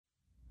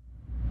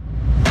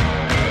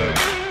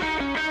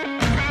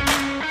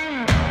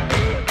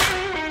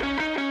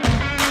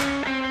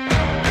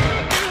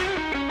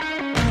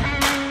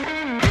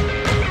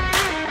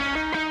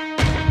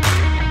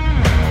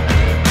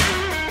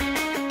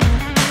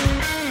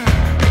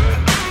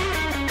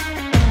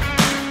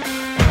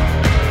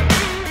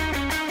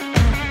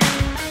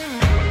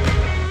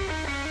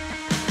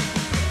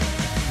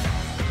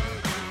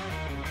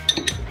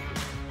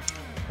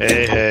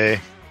Hey,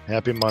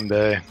 happy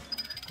Monday.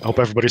 I hope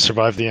everybody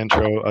survived the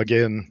intro.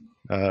 Again,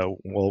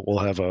 we'll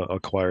have a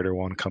quieter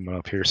one coming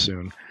up here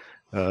soon.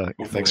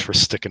 Thanks for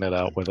sticking it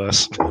out with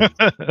us.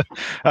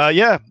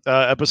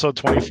 Episode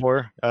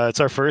 24. It's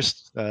our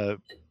first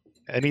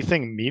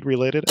anything meat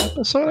related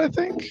episode, I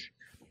think.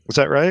 Was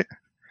that right?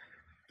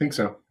 I think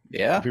so.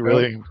 Yeah.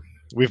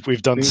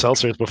 We've done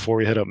seltzers before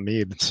we hit up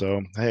mead,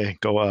 so hey,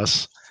 go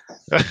us.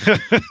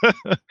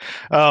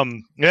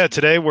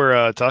 Today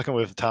we're talking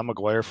with Tom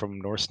McGuire from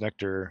Norse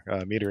Nectar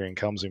Meadery in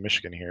Kalamazoo,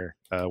 Michigan here,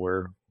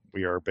 where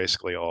we are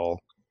basically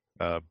all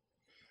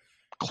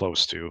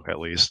close to, at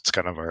least. It's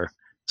kind of our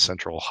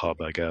central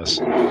hub, I guess.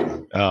 So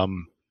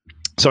I'm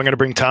going to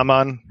bring Tom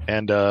on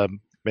and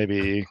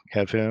maybe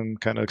have him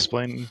kind of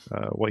explain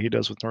what he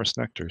does with Norse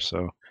Nectar.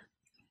 So,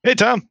 hey,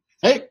 Tom.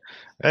 Hey,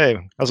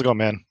 how's it going,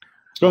 man?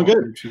 It's going good.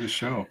 Welcome to the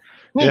show.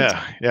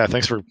 Yeah.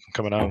 Thanks for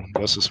coming on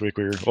with us this week.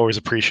 We're always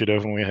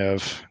appreciative when we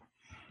have,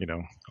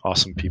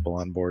 awesome people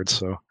on board.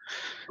 So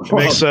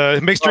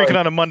it makes drinking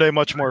on a Monday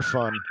much more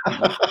fun.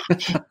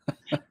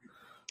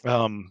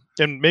 And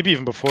maybe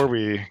even before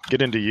we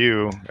get into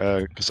you,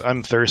 because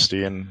I'm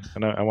thirsty and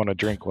I want to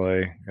drink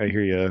while I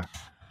hear you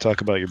talk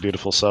about your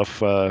beautiful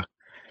stuff.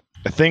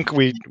 I think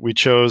we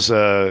chose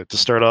to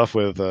start off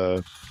with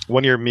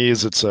one of your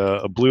meads. It's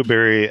a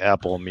blueberry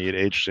apple mead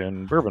aged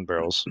in bourbon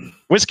barrels,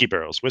 whiskey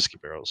barrels.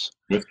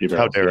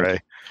 How dare I?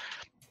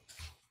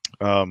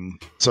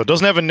 So it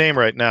doesn't have a name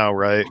right now,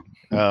 right?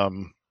 But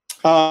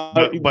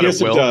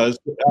yes, it does.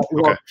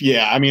 Okay.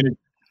 Yeah, I mean,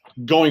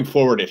 going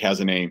forward, it has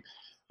a name.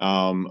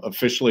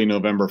 Officially,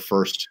 November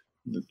 1st,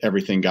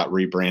 everything got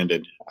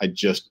rebranded. I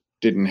just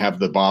didn't have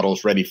the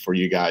bottles ready for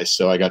you guys,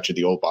 so I got you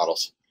the old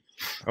bottles.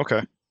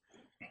 Okay.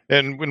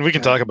 And when we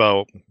can talk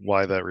about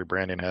why that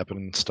rebranding happened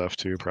and stuff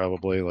too,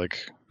 probably like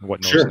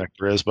what Norse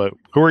Nectar is. But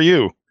who are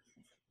you?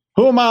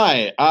 Who am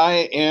I?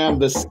 I am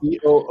the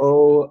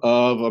COO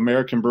of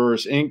American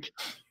Brewers Inc.,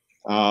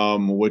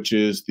 which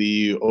is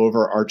the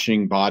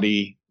overarching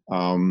body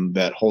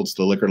that holds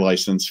the liquor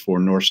license for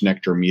Norse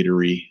Nectar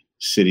Meadery,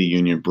 City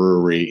Union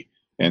Brewery,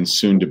 and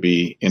soon to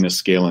be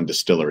Inniskillin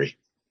Distillery.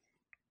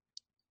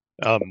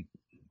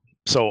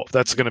 So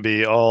that's going to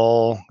be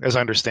all, as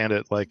I understand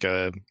it, like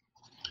I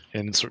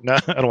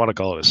don't want to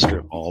call it a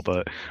strip mall,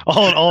 but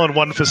all in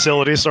one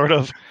facility, sort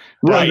of.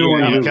 Right.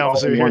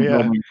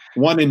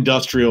 One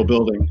industrial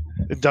building.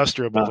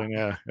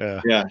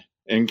 Yeah.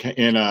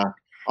 And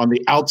on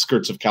the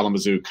outskirts of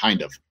Kalamazoo,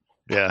 kind of.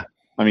 Yeah.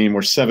 I mean,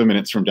 we're 7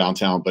 minutes from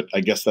downtown, but I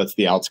guess that's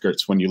the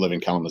outskirts when you live in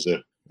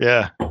Kalamazoo.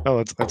 Yeah.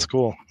 Oh, that's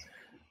cool.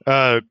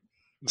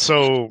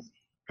 So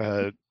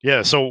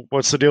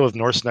what's the deal with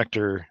Norse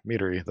Nectar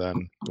Meadery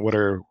then? What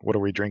are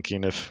we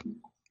drinking if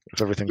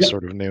everything's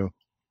sort of new?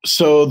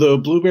 So the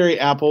blueberry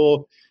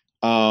apple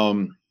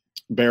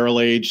barrel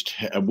aged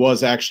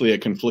was actually a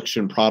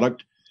Confliction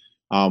product,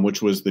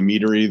 which was the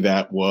meadery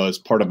that was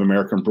part of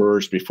American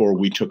Brewers before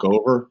we took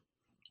over.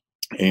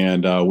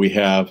 And we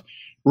have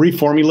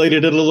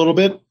reformulated it a little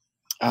bit.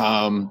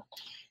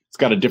 It's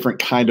got a different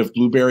kind of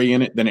blueberry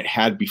in it than it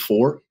had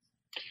before.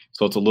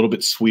 So it's a little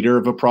bit sweeter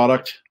of a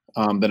product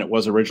than it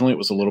was originally. It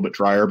was a little bit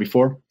drier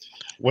before.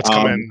 What's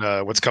coming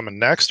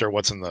next, or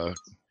what's in the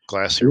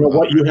glass here?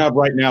 What you have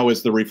right now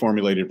is the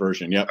reformulated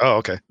version. Yep. Oh,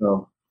 okay.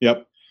 So,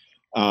 yep.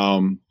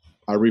 I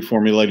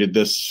reformulated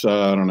this, 3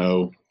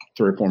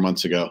 or 4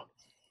 months ago.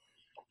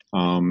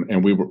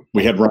 And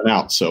we had run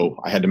out, so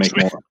I had to make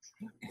more.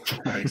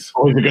 Nice.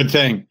 Always a good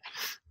thing.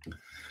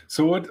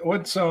 So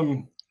what's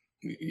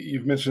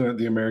you've mentioned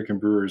the American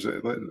Brewers.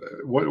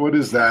 What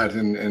is that,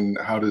 and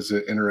how does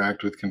it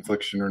interact with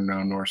Confliction or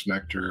now Norse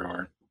Nectar?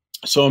 Or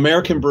so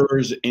American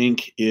Brewers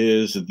Inc.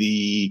 is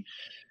the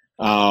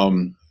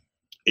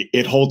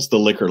it holds the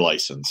liquor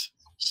license.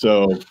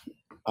 So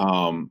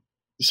I'm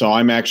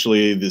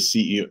actually the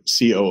CEO,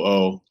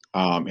 COO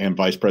and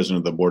vice president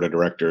of the board of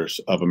directors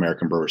of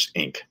American Brewers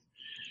Inc.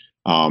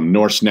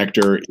 Norse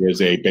Nectar is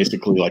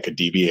basically like a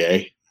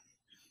DBA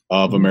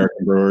of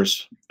American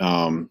Brewers,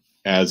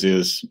 as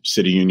is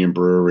City Union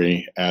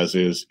Brewery, as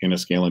is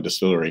Inniskillin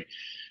Distillery.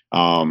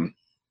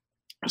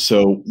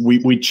 So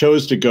we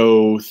chose to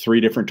go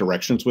 3 different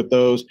directions with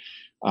those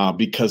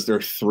because they're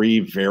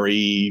 3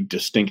 very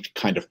distinct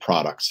kind of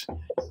products.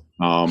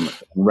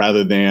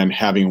 Rather than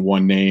having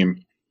one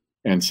name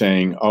and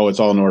saying, oh, it's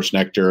all Norse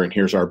Nectar, and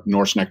here's our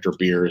Norse Nectar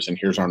beers, and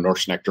here's our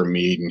Norse Nectar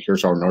mead, and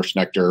here's our Norse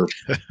Nectar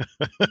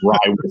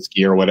rye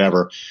whiskey or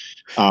whatever.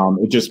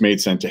 It just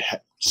made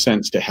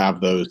sense to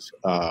have those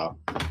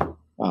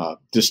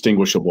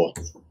distinguishable.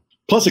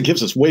 Plus, it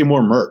gives us way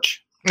more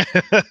merch.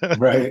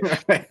 right.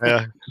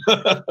 Yeah.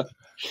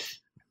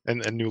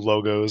 and new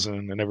logos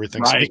and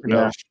everything. Right.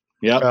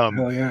 Yep.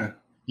 Hell yeah.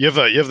 You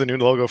have the new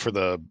logo for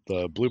the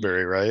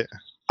blueberry, right?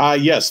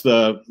 Yes,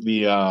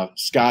 the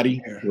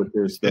Scotty, which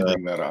is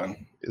Bring that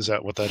on. Is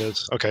that what that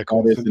is? Okay,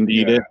 cool. That is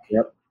indeed it.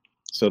 Yep.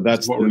 So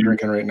that's what we're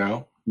drinking right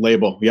now.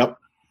 Label. Yep.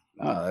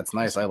 Oh, that's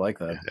nice. I like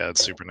that. Yeah,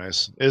 it's super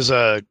nice. Is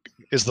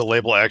the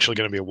label actually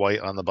going to be white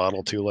on the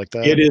bottle too, like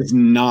that? It is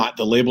not.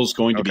 The label's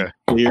going to be Okay.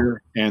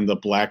 clear, and the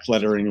black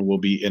lettering will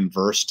be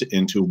inversed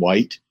into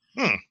white.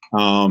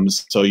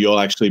 So you'll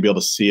actually be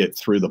able to see it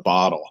through the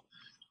bottle.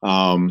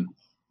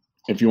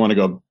 If you want to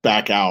go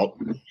back out,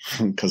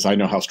 because I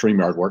know how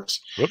StreamYard works.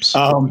 Whoops.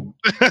 One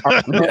at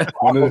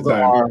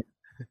a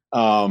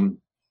time.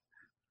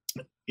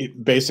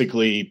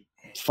 Basically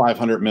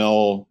 500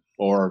 mil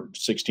or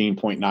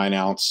 16.9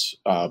 ounce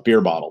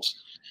beer bottles.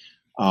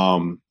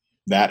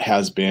 That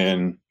has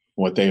been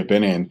what they have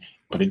been in,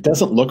 but it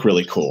doesn't look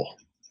really cool.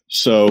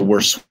 So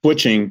we're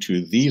switching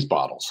to these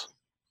bottles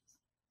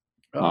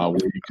where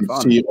you can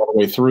see all the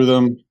way through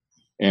them.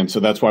 And so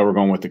that's why we're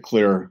going with the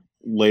clear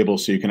label,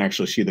 so you can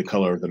actually see the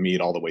color of the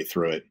mead all the way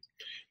through it.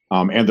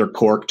 And they're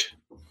corked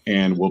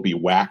and will be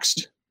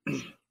waxed.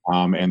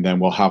 And then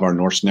we'll have our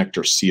Norse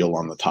Nectar seal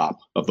on the top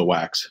of the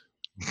wax.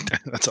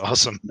 That's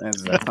awesome.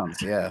 That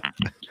sounds, yeah.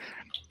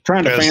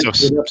 Trying to That's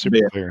fancy it up a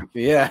super bit. clear.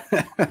 Yeah.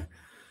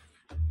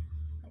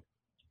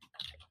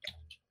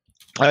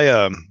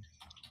 I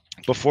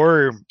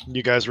before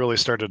you guys really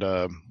started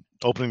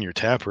opening your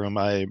tap room,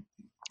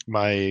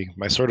 my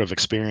sort of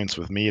experience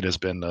with mead has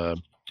been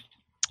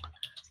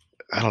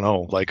I don't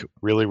know, like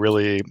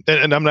really,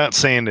 and I'm not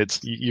saying it's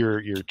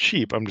you're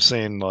cheap. I'm just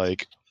saying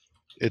like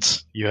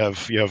it's you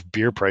have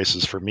beer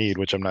prices for mead,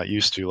 which I'm not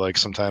used to. Like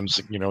sometimes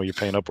you're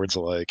paying upwards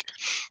of like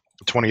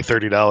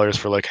 $20-$30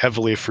 for like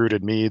heavily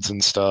fruited meads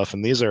and stuff,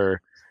 and these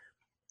are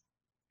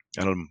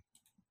I don't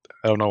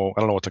know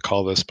what to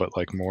call this, but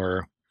like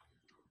more.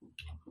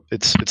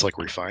 It's like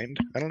refined.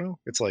 I don't know.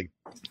 It's like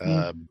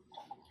I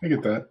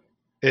get that.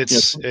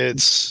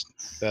 It's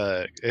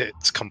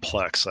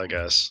complex, I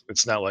guess.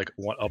 It's not like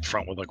one up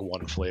front with like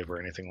one flavor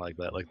or anything like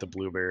that. Like the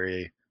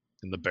blueberry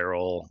and the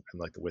barrel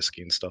and like the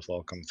whiskey and stuff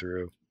all come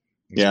through.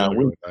 It's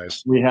really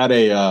nice. We had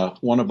a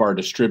one of our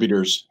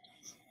distributors.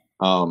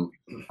 I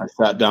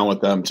sat down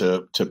with them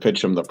to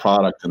pitch them the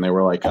product, and they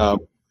were like, "Yeah,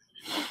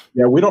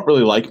 we don't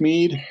really like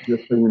mead,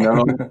 just so you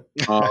know."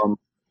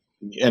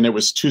 And it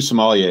was two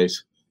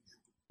sommeliers,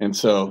 and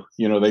so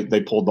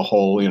they pulled the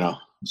whole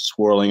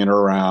swirling it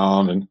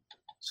around and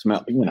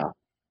smell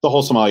the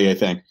whole sommelier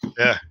thing.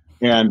 Yeah.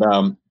 And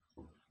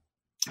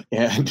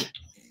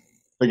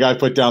the guy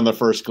put down the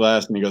first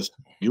glass and he goes,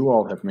 "You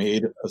all have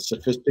made a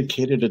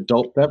sophisticated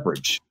adult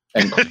beverage."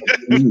 And that's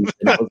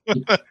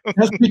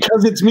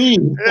because it's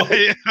mead.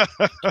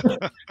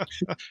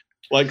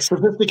 Like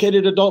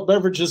sophisticated adult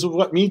beverages of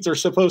what meads are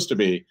supposed to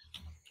be.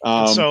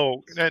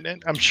 So,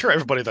 and I'm sure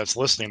everybody that's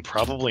listening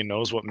probably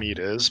knows what mead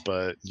is,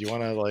 but do you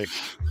want to like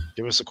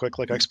give us a quick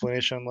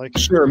explanation? Like,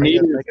 sure,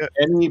 mead is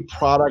any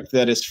product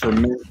that is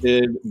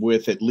fermented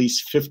with at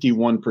least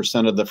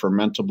 51% of the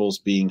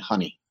fermentables being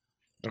honey.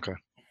 Okay.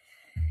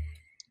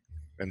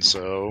 And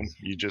so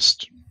you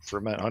just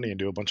ferment honey and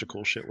do a bunch of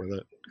cool shit with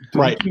it.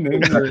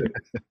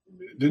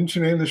 Didn't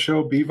you name the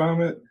show Bee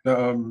Vomit?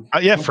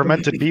 Yeah,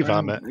 fermented bee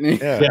vomit.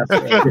 Yeah.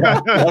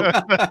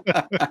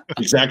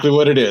 Exactly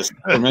what it is.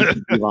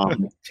 Fermented bee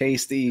vomit.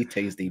 Tasty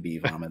bee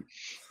vomit.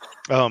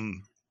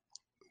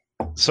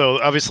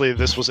 So obviously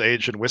this was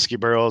aged in whiskey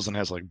barrels and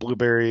has like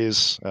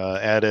blueberries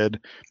added.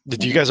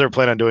 Did you guys ever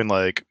plan on doing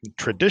like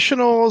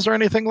traditionals or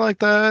anything like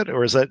that,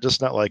 or is that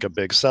just not like a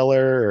big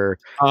seller? Or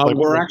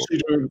we're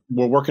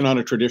working on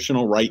a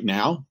traditional right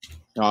now.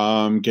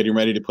 Getting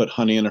ready to put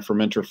honey in a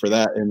fermenter for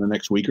that in the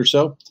next week or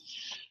so.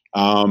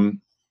 And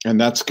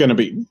that's going to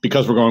be,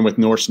 because we're going with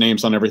Norse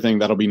names on everything,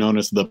 that'll be known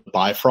as the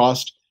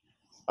Bifrost.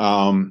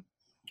 Nice.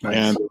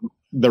 And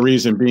the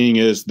reason being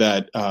is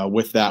that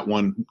with that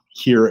one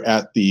here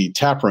at the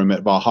tap room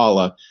at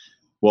Valhalla,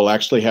 we'll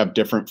actually have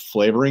different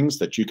flavorings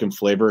that you can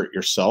flavor it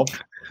yourself.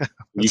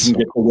 You can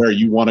get to where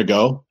you want to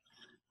go.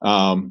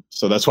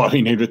 So that's why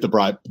we named it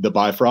the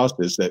Bifrost,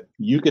 is that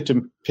you get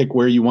to pick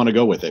where you want to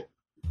go with it.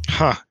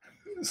 Huh.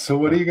 So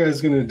what are you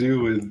guys going to do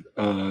with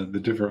the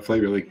different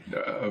flavor? Like,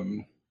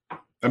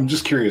 I'm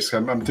just curious.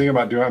 I'm thinking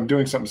about I'm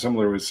doing something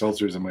similar with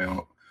seltzers in my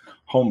own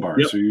home bar.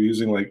 Yep. So you're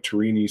using like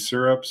Torini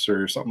syrups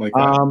or something like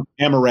that?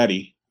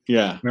 Amaretti.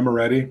 Yeah.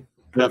 Amaretti?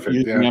 Perfect.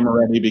 Using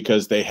Amaretti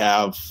because they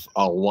have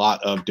a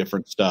lot of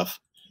different stuff.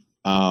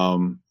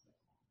 And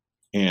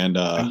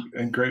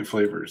great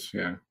flavors.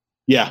 Yeah.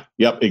 Yeah.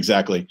 Yep.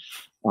 Exactly.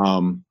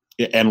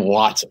 And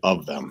lots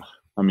of them.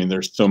 I mean,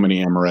 there's so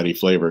many Amaretti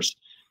flavors.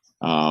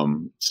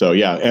 So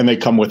yeah, and they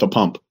come with a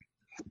pump.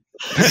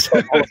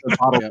 So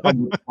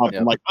I'm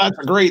like, that's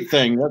a great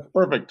thing. That's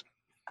perfect.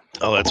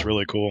 Oh, that's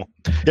really cool.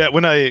 Yeah,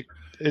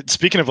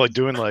 speaking of like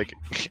doing like,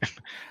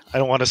 I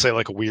don't want to say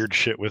like weird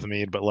shit with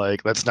mead, but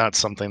like that's not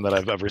something that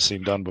I've ever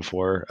seen done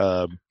before.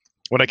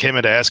 When I came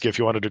in to ask you if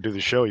you wanted to do the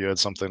show, you had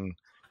something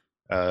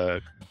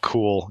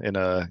cool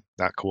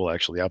not cool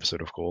actually, the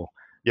opposite of cool.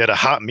 You had a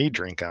hot mead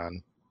drink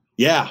on.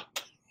 Yeah.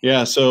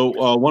 Yeah,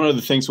 so one of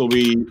the things we'll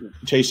be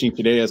tasting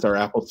today is our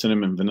apple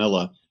cinnamon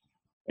vanilla,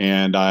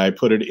 and I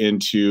put it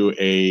into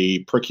a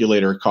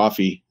percolator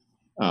coffee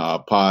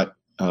pot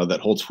that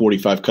holds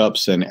 45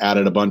 cups and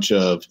added a bunch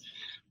of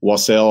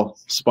wassail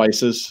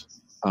spices,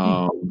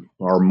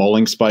 our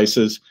mulling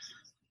spices,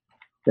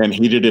 and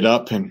heated it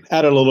up and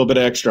added a little bit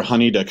of extra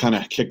honey to kind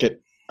of kick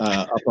it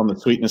up on the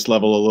sweetness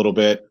level a little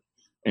bit.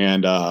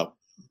 And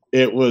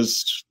it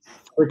was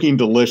freaking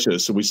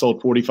delicious. So we sold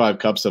 45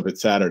 cups of it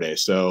Saturday.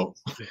 So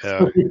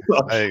Yeah,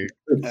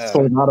 it's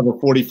sold out of a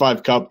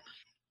 45 cup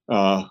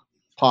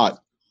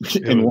pot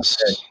in one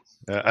day.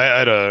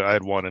 I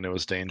had one and it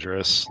was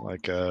dangerous.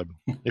 Like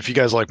if you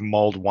guys like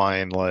mulled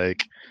wine,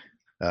 like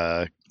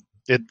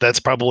that's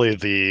probably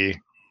the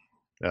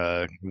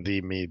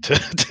mead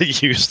to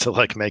use to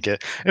like make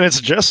it, and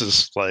it's just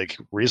as like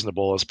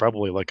reasonable as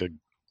probably like a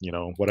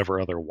whatever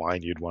other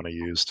wine you'd want to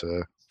use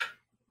to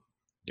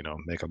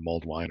make a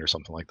mulled wine or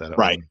something like that.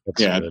 Right.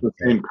 Yeah, it's the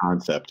same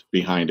concept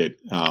behind it.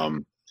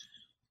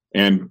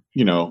 And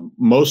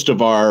most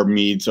of our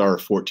meads are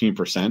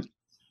 14%,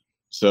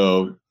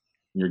 so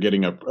you're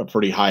getting a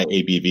pretty high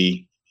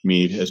ABV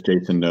mead, as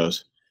Jason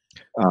knows.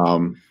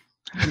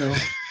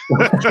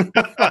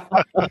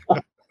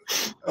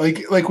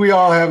 Like we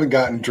all haven't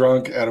gotten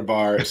drunk at a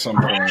bar at some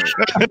point.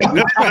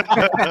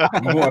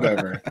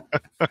 Whatever.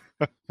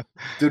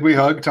 Did we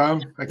hug,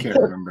 Tom? I can't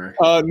remember.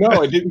 No,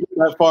 I didn't get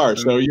that far.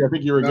 So I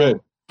think you were good.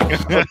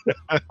 I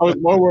was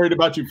more worried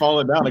about you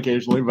falling down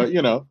occasionally, but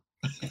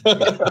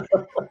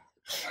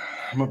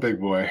I'm a big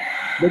boy.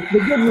 The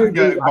good news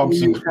is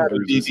I had a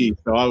DD,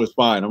 so I was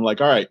fine. I'm like,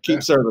 all right,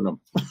 keep serving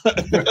them.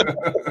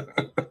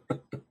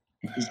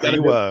 He's got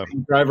a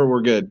driver.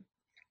 We're good.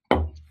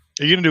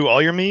 Are you gonna do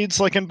all your meads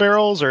like in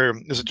barrels, or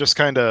is it just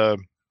kind of?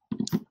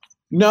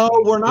 No,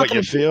 we're not. What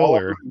you feel,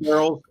 or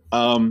barrels?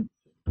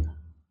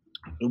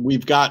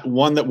 We've got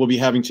one that we'll be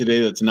having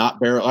today that's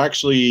not barrel.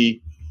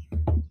 Actually,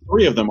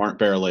 3 of them aren't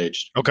barrel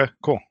aged. Okay,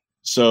 cool.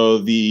 So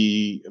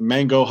the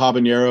mango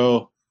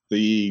habanero,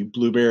 the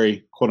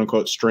blueberry quote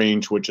unquote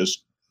strange, which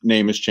is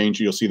name is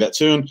changed. You'll see that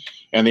soon.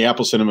 And the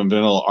apple cinnamon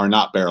vanilla are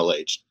not barrel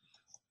aged.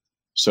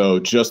 So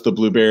just the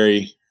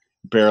blueberry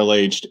barrel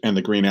aged and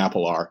the green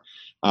apple are.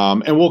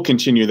 And we'll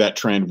continue that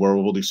trend where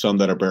we'll do some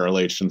that are barrel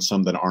aged and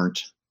some that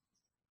aren't.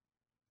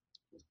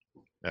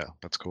 Yeah,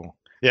 that's cool.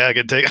 Yeah, I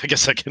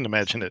guess I can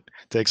imagine it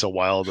takes a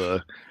while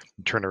to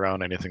turn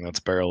around anything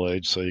that's barrel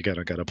aged. So you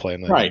gotta play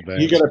in that. Right.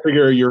 You gotta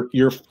figure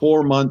you're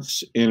 4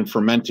 months in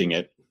fermenting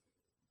it,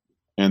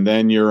 and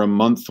then you're a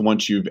month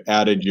once you've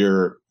added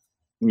your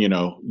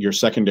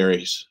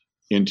secondaries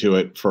into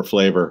it for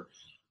flavor.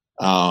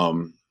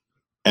 And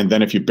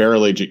then if you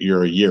barrel age it,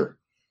 you're a year.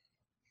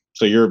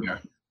 So you're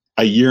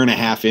a year and a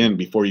half in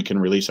before you can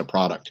release a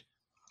product.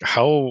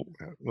 How,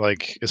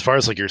 like, as far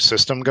as like your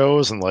system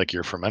goes and like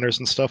your fermenters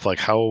and stuff, like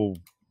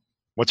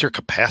what's your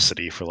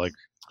capacity for like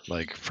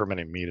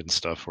fermenting meat and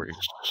stuff where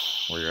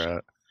you're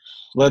at?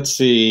 Let's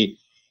see.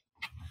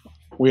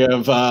 We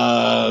have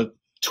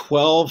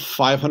 12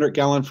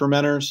 500-gallon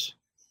fermenters,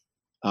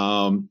 2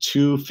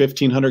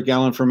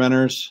 1,500-gallon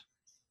fermenters.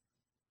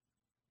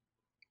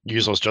 You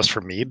use those just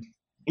for mead?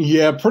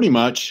 Yeah, pretty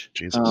much.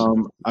 Jesus.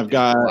 I've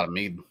got a lot of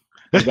mead.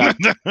 I've got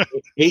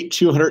 8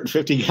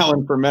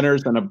 250-gallon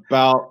fermenters and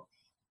about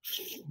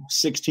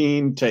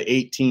 16 to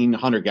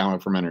 1,800-gallon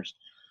fermenters.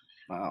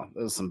 Wow,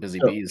 those are some busy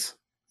bees.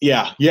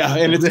 Yeah,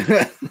 and it's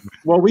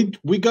well,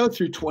 we go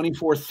through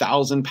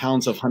 24,000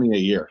 pounds of honey a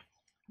year.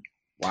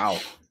 Wow.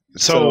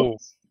 So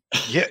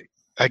yeah,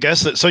 I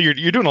guess that. So you're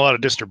doing a lot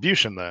of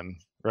distribution then,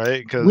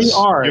 right? Because we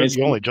are.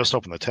 You only just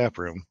opened the tap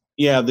room.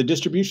 Yeah, the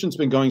distribution's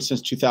been going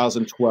since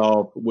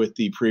 2012 with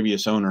the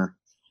previous owner.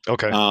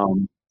 Okay.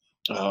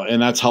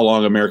 And that's how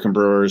long American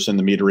Brewers and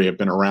the Meadery have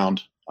been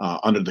around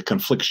under the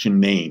Confliction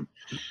name.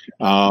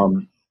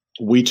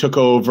 We took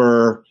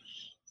over.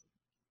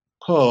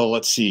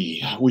 Let's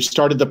see. We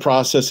started the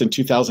process in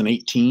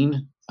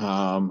 2018.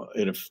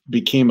 It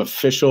became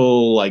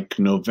official like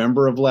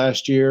November of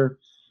last year.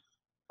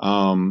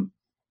 And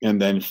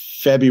then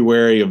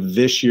February of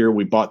this year,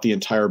 we bought the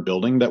entire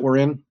building that we're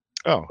in.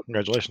 Oh,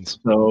 congratulations.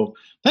 So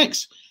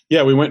thanks.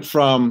 Yeah, we went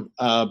from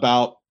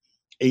about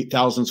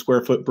 8,000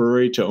 square foot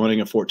brewery to owning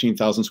a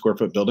 14,000 square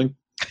foot building,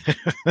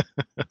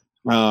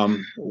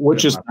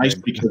 which is nice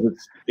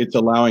because it's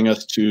allowing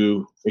us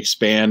to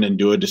expand and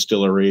do a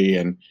distillery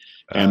and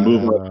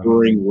move a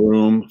brewing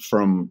room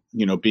from,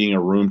 being a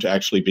room to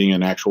actually being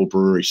an actual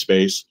brewery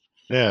space.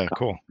 Yeah,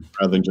 cool.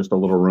 Rather than just a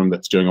little room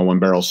that's doing a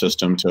 1-barrel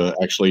system to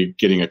actually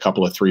getting a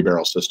couple of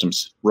 3-barrel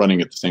systems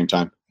running at the same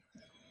time.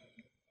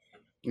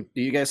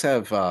 Do you guys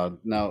have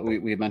now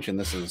we mentioned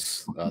this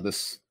is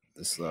this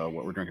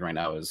what we're drinking right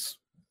now is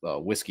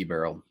whiskey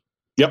barrel.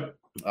 Yep.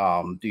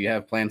 Do you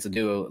have plans to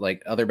do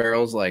like other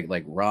barrels like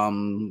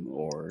rum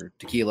or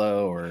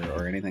tequila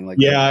or anything like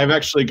that? Yeah, I've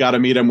actually got a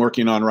mead I'm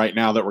working on right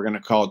now that we're going to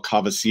call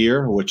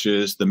Kavasir, which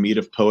is the mead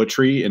of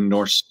poetry in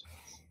Norse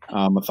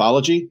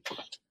mythology.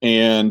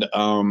 And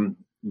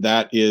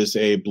that is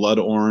a blood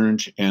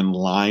orange and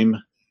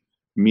lime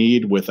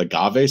mead with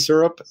agave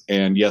syrup.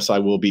 And yes, I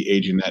will be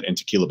aging that in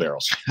tequila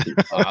barrels.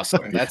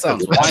 Awesome. That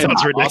sounds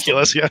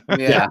ridiculous. Awesome.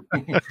 Yeah.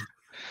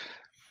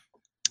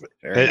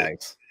 Very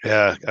nice.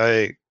 Yeah,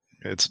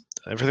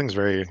 everything's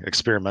very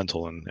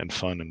experimental and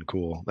fun and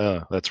cool.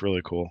 That's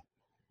really cool.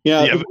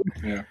 Yeah.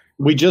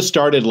 we just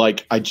started.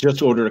 Like I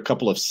just ordered a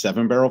couple of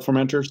 7-barrel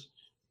fermenters,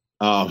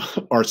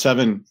 or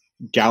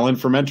 7-gallon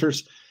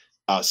fermenters.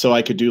 So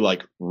I could do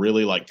like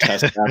really like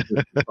test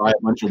batches, try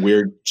a bunch of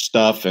weird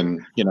stuff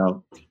and,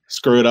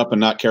 screw it up and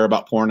not care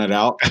about pouring it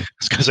out.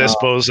 Because I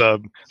suppose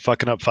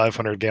fucking up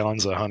 500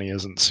 gallons of honey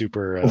isn't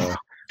super.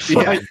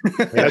 Right.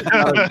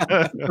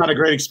 It's not a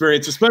great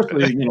experience,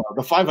 especially,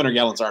 the 500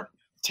 gallons aren't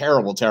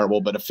terrible,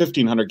 but a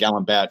 1,500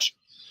 gallon batch,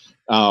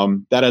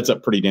 that adds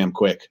up pretty damn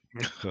quick.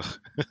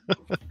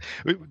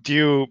 Do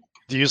you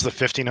use the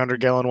 1,500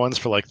 gallon ones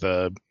for like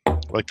the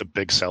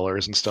big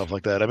sellers and stuff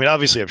like that? I mean,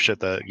 obviously, I have shit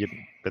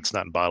that's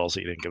not in bottles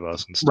that you didn't give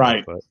us and stuff.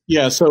 Right. But.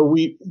 Yeah. So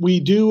we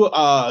do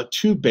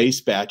 2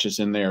 base batches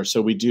in there. So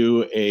we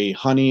do a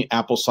honey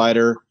apple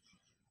cider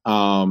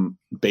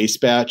base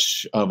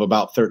batch of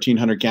about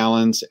 1,300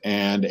 gallons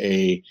and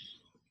a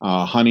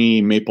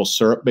honey maple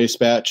syrup base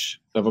batch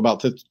of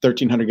about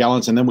 1,300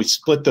 gallons, and then we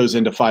split those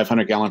into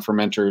 500 gallon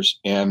fermenters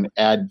and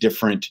add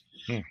different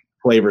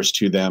flavors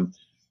to them.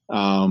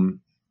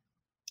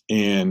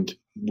 And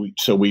we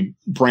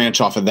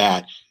branch off of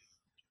that.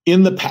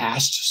 In the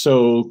past,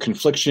 so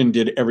Confliction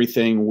did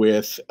everything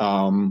with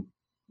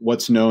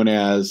what's known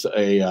as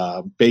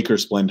a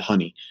baker's blend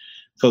honey.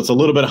 So it's a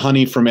little bit of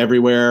honey from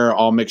everywhere,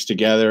 all mixed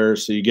together.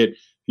 So you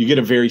get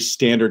a very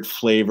standard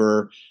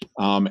flavor,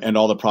 and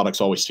all the products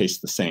always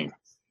taste the same,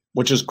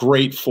 which is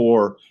great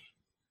for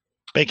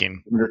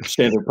baking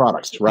standard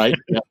products, right?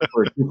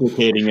 For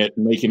duplicating it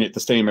and making it the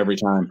same every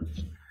time.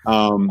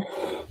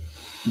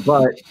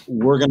 But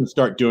we're going to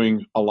start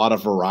doing a lot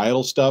of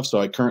varietal stuff. So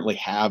I currently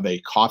have a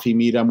coffee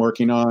mead I'm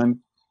working on,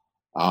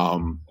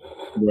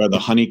 where the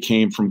honey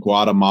came from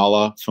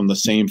Guatemala, from the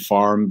same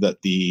farm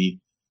that the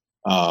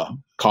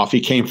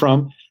coffee came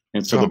from.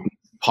 And so they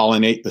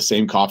pollinate the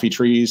same coffee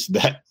trees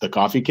that the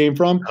coffee came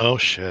from. Oh,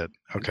 shit.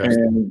 Okay.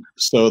 And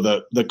so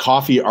the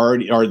coffee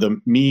already, or the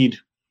mead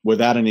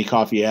without any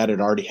coffee added,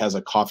 already has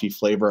a coffee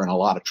flavor and a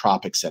lot of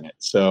tropics in it.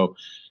 So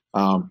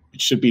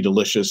it should be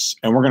delicious,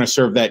 and we're going to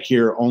serve that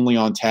here only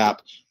on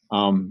tap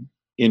on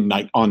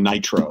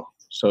nitro.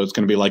 So it's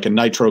going to be like a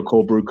nitro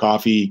cold brew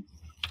coffee,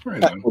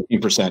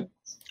 14%.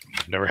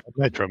 Never had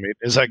nitro meat.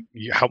 Is that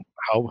how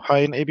high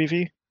in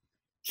ABV?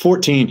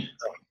 14.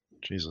 Oh,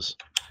 Jesus.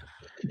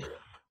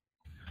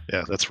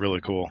 Yeah, that's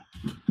really cool.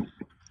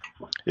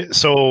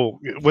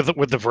 So with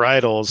the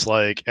varietals,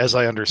 like as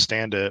I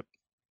understand it,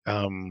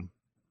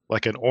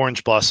 like an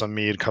orange blossom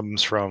mead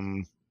comes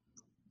from,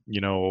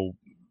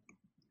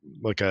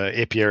 like a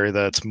apiary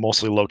that's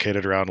mostly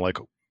located around like,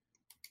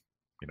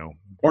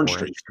 orange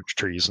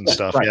trees and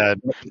stuff. Right. Yeah,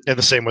 and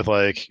the same with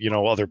like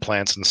other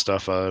plants and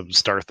stuff,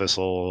 star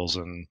thistles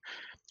and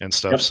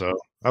stuff. Yep. So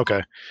okay,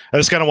 I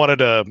just kind of wanted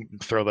to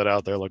throw that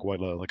out there, like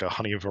what like a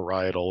honey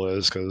varietal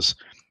is, because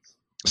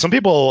some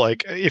people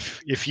like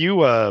if you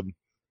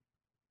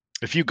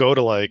go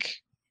to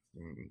like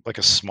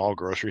a small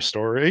grocery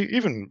store,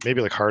 even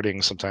maybe like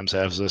Harding sometimes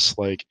has this,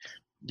 like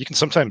you can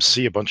sometimes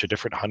see a bunch of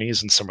different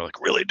honeys, and some are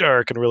like really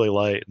dark and really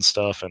light and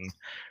stuff, and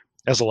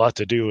has a lot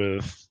to do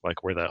with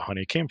like where that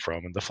honey came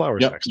from and the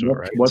flowers next to it,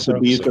 right? What the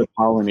bees are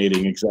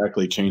pollinating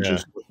exactly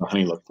changes what the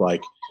honey looks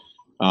like,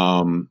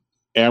 and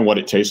what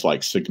it tastes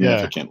like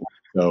significantly.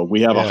 Yeah. So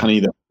we have a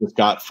honey that we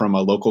got from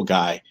a local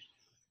guy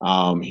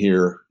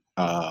here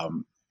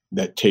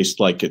that tastes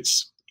like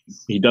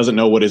he doesn't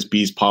know what his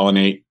bees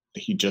pollinate.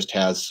 He just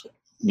has,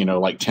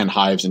 like 10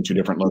 hives in 2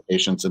 different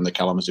locations in the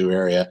Kalamazoo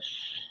area.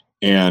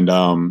 And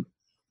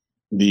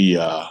the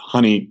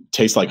honey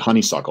tastes like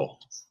honeysuckle.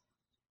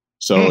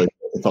 So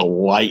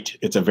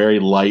it's a very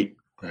light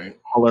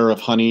color of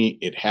honey.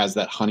 It has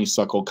that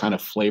honeysuckle kind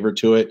of flavor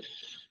to it.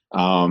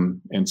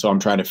 And so I'm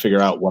trying to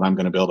figure out what I'm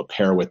going to be able to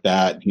pair with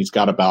that. He's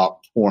got about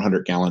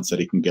 400 gallons that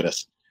he can get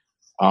us.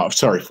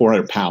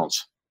 400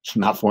 pounds,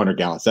 not 400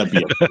 gallons. That'd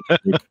be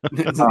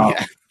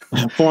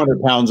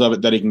 400 pounds of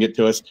it that he can get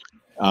to us.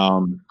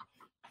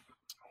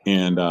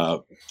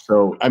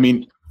 So, I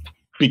mean,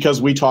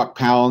 because we talk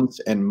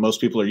pounds and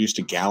most people are used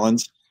to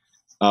gallons,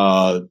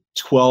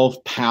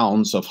 12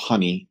 pounds of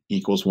honey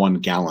equals 1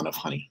 gallon of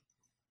honey.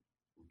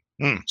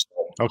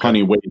 So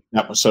honey weighs,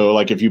 so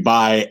like if you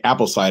buy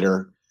apple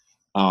cider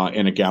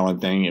in a gallon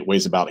thing, it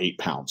weighs about 8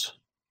 pounds.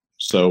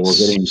 So we're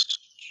getting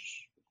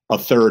a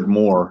third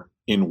more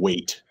in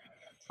weight.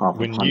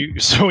 When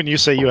you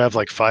say you have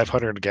like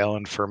 500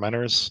 gallon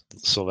fermenters,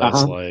 so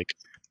that's like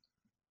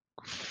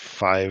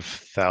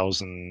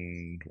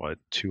 5,000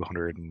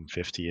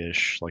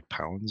 250-ish like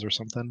pounds or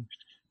something.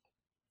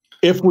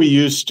 If we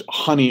used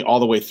honey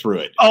all the way through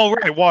it. Oh,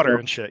 right, water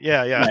and shit.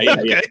 Yeah.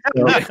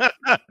 So,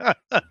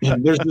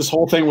 there's this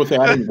whole thing with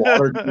adding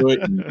water to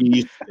it and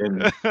yeast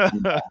and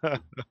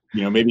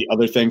maybe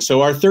other things.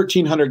 So our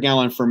 1,300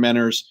 gallon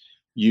fermenters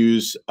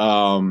use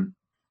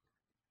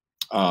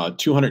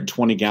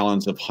 220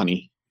 gallons of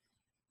honey.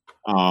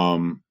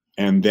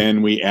 And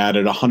then we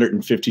added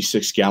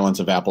 156 gallons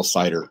of apple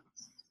cider.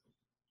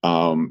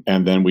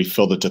 And then we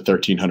filled it to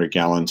 1,300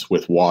 gallons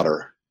with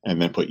water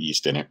and then put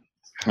yeast in it.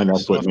 And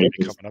that's what maybe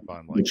coming up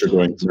on like you're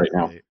doing right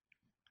now.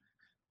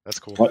 That's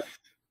cool. What?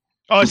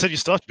 Oh, I said you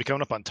still have to be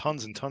coming up on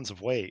tons and tons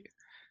of weight.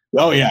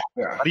 Oh yeah.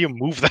 How do you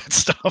move that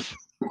stuff?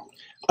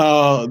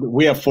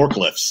 We have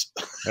forklifts.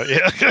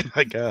 Yeah,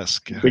 I guess.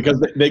 Because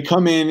they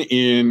come in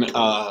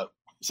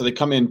so they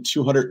come in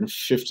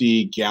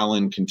 250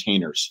 gallon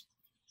containers,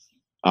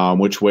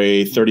 which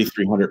weigh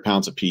 3,300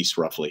 pounds a piece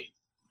roughly.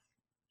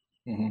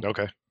 Mm-hmm.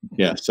 Okay.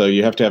 Yeah, so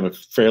you have to have a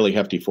fairly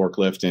hefty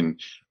forklift, and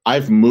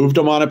I've moved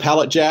them on a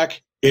pallet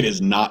jack. It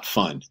is not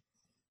fun.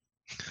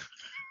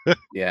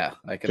 Yeah,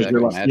 I can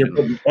You're imagine.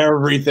 putting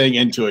everything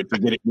into it to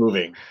get it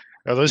moving.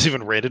 Are those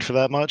even rated for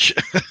that much?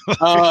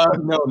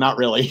 No, not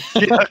really.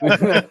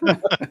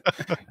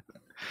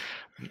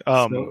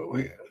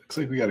 Looks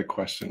like we got a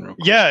question real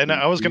quick. Yeah, and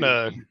I was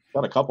gonna.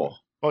 Got a couple.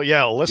 Oh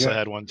yeah, Alyssa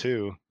had one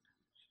too.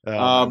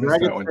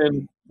 Braggots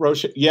and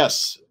Roche.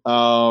 Yes,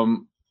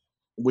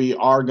 we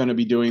are going to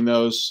be doing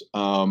those.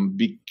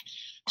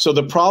 So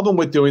the problem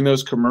with doing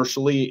those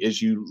commercially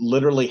is you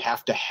literally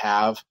have to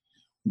have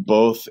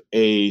both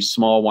a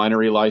small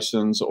winery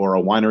license or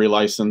a winery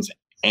license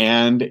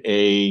and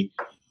a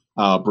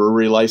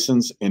brewery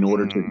license in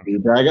order to do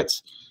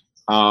braggots.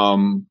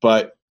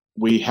 But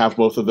we have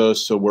both of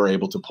those, so we're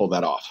able to pull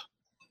that off.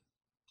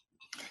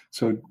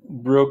 So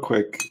real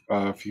quick,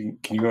 can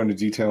you go into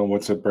detail on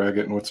what's a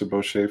braggot and what's a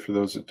bochet for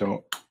those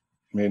that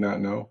may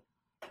not know?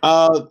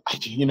 The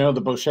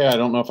bochet, I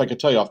don't know if I could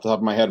tell you off the top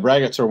of my head.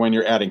 Braggots are when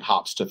you're adding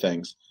hops to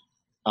things.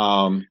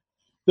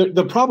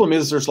 The problem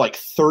is there's like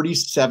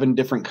 37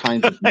 different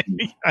kinds of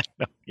meat. I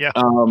know. Yeah.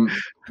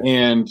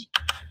 And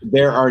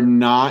there are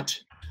not.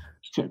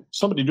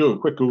 Somebody do a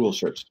quick Google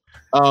search.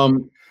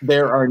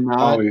 There are not.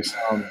 Always.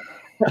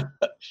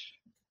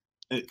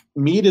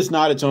 Meat is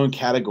not its own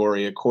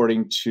category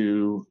according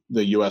to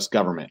the U.S.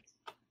 government.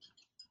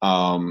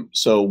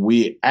 So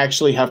we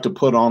actually have to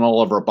put on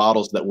all of our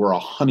bottles that we're a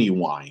honey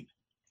wine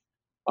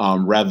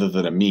rather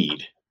than a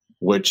mead,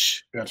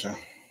 which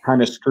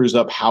kind of screws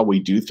up how we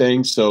do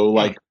things. So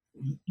like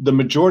the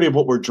majority of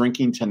what we're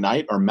drinking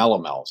tonight are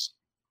melomels,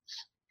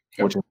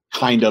 which are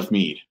kind of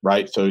mead,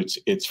 right? So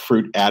it's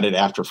fruit added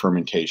after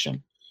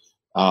fermentation.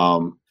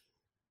 So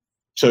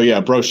yeah,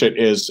 brochet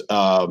is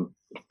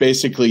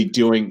basically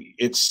taking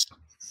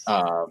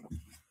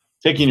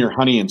your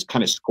honey and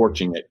kind of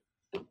scorching it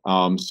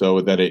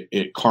so that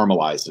it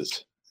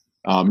caramelizes.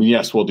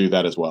 Yes, we'll do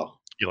that as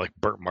well. You like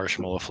burnt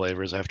marshmallow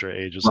flavors after it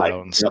ages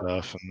out and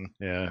stuff. And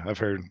yeah,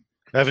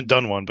 I haven't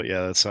done one, but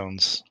yeah, that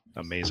sounds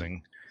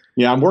amazing.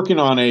 Yeah, I'm working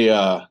on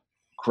a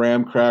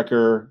graham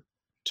cracker,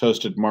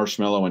 toasted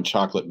marshmallow, and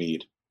chocolate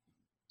mead.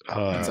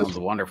 That sounds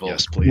wonderful.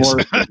 Yes, please.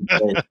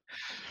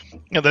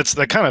 Yeah,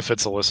 that kind of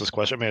fits Alyssa's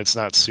question. I mean, it's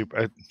not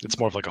super. It's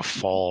more of like a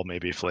fall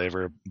maybe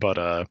flavor, but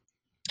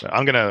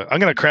I'm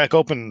gonna crack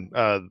open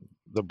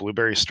the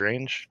blueberry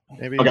strange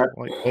maybe. Okay.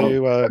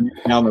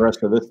 Now the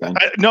rest of this then.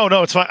 No,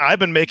 it's fine. I've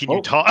been making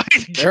you talk.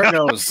 There it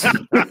goes.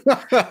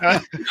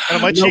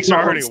 And my cheeks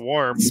are already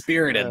warm.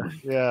 Spirited.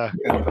 Yeah.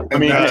 I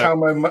mean, that's how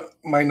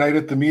my night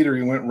at the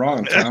meadery went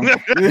wrong, Tom.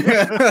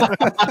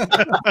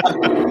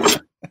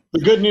 The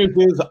good news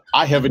is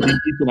I have a DP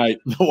tonight.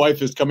 The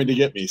wife is coming to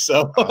get me.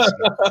 So,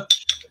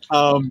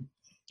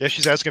 yeah,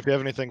 she's asking if you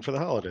have anything for the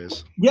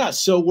holidays. Yeah,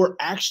 so we're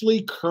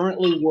actually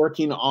currently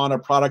working on a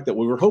product that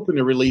we were hoping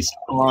to release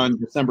on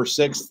December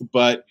 6th,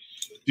 but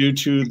due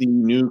to the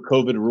new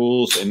COVID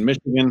rules in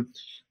Michigan,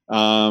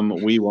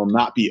 we will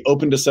not be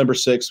open December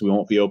 6th. We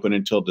won't be open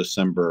until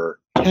December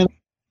 10th,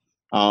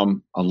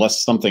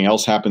 unless something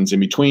else happens in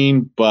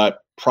between,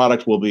 but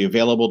product will be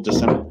available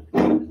December.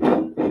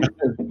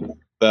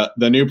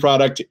 The new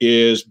product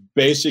is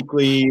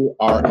basically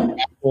our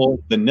apple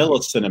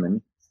vanilla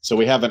cinnamon. So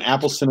we have an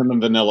apple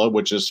cinnamon vanilla,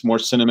 which is more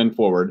cinnamon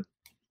forward.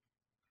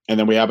 And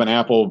then we have an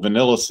apple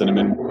vanilla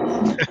cinnamon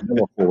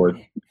vanilla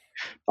forward.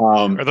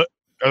 Are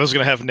those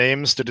going to have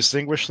names to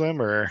distinguish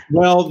them, or?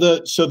 Well,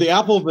 the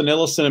apple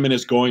vanilla cinnamon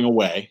is going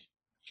away.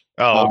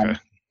 Oh, okay.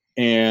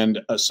 And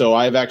so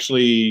I've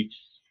actually,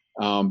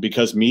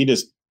 because mead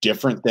is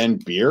different than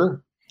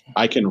beer,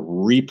 I can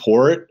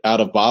re-pour it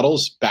out of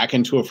bottles back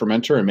into a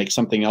fermenter and make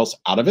something else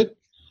out of it.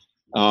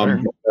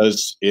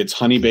 Because it's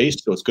honey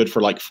based, so it's good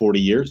for like 40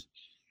 years.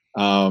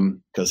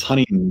 Because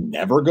honey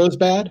never goes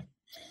bad.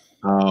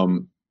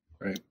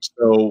 Right.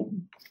 So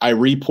I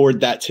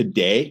re-poured that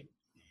today,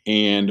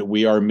 and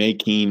we are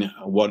making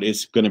what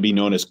is going to be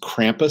known as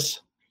Krampus.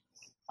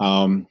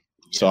 So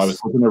I was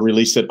hoping to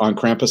release it on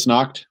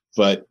Krampusnacht,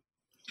 but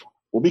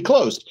we'll be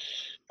closed.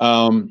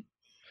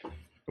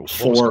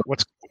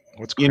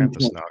 What's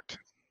Krampusnacht?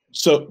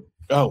 So,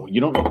 you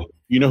don't know?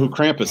 You know who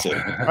Krampus is?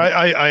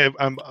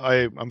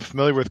 I'm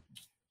familiar with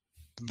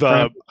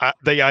the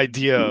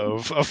idea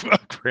of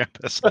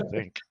Krampus, I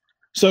think.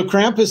 So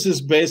Krampus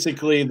is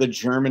basically the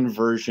German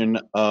version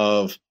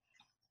of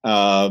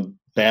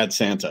Bad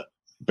Santa,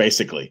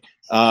 basically.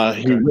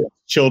 He whips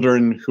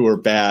children who are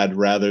bad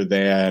rather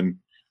than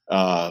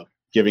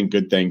giving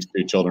good things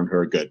to children who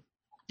are good.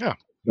 Yeah.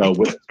 No,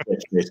 with a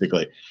Switch,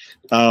 basically.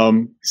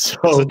 So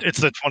it's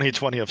the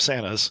 2020 of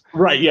Santas.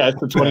 Right, yeah, it's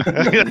the 20.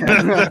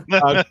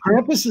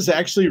 Krampus has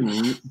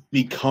actually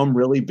become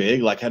really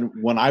big. Like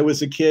when I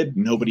was a kid,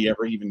 nobody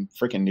ever even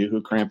freaking knew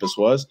who Krampus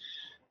was.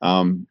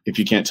 If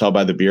you can't tell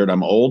by the beard,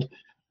 I'm old.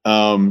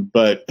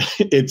 But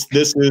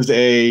this is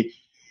a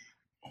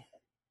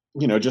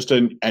just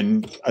a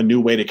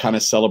new way to kind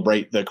of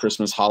celebrate the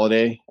Christmas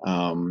holiday.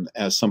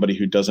 As somebody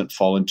who doesn't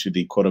fall into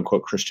the quote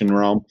unquote Christian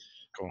realm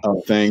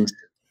of things,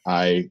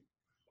 Krampus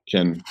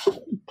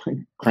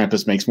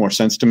makes more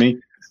sense to me.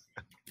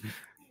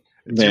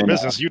 It's your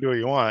business. You do what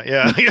you want.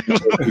 Yeah.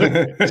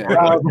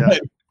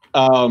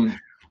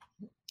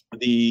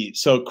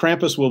 So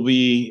Krampus will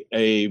be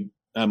a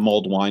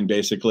mulled wine,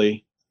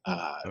 basically.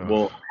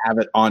 We'll have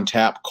it on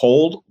tap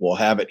cold. We'll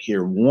have it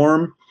here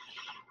warm.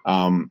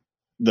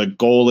 The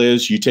goal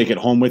is you take it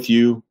home with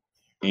you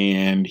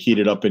and heat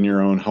it up in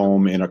your own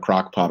home in a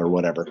crock pot or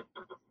whatever.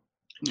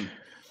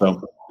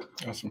 So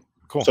awesome.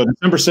 Cool. So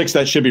December 6th,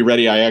 that should be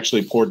ready. I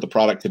actually poured the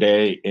product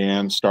today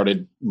and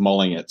started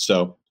mulling it.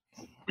 So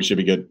we should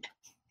be good.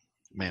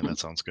 Man, that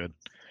sounds good.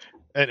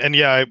 And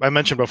yeah, I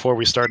mentioned before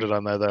we started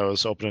on that I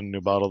was opening a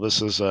new bottle.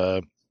 This is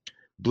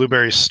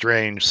Blueberry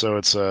Strange. So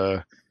it's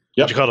what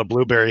you call it, a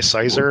blueberry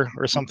sizer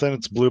or something?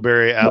 It's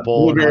blueberry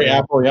apple. Blueberry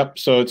apple, yep.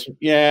 So it's,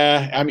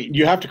 I mean,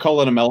 you have to call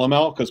it a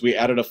melomel because we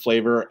added a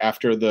flavor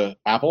after the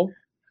apple.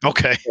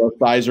 Okay. So a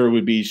sizer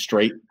would be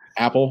straight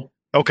apple.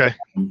 Okay.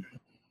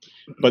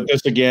 But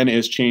this again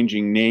is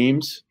changing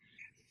names.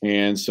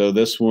 And so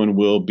this one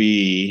will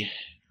be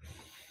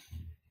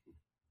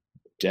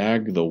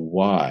Dag the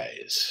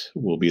Wise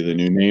will be the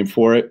new name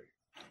for it.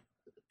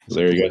 So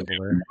there you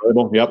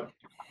go. Yep.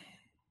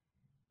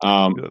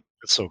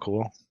 It's so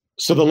cool.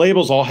 So the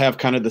labels all have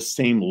kind of the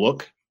same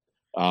look.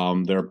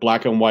 They're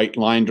black and white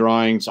line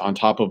drawings on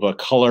top of a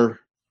color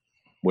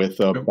with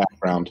a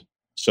background.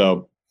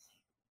 So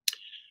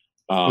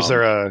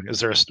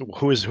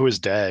who is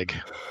Dag?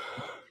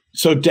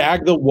 So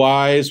Dag the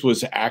Wise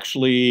was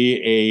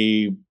actually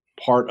a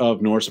part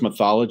of Norse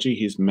mythology.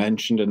 He's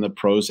mentioned in the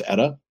Prose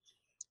Edda.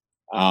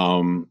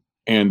 And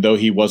though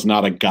he was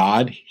not a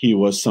god, he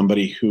was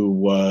somebody who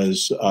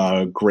was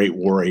a great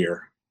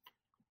warrior.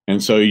 And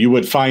so you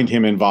would find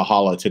him in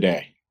Valhalla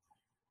today.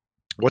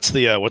 What's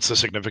the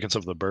significance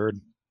of the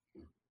bird?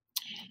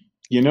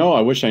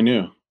 I wish I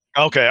knew.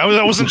 Okay,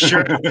 I wasn't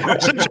sure. I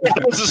wasn't sure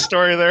there was a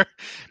story there.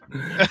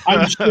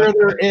 I'm sure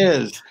there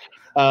is.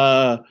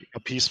 A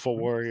peaceful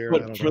warrior.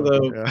 But for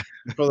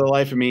the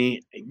life of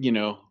me,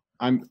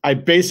 I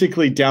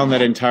basically down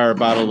that entire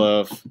bottle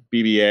of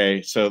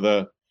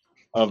BBA,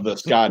 of the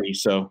Scotty.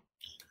 So,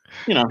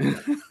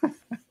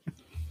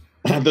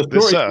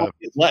 the story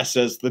is less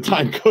as the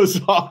time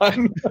goes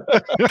on.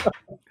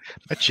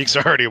 My cheeks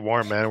are already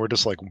warm, man. We're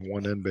just like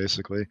one in,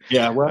 basically.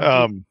 Yeah.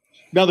 Well,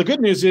 now the good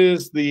news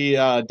is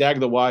the Dag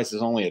the Wise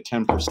is only at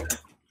 10%.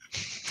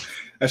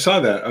 I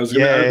saw that. I was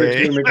going to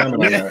make a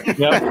comment on that.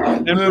 Yep.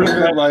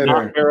 10%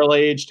 not barrel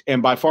aged,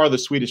 and by far the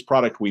sweetest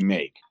product we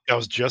make. I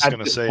was just going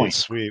to say it's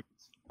sweet.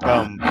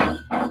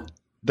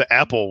 The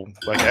apple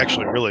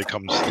actually really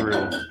comes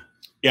through.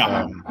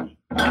 Yeah.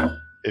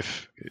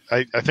 If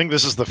I think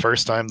this is the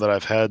first time that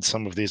I've had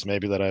some of these,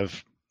 maybe that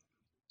I've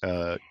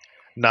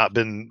not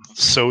been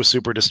so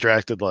super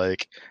distracted,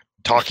 like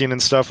talking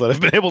and stuff, that I've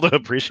been able to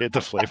appreciate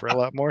the flavor a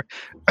lot more.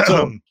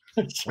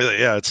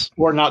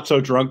 Or not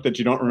so drunk that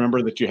you don't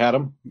remember that you had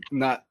them.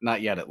 Not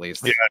yet, at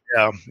least.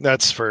 Yeah.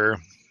 That's for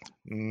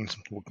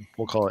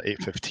we'll call it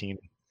 8:15.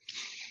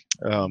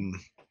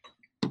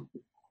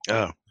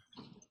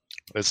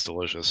 It's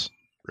delicious,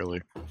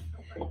 really.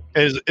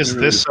 Is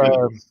this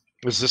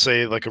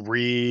a like a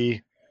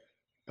re?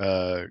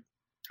 I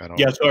don't.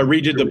 Yeah, so I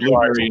redid the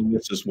blueberry in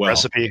this as well.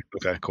 Recipe.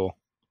 Okay, cool.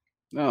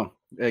 Oh,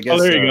 I guess.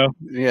 There you go.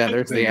 Yeah,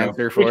 there's the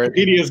answer for it.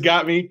 Wikipedia's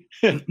got me.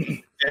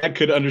 Dad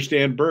could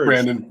understand birds.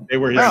 Brandon, they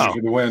were here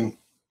for the win.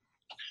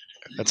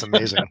 That's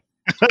amazing.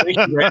 Thank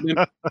you,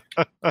 Brandon.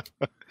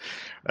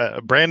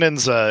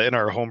 Brandon's in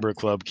our homebrew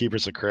club,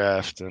 Keepers of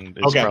Craft, and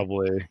is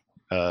probably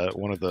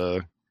one of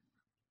the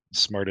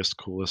smartest,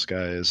 coolest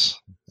guys.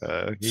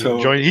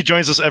 He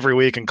joins us every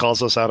week and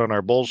calls us out on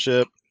our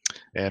bullshit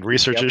and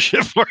researches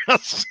shit for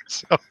us.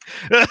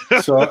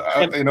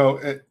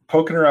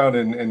 Poking around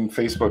in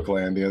Facebook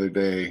land the other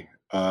day,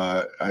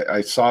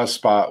 I saw a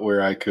spot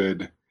where I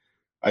could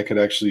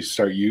actually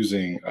start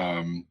using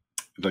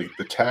like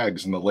the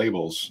tags and the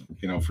labels,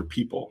 for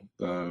people,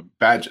 the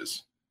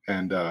badges,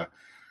 and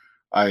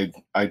I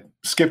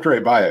skipped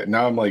right by it.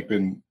 Now I'm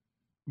been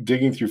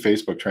digging through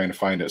Facebook trying to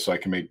find it so I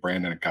can make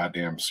Brandon a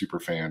goddamn super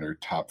fan or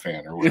top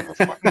fan or whatever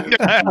the fuck it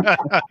is.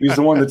 He's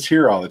the one that's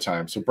here all the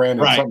time. So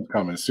Brandon, something's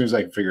coming as soon as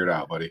I can figure it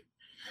out, buddy.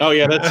 Oh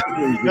yeah, that's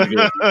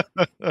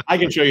I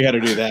can show you how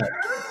to do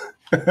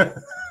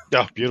that.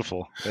 Oh,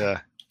 beautiful.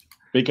 Yeah.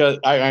 Because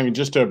I mean,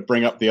 just to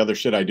bring up the other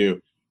shit I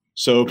do.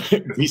 So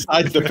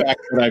besides the fact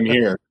that I'm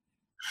here,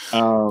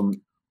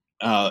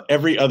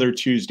 every other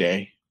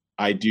Tuesday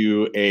I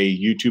do a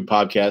YouTube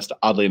podcast,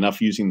 oddly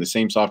enough, using the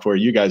same software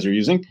you guys are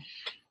using,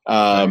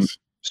 Nice.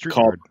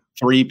 called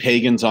Three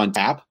Pagans on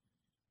Tap.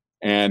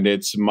 And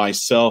it's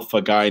myself,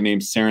 a guy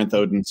named Sarenth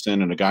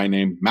Odinson, and a guy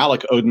named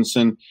Malik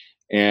Odinson.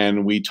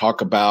 And we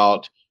talk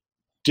about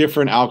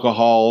different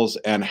alcohols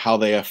and how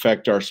they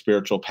affect our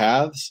spiritual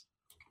paths.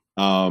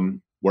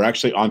 We're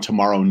actually on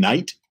tomorrow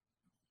night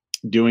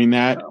doing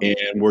that,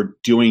 and we're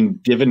doing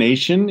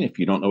divination. If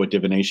you don't know what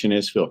divination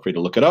is, feel free to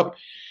look it up.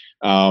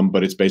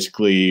 But it's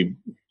basically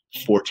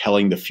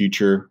foretelling the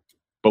future,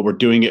 but we're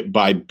doing it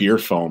by beer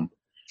foam.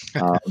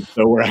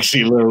 So we're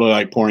actually literally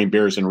like pouring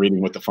beers and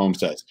reading what the foam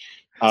says.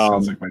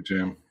 Sounds like my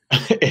jam.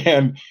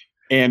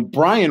 And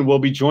Brian will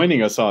be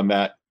joining us on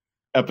that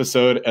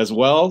episode as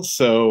well.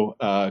 So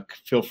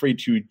feel free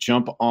to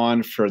jump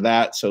on for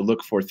that. So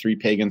look for Three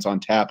Pagans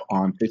on Tap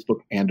on Facebook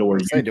and/or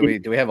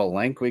YouTube. Do we have a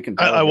link we can?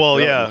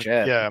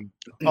 Yeah.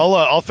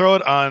 I'll throw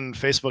it on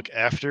Facebook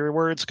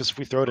afterwards, because if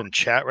we throw it in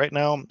chat right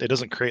now, it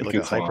doesn't create like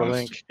a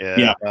hyperlink.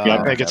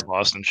 I think it's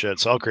lost and shit.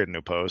 So I'll create a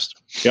new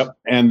post. Yep.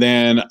 And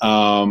then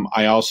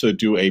I also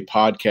do a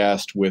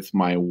podcast with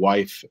my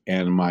wife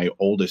and my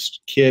oldest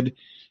kid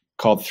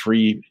called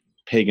Three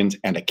Pagans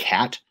and a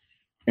Cat.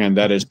 And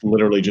that is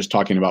literally just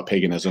talking about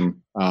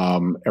paganism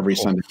every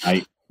Sunday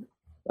night.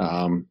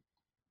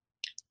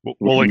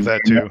 We'll link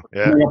that too.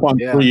 Yeah. Up on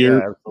 3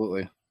 years.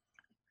 Absolutely.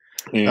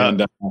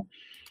 And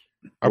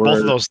are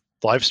both of those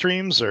live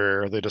streams,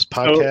 or are they just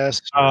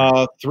podcasts?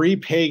 So, Three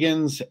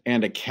Pagans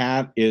and a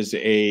Cat is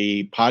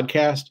a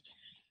podcast.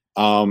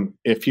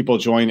 If people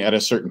join at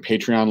a certain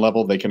Patreon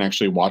level, they can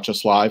actually watch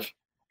us live.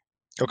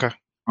 Okay.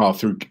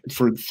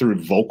 Through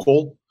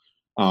Vocal,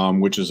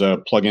 which is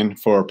a plugin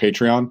for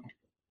Patreon.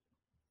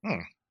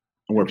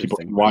 Where people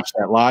can watch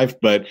that live,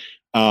 but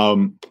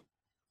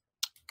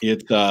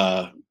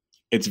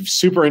it's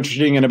super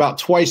interesting. And about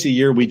twice a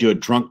year, we do a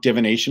drunk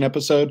divination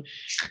episode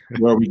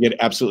where we get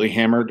absolutely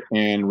hammered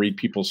and read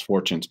people's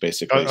fortunes.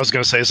 Basically, I was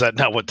going to say, is that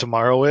not what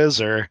tomorrow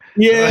is? Or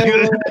yeah,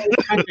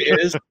 it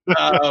is.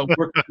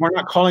 We're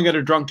not calling it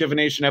a drunk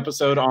divination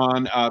episode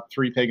on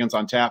Three Pagans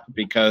on Tap,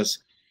 because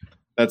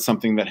that's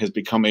something that has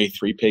become a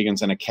Three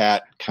Pagans and a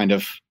Cat kind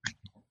of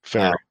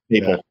fair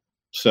staple. Yeah.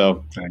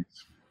 So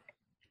thanks.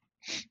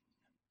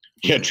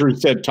 Yeah, Drew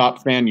said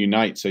top fan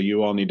unite, so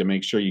you all need to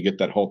make sure you get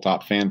that whole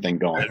top fan thing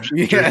going.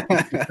 Yeah.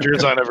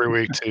 Drew's on every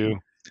week too.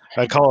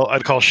 I'd call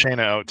Shayna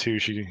out too.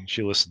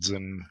 She listens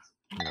in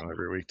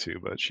every week too,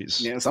 but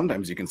she's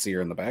sometimes you can see her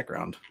in the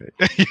background.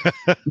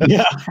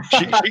 Yeah.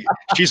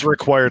 She's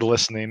required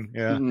listening.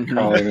 Yeah.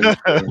 Mm-hmm.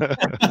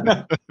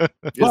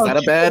 Is that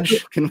a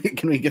badge? Can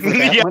we give her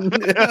that one?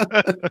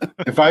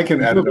 If I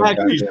can edit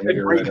it,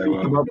 you're right, I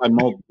will. By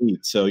multiple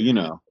beats, so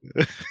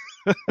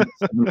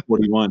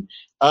 741.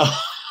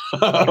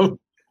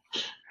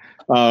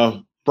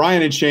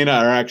 Brian and Shayna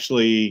are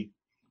actually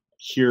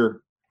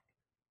here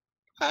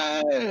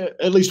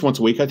at least once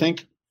a week, I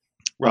think.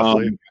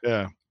 Roughly,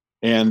 yeah.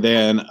 And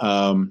then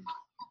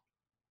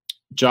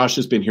Josh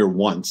has been here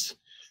once.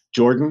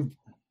 Jordan,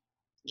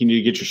 you need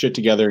to get your shit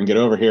together and get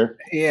over here.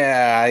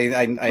 Yeah,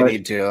 I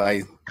need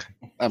to.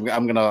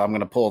 I'm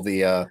gonna pull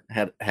the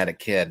had a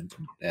kid.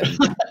 And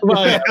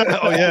Well, yeah.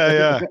 Oh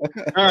yeah.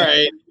 All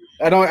right.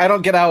 I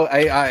don't get out.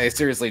 I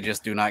seriously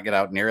just do not get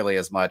out nearly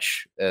as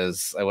much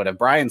as I would have.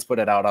 Brian's put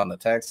it out on the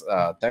text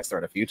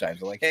thread a few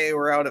times. They're like, hey,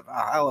 we're out at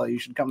Valhalla. You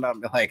should come down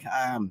and be like,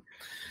 I'm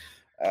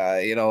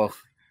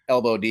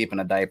elbow deep in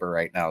a diaper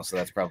right now, so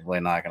that's probably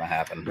not going to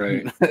happen.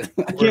 Right. I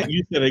can't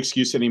use that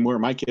excuse anymore.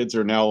 My kids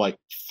are now like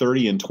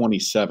 30 and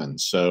 27.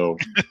 So,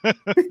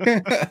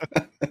 and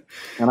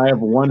I have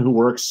one who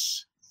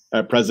works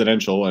at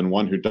Presidential and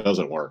one who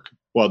doesn't work.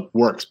 Well,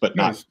 works, but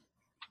not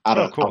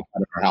outside of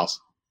our house.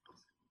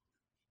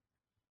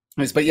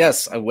 But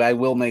yes, I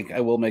will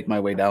make my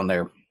way down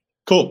there.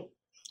 Cool.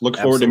 Look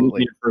forward to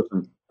meeting you in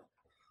person.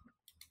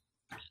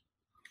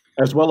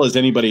 As well as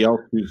anybody else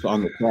who's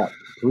on the chat.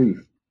 Please,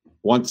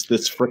 once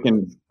this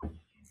frickin',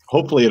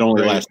 hopefully it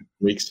only lasts 2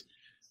 weeks.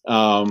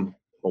 But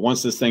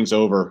once this thing's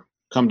over,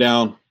 come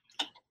down.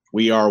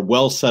 We are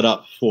well set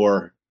up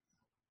for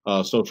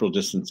social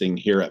distancing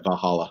here at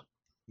Valhalla.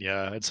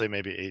 Yeah, I'd say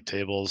maybe 8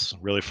 tables,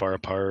 really far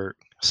apart.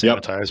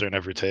 Sanitizer in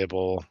every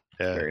table.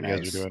 Yeah, Very you nice.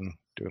 guys are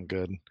doing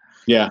good.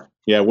 Yeah,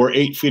 we're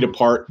 8 feet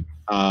apart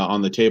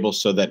on the table,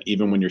 so that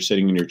even when you're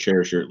sitting in your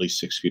chairs, you're at least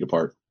 6 feet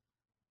apart.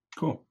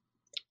 Cool.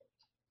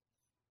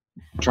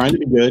 Trying to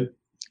be good.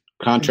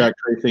 Contract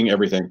tracing,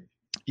 everything.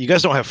 You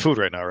guys don't have food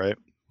right now, right?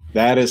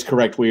 That is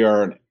correct. We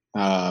are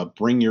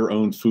bring your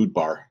own food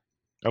bar.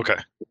 Okay.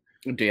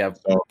 Do you have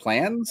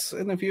plans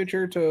in the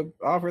future to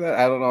offer that?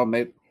 I don't know,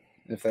 maybe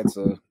if that's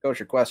a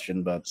kosher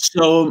question, but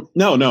So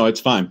no, it's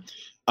fine.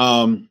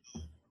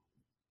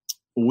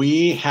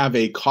 We have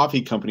a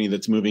coffee company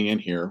that's moving in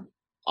here.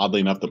 Oddly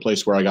enough, the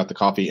place where I got the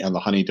coffee and the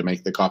honey to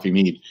make the coffee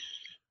mead,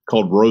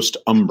 called Roast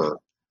Umber.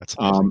 That's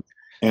amazing.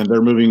 And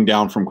they're moving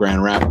down from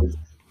Grand Rapids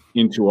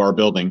into our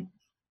building.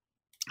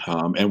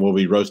 And we'll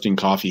be roasting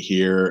coffee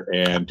here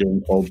and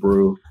doing cold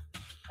brew,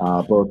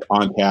 both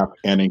on tap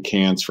and in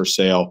cans for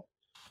sale.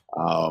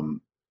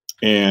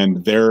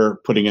 And they're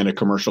putting in a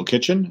commercial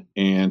kitchen.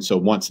 And so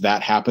once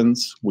that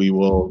happens, we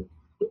will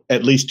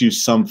at least do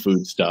some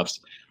foodstuffs.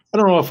 I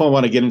don't know if I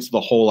want to get into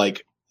the whole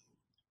like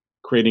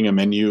creating a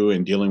menu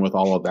and dealing with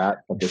all of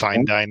that.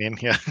 Fine dining,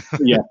 yeah.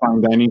 Yeah,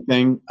 fine dining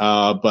thing.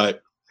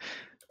 But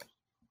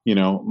you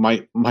know,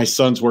 my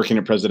son's working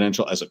at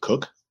Presidential as a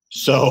cook,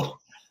 so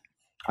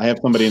I have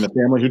somebody in the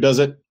family who does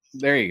it.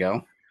 There you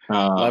go.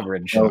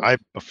 Leverage. I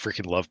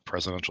freaking love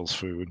Presidential's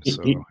food.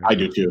 So I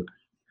do too.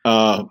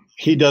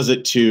 He does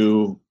it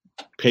to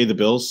pay the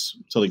bills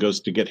until he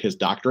goes to get his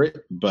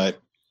doctorate. But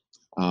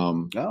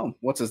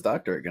what's his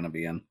doctorate going to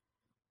be in?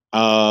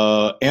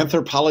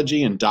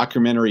 Anthropology and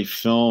documentary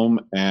film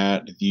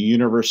at the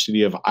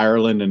University of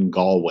Ireland in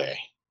Galway.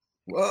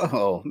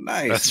 Whoa,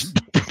 nice.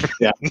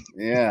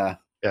 Yeah,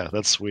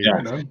 that's sweet.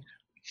 Yeah.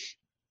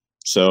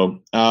 So,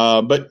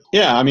 but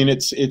yeah, I mean,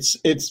 it's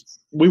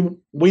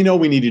we know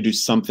we need to do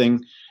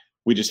something.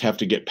 We just have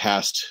to get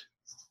past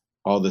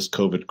all this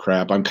COVID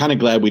crap. I'm kind of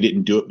glad we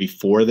didn't do it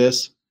before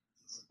this.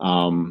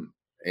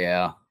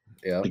 Yeah.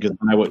 Because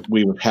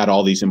we had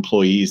all these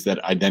employees that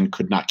I then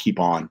could not keep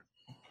on.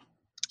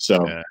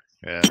 So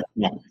yeah.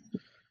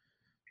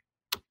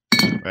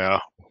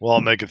 We'll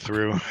all make it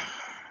through.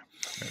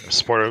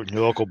 Support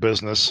your local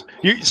business.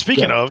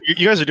 Speaking of,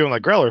 you guys are doing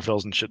like growler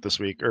fills and shit this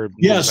week, or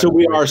so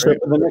we are. Right? So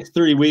for the next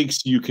 3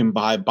 weeks, you can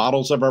buy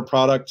bottles of our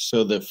product.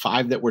 So the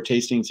 5 that we're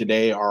tasting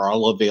today are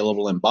all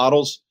available in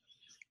bottles.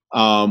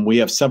 We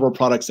have several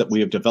products that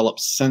we have developed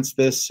since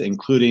this,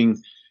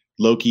 including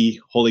Loki,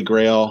 Holy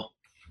Grail,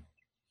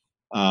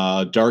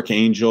 Dark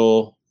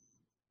Angel,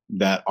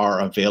 that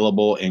are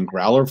available in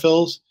growler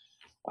fills.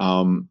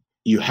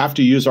 You have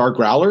to use our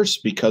growlers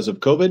because of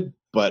COVID,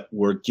 but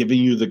we're giving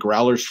you the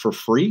growlers for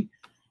free.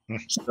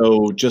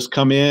 So just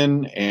come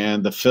in,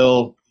 and the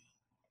fill,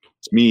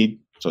 it's mead,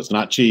 so it's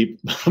not cheap,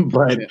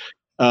 but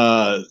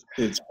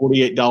it's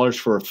 $48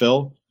 for a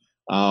fill.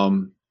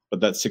 But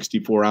that's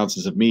 64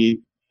 ounces of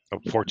mead.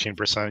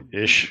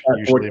 14%-ish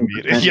usually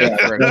meat. Yeah,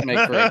 make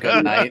for a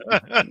good night.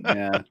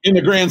 Yeah. In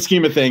the grand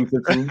scheme of things,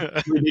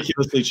 it's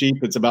ridiculously cheap.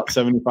 It's about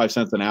 75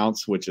 cents an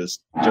ounce, which is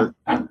dirt.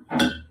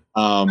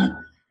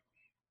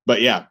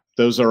 But yeah,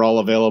 those are all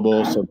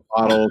available. So the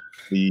bottle,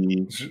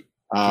 just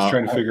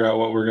trying to figure out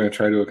what we're going to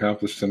try to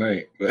accomplish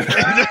tonight.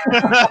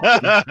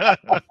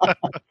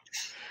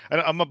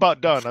 I'm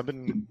about done. I've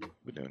been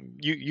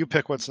you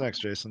pick what's next,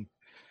 Jason.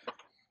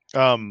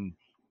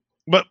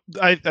 But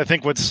I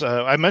think what's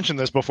I mentioned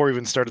this before we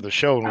even started the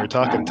show when we were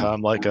talking,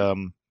 Tom, like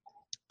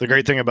the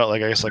great thing about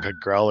like I guess like a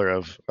growler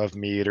of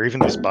mead or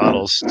even these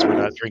bottles, since we're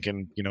not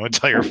drinking,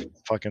 entire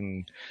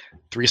fucking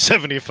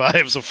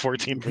 375s of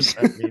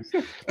 14% mead.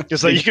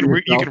 Just like you can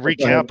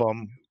recap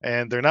them,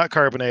 and they're not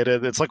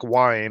carbonated. It's like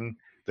wine.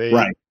 They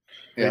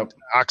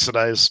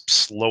oxidize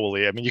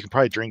slowly. I mean, you can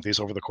probably drink these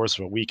over the course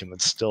of a week, and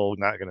it's still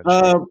not going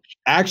to change.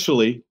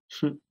 Actually,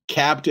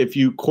 capped, if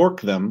you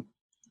cork them,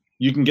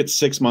 you can get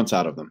 6 months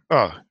out of them.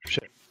 Oh,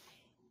 shit.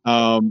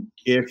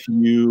 If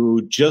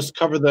you just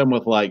cover them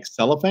with like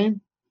cellophane,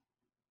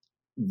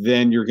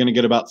 then you're going to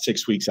get about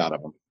 6 weeks out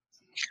of them.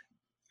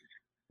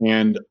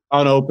 And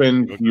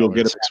unopened, you'll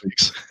get about 6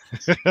 weeks.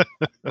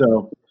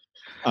 So,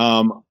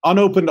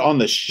 unopened on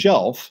the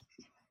shelf,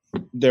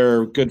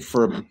 they're good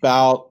for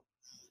about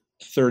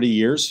 30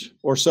 years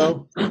or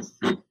so.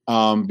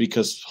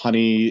 Because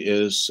honey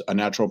is a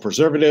natural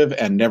preservative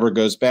and never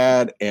goes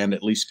bad, and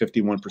at least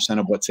 51%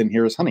 of what's in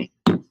here is honey.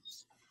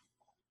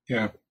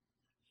 Yeah.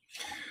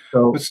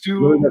 So let's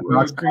do it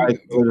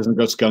doesn't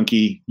go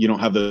skunky. You don't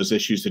have those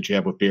issues that you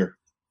have with beer.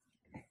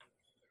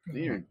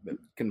 You're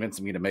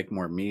convincing me to make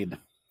more mead.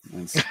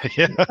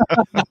 Yeah.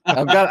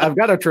 I've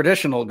got a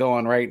traditional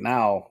going right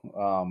now.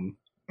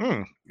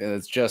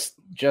 It's just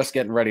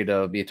getting ready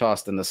to be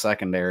tossed in the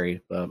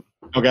secondary. But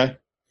okay.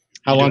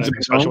 How long's it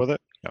been special with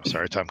it? Oh,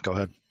 sorry, Tom. Go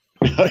ahead.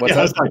 How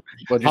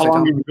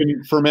long have you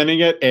been fermenting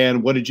it,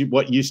 and what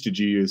yeast did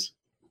you use?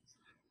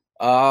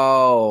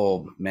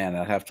 Oh man,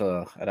 I'd have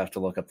to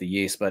look up the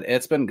yeast, but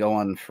it's been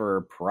going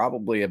for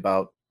probably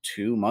about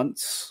 2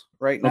 months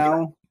right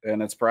now,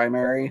 and it's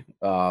primary.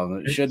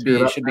 It should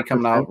be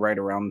coming out right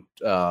around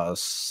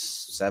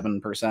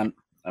 7%.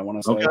 I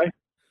want to say. Okay.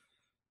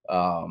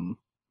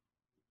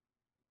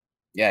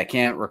 Yeah, I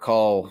can't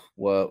recall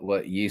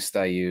what yeast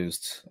I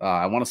used.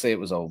 I want to say it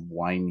was a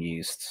wine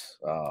yeast.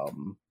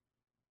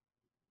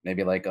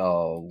 Maybe like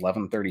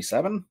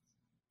 1137.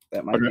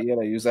 That might be it.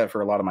 I use that for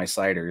a lot of my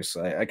ciders.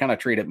 I kind of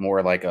treat it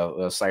more like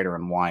a cider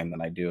and wine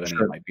than I do any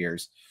of my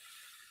beers.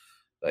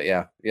 But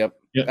yeah,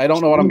 I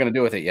don't know what I'm going to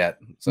do with it yet.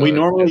 So we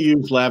normally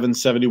use Lavin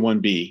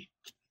 71B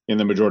in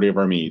the majority of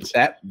our meads.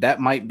 That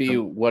might be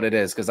what it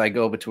is, because I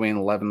go between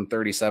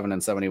 1137 and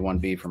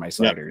 71B for my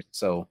ciders.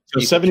 So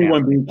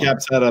 71B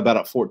caps out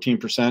about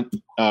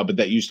 14%, but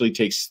that usually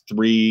takes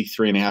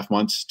 3.5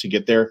 months to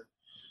get there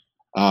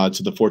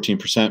to the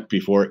 14%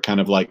 before it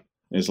kind of like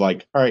is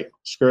like, all right,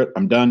 screw it,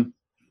 I'm done.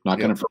 Not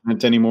going to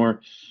ferment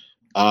anymore.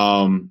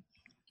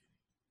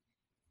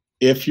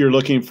 If you're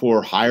looking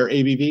for higher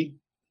ABV,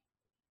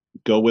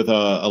 go with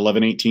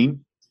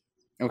 1118.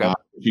 Okay.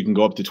 You can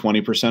go up to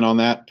 20% on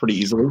that pretty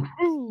easily.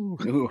 Ooh.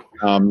 You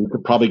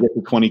could probably get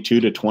to 22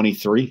 to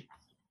 23.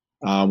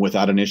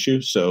 without an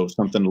issue. So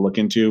something to look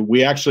into.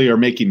 We actually are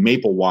making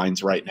maple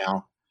wines right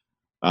now.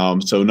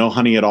 So no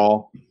honey at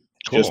all,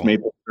 just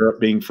maple syrup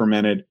being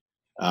fermented.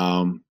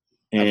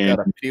 And I've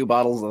got a few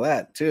bottles of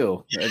that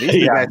too.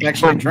 These guys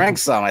actually drank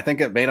some. I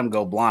think it made them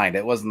go blind.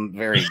 It wasn't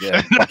very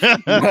good.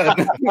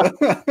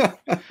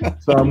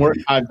 So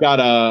I've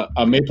got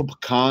a maple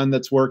pecan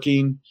that's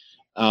working,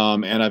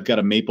 and I've got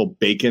a maple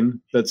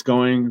bacon that's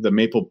going. The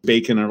maple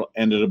bacon will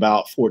end at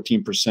about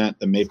 14%.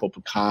 The maple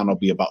pecan will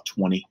be about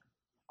 20.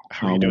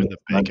 How are you doing the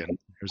bacon?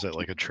 Or is that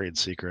like a trade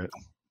secret?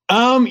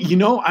 You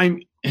know,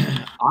 I'm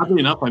oddly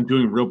enough, I'm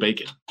doing real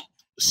bacon.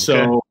 So.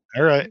 Okay.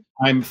 All right.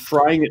 I'm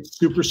frying it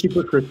super,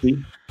 super crispy.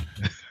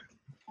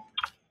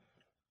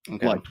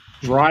 Okay. Like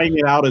drying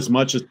it out as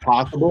much as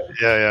possible.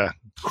 Yeah.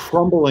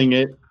 Crumbling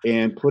it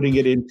and putting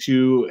it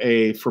into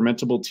a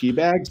fermentable tea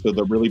bag, so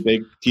the really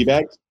big tea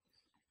bags,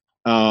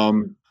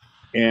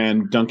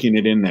 and dunking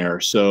it in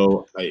there.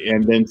 So,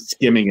 and then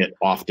skimming it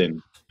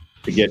often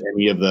to get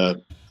any of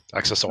the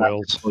excess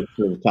oils to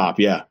the top.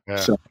 Yeah.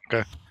 So,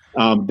 okay.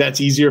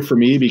 That's easier for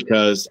me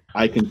because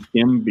I can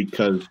skim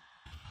because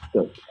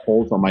the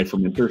holes on my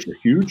fermenters are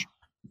huge.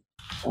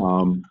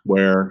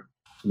 Where,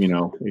 you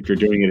know, if you're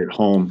doing it at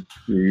home,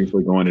 you're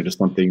usually going into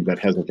something that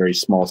has a very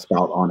small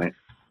spout on it.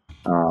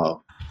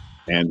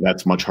 And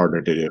that's much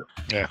harder to do.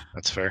 Yeah,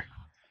 that's fair.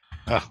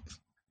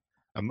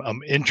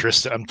 I'm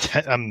interested.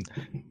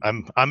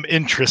 I'm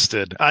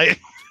interested.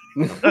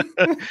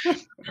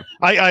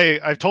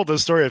 I've told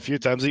this story a few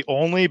times. The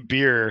only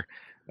beer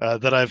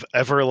that I've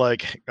ever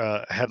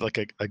had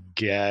like a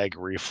gag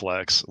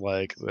reflex,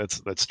 like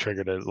that's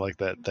triggered it like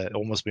that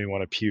almost made me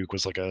want to puke,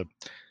 was like I'm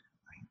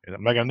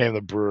not gonna name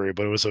the brewery,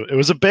 but it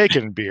was a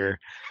bacon beer.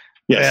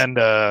 Yes. And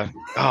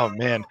oh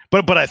man,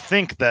 but I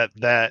think that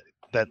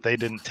they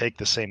didn't take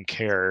the same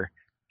care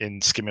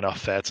in skimming off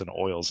fats and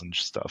oils and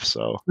stuff.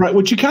 So right,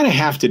 which you kind of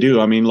have to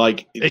do. I mean,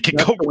 like it can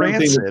go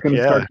rancid. It's going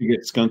to start to get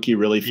skunky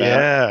really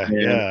fast.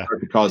 Yeah. Start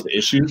to cause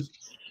issues.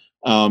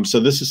 So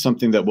this is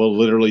something that we'll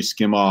literally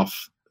skim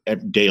off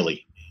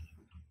daily.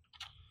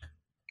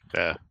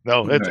 Yeah,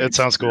 no, it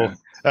sounds cool.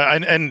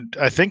 And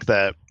I think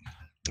that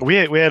we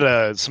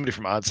had somebody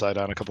from Oddside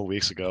on a couple of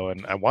weeks ago,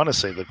 and I want to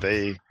say that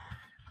do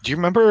you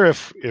remember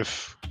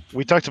if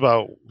we talked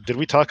about, did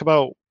we talk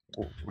about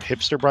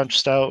Hipster Brunch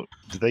Stout?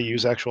 Did they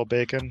use actual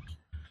bacon?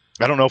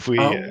 I don't know if we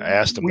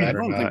asked them that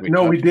or not.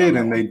 No, we did,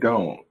 and they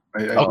don't.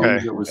 I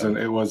okay.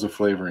 It was a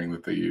flavoring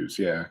that they use.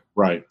 Yeah.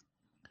 Right.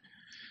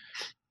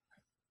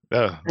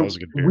 Yeah, that was a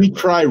good beer. We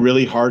try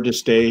really hard to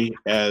stay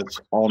as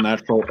all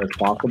natural as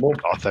possible.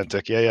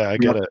 Authentic. Yeah, I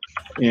get it.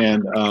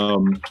 And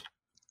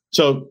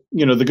so,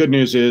 you know, the good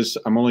news is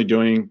I'm only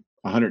doing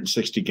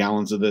 160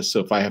 gallons of this. So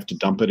if I have to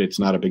dump it, it's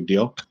not a big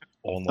deal.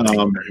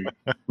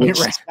 Which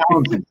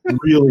sounds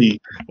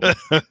really,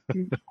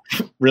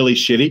 really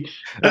shitty.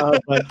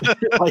 But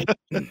like,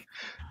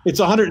 it's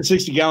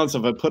 160 gallons.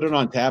 If I put it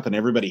on tap and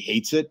everybody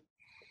hates it,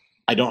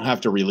 I don't have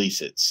to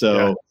release it.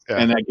 So,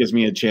 and that gives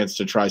me a chance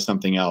to try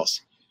something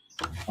else.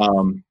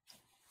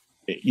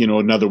 You know,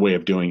 another way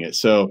of doing it.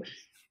 So,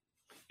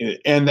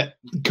 and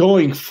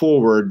going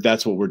forward,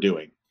 that's what we're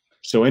doing.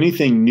 So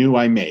anything new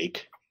I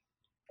make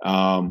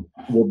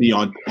will be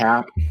on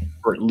tap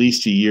for at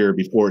least a year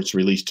before it's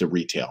released to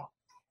retail,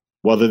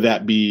 whether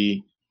that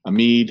be a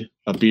mead,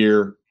 a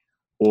beer,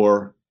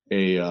 or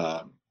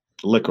a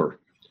liquor,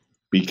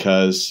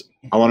 because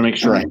I want to make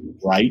sure I'm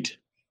right.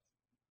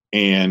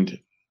 And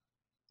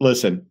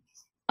listen,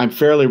 I'm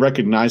fairly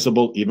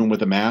recognizable even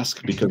with a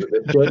mask because of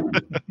this shit.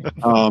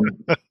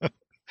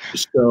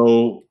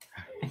 So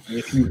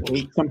if you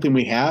hate something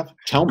we have,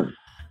 tell me.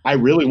 I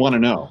really want to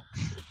know,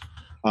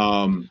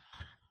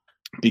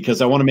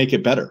 because I want to make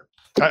it better.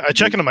 I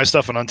check into my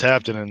stuff on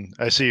Untapped, and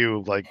I see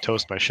you like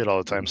toast my shit all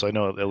the time, so I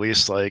know at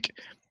least like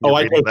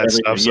I toast that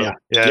stuff. So, Yep.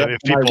 If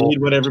people I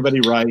read what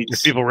everybody writes,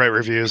 if people write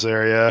reviews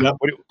there, Yep.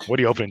 What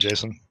are you opening,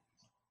 Jason?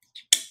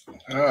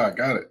 I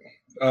got it.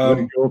 What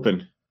did you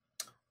open?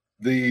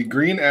 The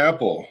Green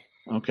Apple.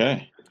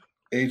 Okay.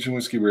 Aged in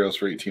whiskey barrels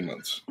for 18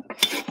 months.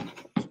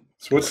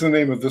 So what's the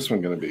name of this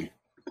one going to be?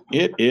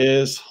 It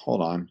is.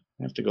 Hold on.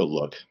 I have to go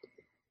look.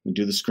 We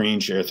do the screen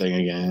share thing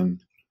again.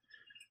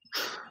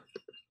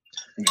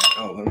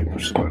 Oh, let me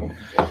push the button.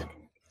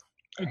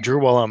 Drew,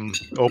 while I'm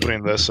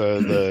opening this,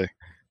 the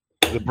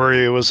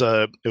brewery was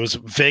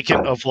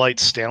Vacant of Light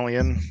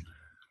Stallion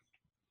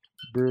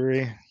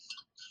Brewery.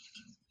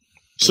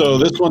 So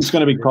this one's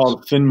going to be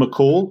called Finn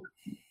McCool,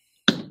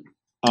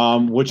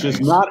 which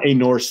is not a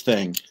Norse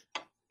thing.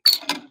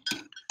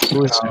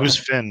 Who's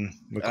Finn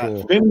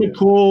McCool? Finn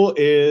McCool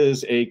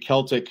is a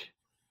Celtic,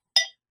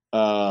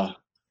 not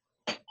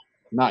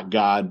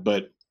god,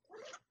 but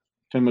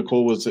Finn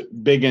McCool was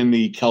big in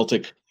the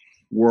Celtic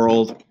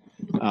world.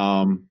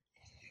 Kind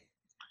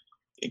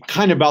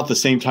of about the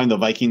same time the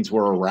Vikings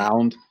were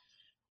around.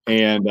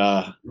 And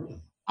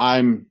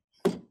I'm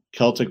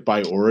Celtic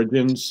by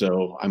origin,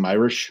 so I'm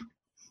Irish.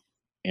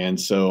 And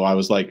so I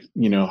was like,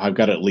 you know, I've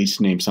got to at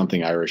least name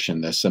something Irish in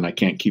this, and I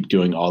can't keep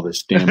doing all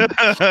this damn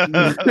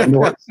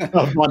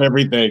stuff on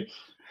everything.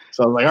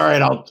 So I was like, all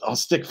right, I'll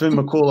stick Finn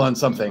McCool on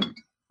something.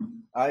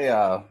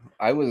 I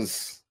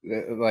was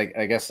like,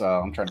 I guess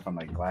I'm trying to find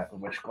my glass,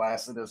 which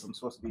glass it is I'm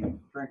supposed to be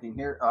drinking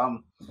here.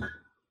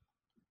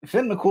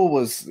 Finn McCool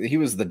was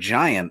the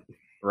Giant,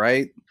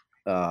 right?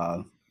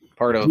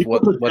 Part of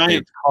what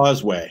Giant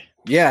Causeway.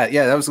 Yeah.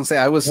 I was gonna say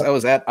I was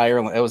at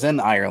Ireland. I was in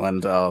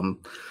Ireland a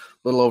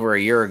little over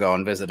a year ago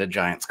and visited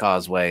Giant's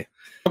Causeway.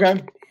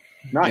 Okay,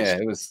 nice. Yeah,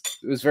 it was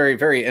very,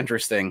 very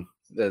interesting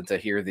to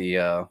hear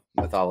the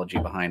mythology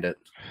behind it.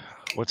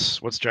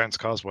 What's Giant's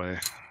Causeway?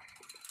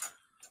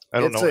 I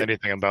don't know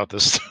anything about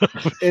this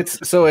stuff. There's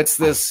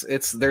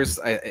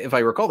if I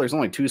recall, there's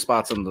only 2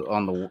 spots in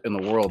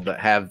the world that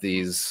have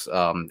these.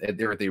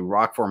 They're the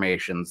rock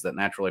formations that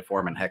naturally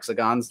form in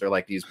hexagons. They're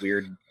like these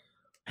weird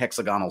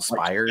hexagonal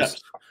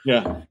spires.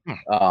 Yeah.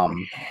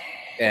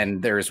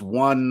 And there's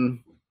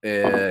one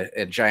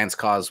at Giant's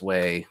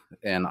Causeway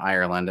in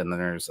Ireland, and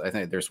then I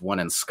think there's one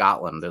in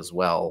Scotland as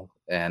well.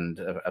 And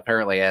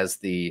apparently, as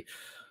the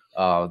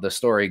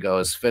story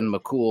goes, Finn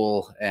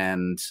McCool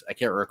and I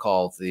can't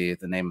recall the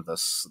name of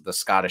the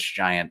Scottish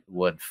giant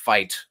would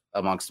fight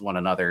amongst one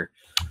another.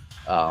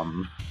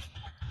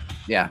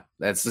 Yeah,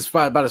 that's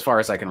about as far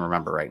as I can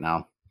remember right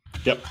now.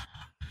 Yep.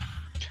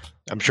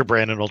 I'm sure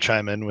Brandon will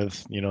chime in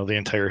with the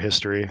entire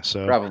history.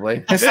 So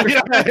probably.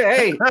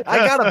 Hey, I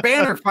got a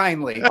banner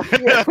finally.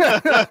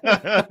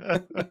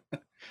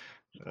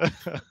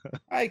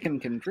 I can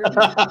contribute. Go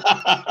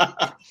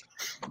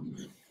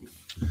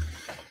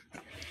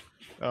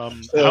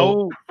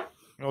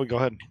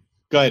ahead.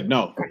 Go ahead.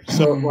 No.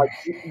 So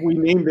we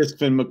named this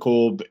Finn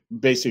McCool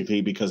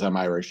basically because I'm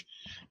Irish.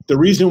 The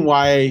reason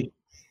why,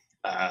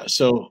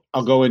 so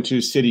I'll go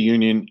into City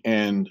Union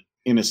and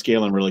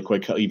Enniskillen really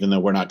quick, even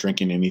though we're not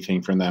drinking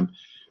anything from them.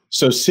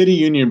 So City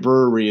Union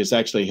Brewery is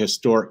actually a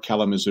historic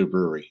Kalamazoo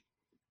brewery.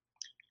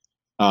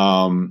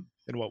 In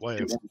what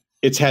way?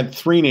 It's had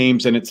 3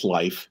 names in its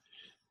life,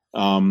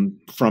 from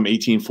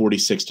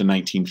 1846 to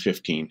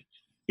 1915.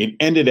 It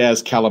ended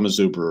as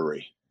Kalamazoo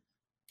Brewery.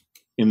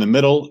 In the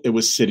middle, it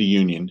was City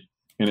Union,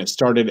 and it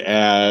started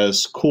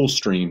as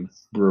Coolstream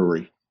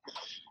Brewery.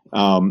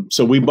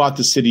 So we bought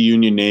the City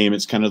Union name.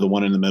 It's kind of the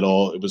one in the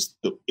middle. It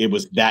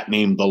was that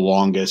name the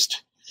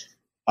longest.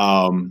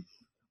 And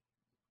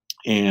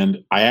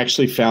I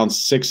actually found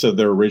 6 of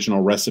their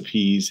original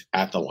recipes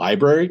at the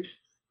library,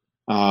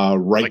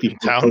 right before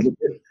town.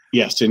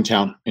 Yes, in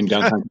town, in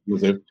downtown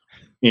Kalamazoo,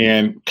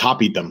 and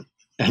copied them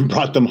and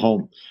brought them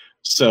home.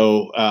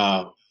 So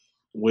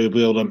we'll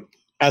be able to,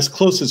 as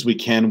close as we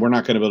can. We're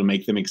not going to be able to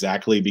make them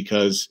exactly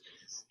because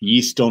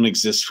yeast don't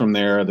exist from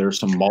there. There's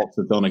some malts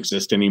that don't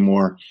exist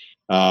anymore.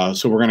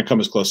 So we're going to come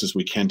as close as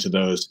we can to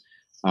those,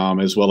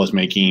 as well as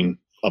making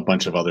a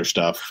bunch of other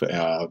stuff,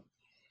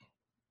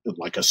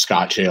 like a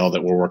Scotch ale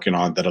that we're working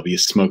on. That'll be a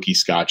smoky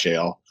Scotch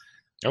ale.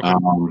 Okay.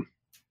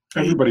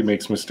 Everybody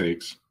makes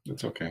mistakes.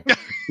 It's okay.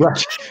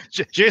 Right.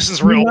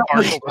 Jason's real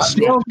partial to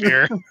smoke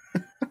beer.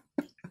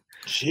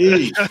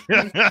 Jeez.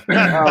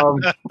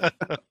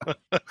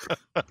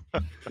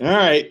 All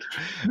right.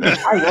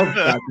 I love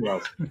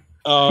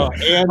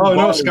Scotch ales.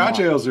 No, Scotch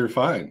ales are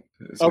fine.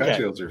 Scotch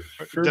ales are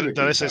did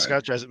I say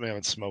fine. Scotch? I meant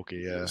it's smoky.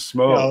 Yeah,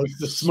 smoke. No, it's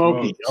the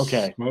smoky.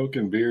 Okay, smoke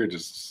and beer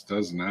just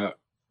does not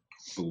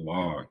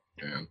belong,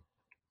 man.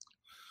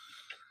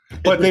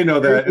 But they know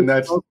that, and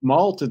that's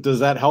malt. Does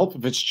that help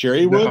if it's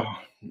cherry wood?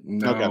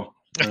 No. Okay.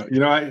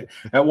 I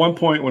at one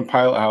point when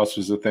Pilot House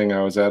was a thing,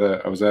 I was at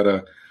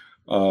a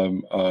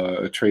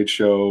trade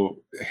show,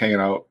 hanging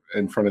out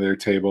in front of their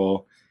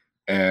table,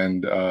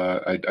 and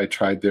I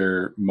tried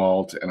their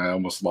malt, and I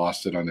almost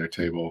lost it on their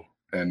table.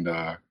 And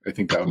I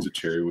think that was a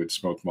cherrywood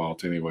smoked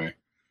malt anyway.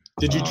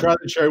 Did you try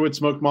the cherrywood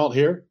smoked malt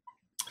here?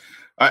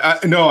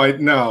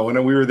 No.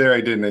 When we were there, I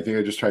didn't. I think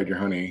I just tried your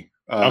honey,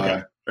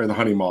 or the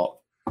honey malt.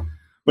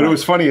 But it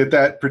was funny at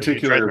that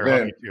particular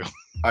event.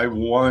 I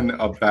won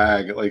a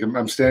bag. Like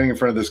I'm standing in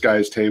front of this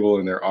guy's table,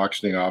 and they're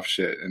auctioning off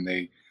shit, and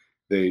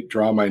they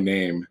draw my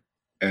name,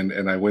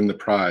 and I win the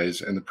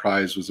prize. And the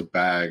prize was a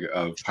bag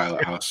of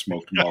Pilot House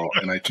smoked malt.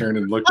 And I turned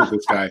and looked at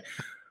this guy,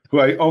 who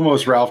I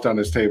almost Ralphed on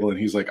his table, and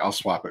he's like, "I'll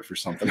swap it for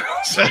something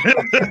else."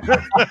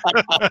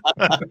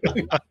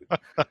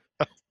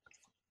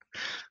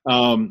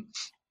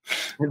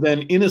 And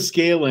then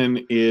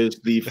Enniskillen is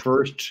the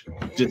first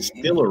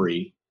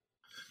distillery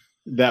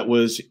that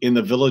was in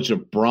the village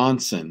of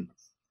Bronson,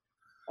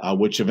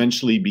 which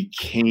eventually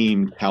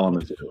became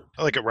Kalamazoo.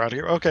 I like it around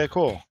here. Okay,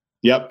 cool.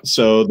 Yep.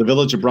 So the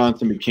village of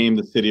Bronson became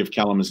the city of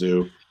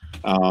Kalamazoo.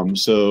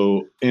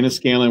 So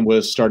Enniskillen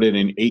was started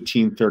in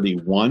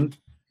 1831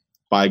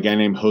 by a guy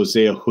named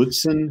Hosea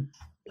Hudson,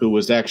 who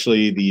was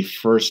actually the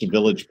first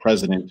village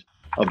president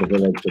of the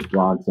village of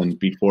Bronson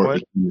before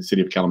it became the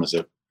city of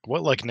Kalamazoo.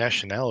 What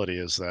nationality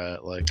is that?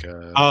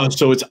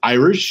 So it's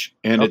Irish,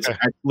 and it's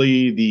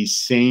actually the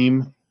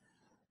same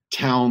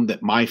town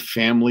that my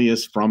family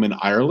is from in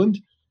Ireland.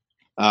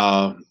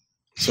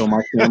 So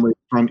my family is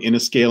from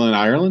Enniskillen,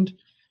 Ireland,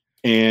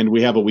 and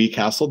we have a wee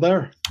castle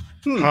there.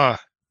 Huh.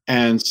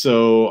 And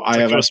so I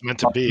have meant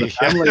to be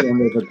family, and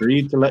they've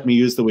agreed to let me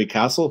use the wee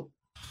castle.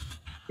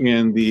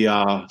 in the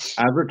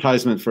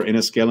advertisement for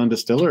Enniskillen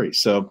Distillery.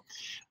 So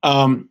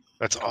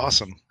that's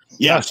awesome.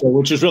 Yeah, so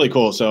which is really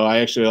cool. So I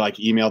actually like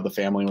emailed the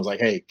family and was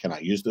like, "Hey, can I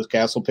use this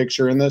castle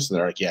picture in this?" And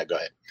they're like, "Yeah, go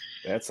ahead."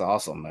 That's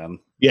awesome, man.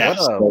 Yeah.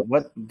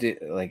 What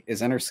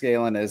is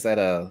Enniskillen? Is that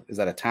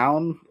a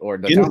town or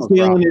the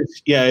Enniskillen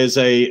is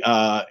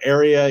a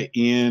area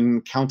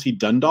in County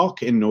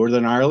Dundalk in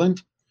Northern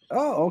Ireland.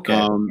 Oh, okay.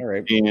 All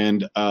right.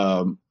 And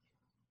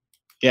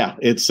yeah,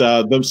 it's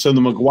so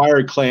the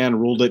Maguire clan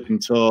ruled it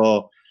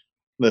until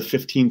the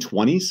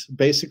 1520s,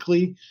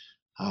 basically.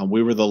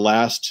 We were the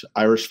last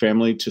Irish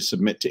family to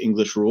submit to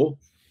English rule.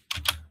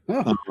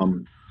 Oh.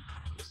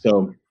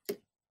 So,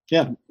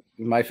 yeah.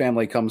 My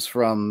family comes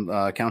from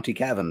County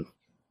Cavan.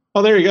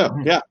 Oh, there you go.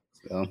 Yeah.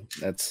 So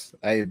that's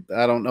I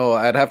don't know.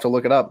 I'd have to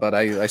look it up, but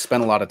I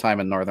spent a lot of time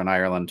in Northern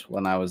Ireland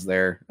when I was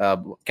there.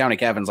 County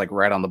Cavan's like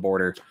right on the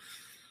border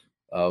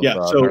of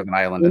so Northern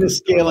Ireland.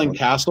 Enniskillen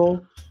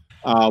Castle,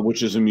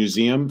 which is a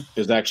museum,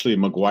 is actually a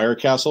Maguire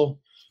Castle.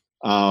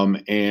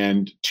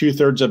 And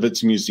 2/3 of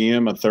its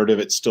museum, 1/3 of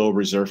it's still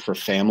reserved for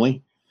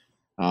family.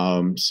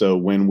 So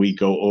when we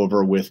go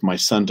over with my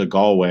son to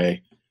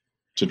Galway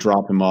to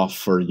drop him off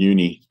for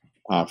uni,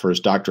 for his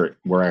doctorate,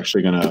 we're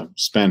actually going to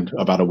spend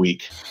about a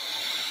week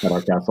at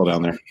our castle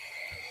down there.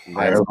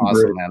 That's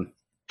awesome, man.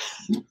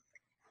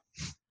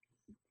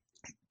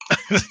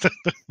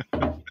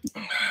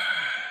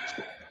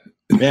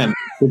 Man,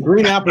 the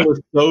green apple is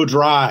so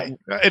dry.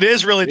 It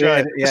is really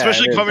dry,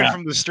 especially coming is.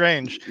 from the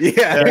Strange.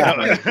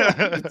 Yeah.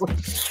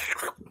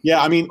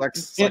 Yeah, I mean,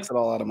 sucks it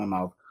all out of my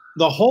mouth.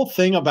 The whole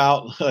thing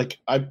about, like,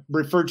 I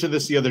referred to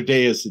this the other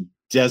day as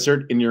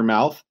desert in your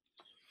mouth.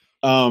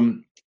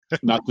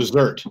 Not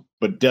dessert,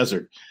 but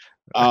desert.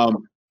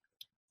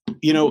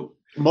 You know,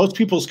 most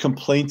people's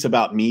complaints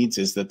about meads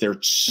is that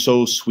they're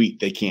so sweet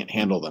they can't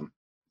handle them.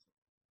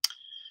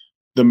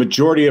 The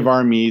majority of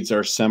our meads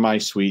are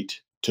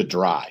semi-sweet to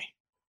dry.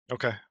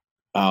 Okay.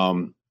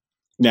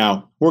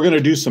 Now we're going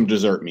to do some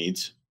dessert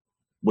meads,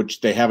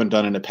 which they haven't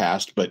done in the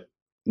past, but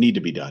need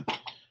to be done.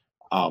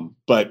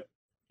 But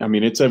I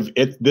mean,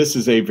 this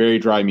is a very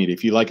dry mead.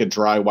 If you like a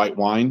dry white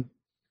wine,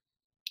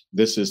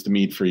 this is the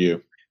mead for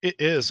you. It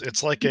is.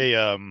 It's like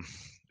a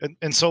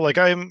and so like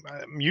I'm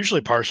usually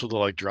partial to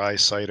like dry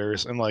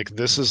ciders, and like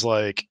this is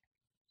like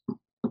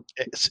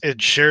it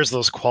shares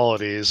those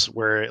qualities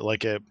where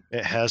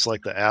it has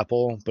like the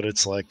apple, but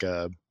it's like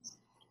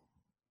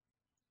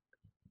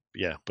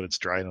yeah, but it's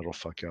dry and it'll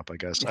fuck you up, I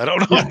guess. I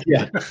don't know.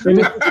 Yeah. This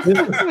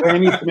is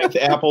Granny Smith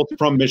apples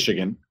from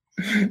Michigan.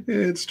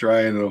 It's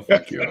dry and it'll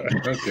fuck you up.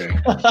 Okay.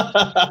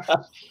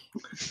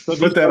 So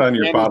put that on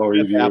your bottle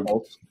review.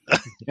 Apples,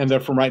 and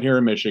they're from right here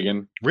in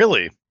Michigan.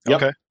 Really?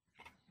 Yep.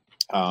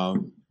 Okay.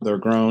 They're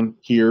grown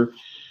here.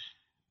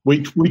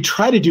 We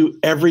try to do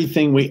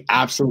everything we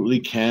absolutely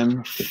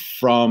can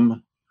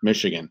from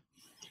Michigan.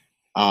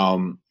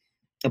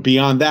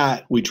 Beyond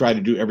that, we try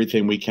to do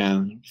everything we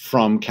can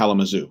from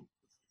Kalamazoo.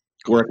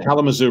 We're a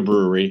Kalamazoo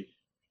brewery.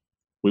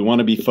 We want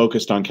to be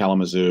focused on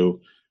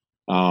Kalamazoo.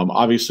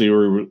 Obviously,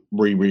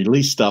 we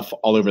release stuff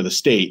all over the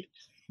state,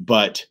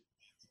 but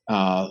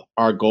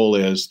our goal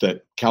is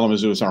that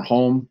Kalamazoo is our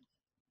home,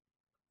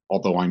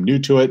 although I'm new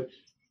to it,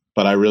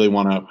 but I really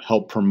want to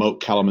help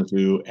promote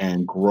Kalamazoo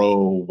and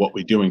grow what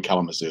we do in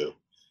Kalamazoo.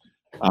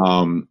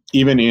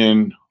 Even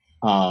in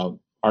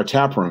our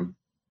tap room,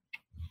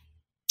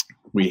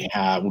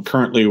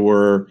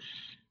 we're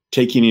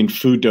taking in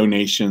food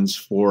donations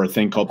for a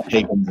thing called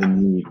Pagans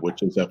in Need,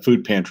 which is a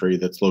food pantry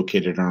that's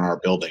located in our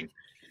building,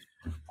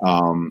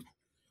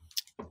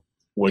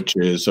 which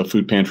is a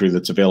food pantry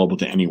that's available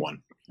to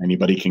anyone.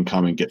 Anybody can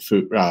come and get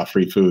food,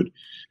 free food,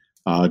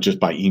 just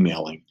by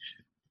emailing.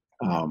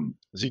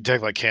 Does he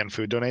take like canned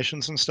food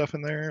donations and stuff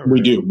in there? Or?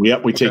 We do.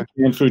 We take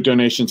canned food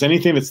donations.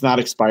 Anything that's not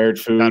expired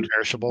food,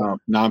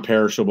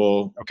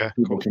 non-perishable. Okay,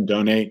 people can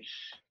donate.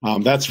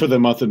 That's for the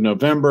month of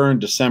November. In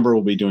December,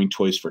 we'll be doing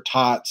Toys for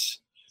Tots.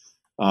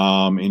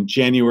 In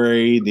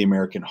January, the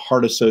American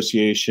Heart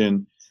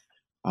Association.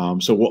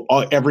 So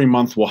every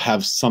month we'll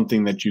have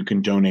something that you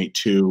can donate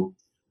to.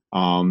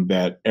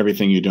 That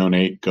everything you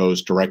donate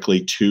goes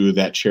directly to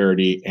that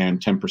charity,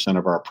 and 10%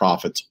 of our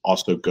profits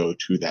also go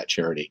to that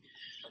charity.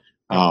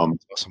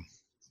 Awesome.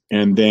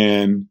 And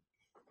then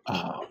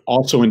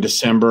also in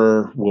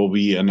December, we'll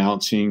be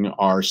announcing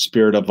our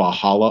Spirit of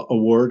Valhalla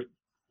Award.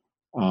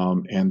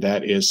 And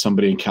that is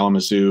somebody in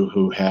Kalamazoo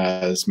who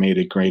has made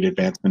a great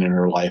advancement in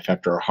her life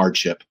after a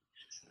hardship.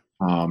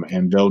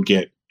 And they'll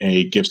get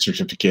a gift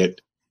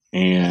certificate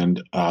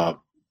and, a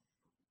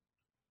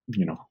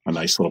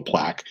nice little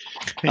plaque.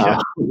 Yeah.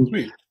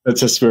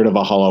 That's a Spirit of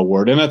Valhalla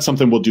Award. And that's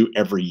something we'll do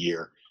every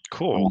year.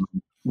 Cool.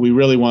 We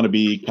really want to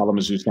be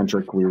Kalamazoo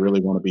centric. We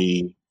really want to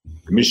be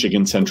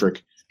Michigan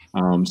centric.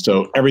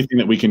 So everything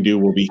that we can do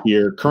will be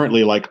here.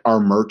 Currently, like, our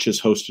merch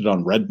is hosted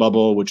on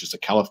Redbubble, which is a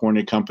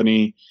California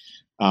company.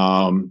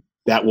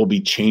 That will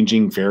be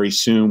changing very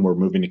soon. We're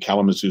moving to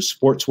Kalamazoo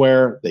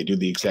Sportswear. They do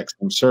the exact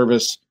same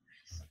service,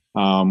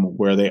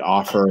 where they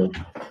offer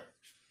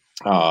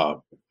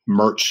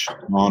merch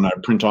on a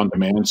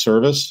print-on-demand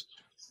service.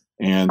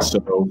 And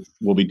so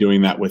we'll be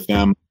doing that with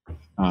them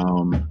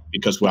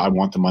because I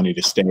want the money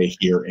to stay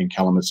here in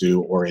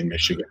Kalamazoo or in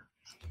Michigan.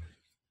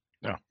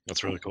 Yeah,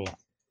 that's really cool.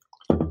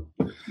 I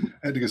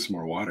had to get some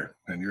more water,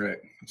 and you're right.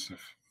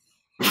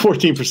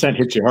 14%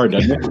 hits you hard,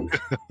 doesn't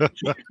it?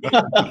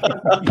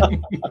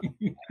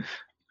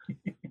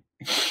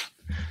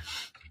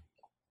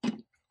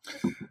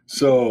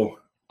 So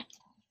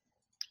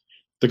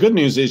the good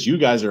news is you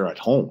guys are at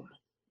home.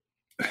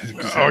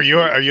 Oh, are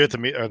you at the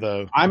meet or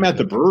the? I'm at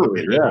the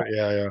brewery.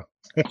 Yeah.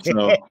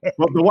 So,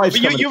 well, the wife's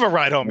you have a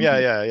ride home.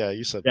 Yeah.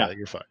 You said Yeah. that.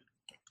 You're fine.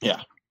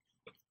 Yeah.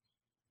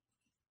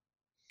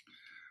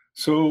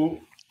 So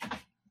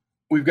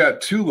we've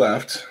got 2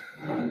 left.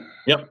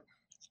 Yep.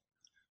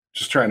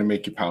 Just trying to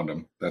make you pound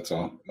them. That's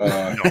all.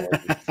 Hey,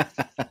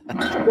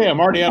 I'm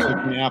already out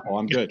with the apple.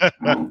 I'm good.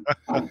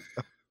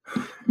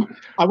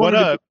 I wanted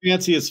to be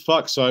fancy as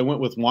fuck, so I went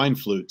with wine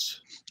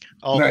flutes.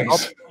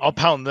 I'll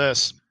pound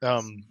this.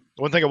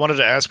 One thing I wanted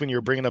to ask when you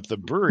were bringing up the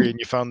brewery and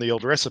you found the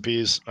old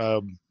recipes,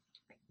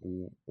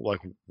 like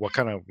what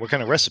kind of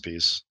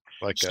recipes?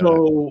 Like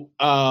so,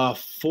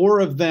 4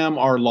 of them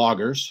are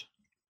lagers.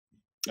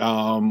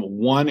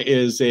 One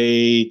is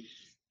a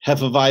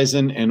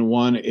Hefeweizen and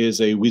one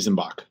is a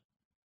Wiesenbach.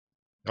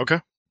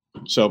 Okay.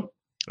 So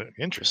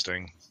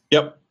interesting.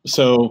 Yep.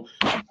 So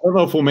I don't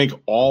know if we'll make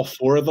all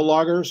 4 of the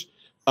lagers,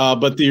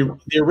 but the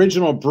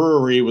original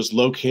brewery was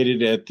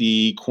located at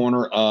the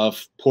corner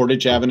of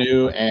Portage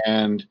Avenue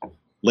and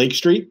Lake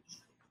Street.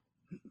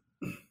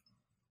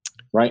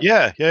 Right?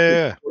 Yeah.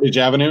 Portage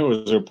Avenue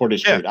was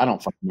Portage Street. I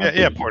don't fucking know.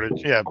 Yeah,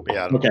 Portage. Yeah.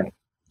 Okay.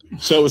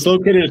 So it was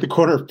located at the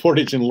corner of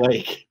Portage and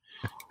Lake.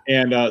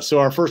 And so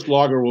our first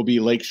lager will be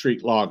Lake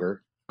Street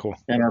Lager. Cool.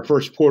 And our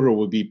first porter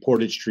will be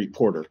Portage Street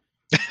Porter.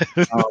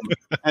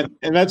 And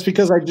that's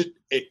because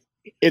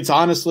it's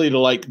honestly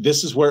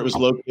this is where it was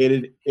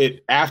located.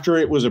 After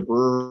it was a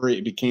brewery,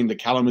 it became the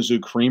Kalamazoo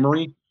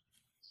Creamery.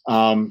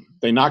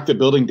 They knocked the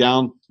building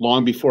down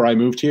long before I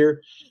moved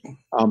here,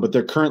 but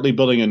they're currently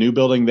building a new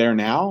building there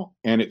now,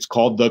 and it's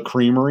called the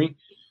Creamery.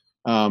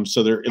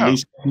 So they're at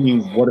least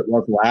seeing what it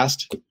was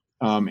last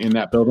in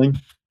that building.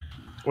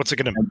 What's it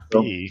going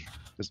to be?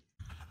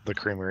 The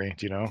Creamery,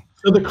 do you know?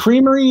 So the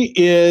Creamery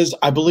is,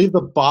 I believe,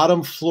 the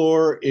bottom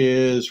floor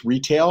is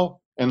retail,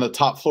 and the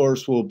top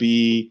floors will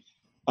be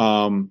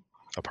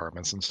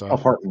apartments and stuff.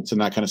 Apartments and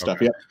that kind of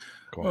stuff. Yeah.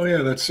 Cool. Oh yeah,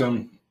 that's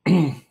actually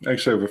I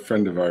have a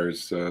friend of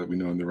ours we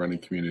know in the running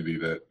community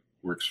that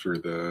works for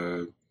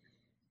the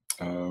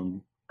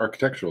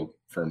architectural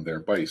firm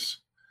there, Bice.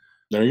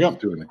 There you go.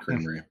 Doing the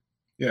Creamery.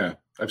 Yeah,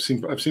 I've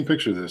seen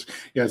pictures of this.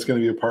 Yeah, it's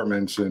going to be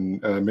apartments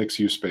and mixed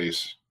use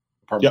space.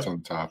 Apartments on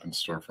the top and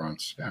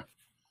storefronts. Yeah.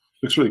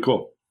 Looks really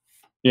cool.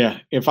 Yeah.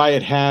 If I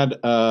had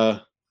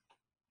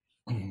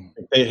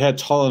if they had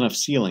tall enough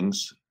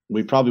ceilings,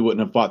 we probably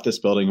wouldn't have bought this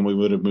building and we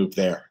would have moved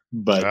there.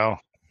 But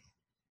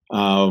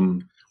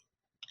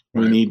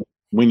we need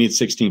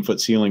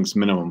 16-foot ceilings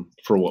minimum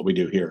for what we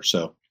do here.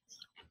 So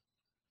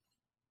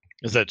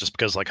is that just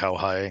because how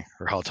high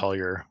or how tall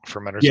your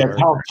fermenters are? Yeah,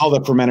 how tall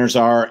the fermenters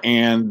are,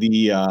 and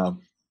the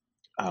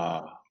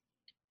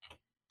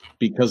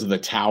because of the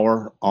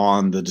tower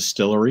on the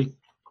distillery.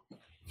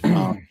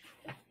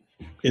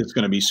 It's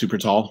going to be super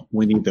tall.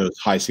 We need those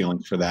high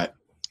ceilings for that.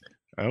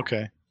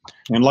 Okay.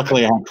 And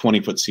luckily I have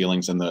 20-foot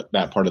ceilings in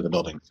that part of the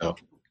building. So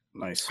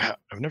nice.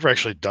 I've never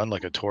actually done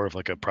a tour of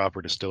a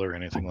proper distillery or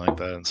anything like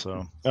that. And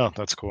so,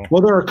 that's cool.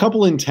 Well, there are a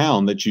couple in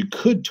town that you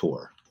could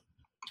tour.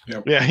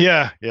 Yep.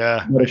 Yeah.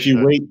 But if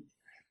you wait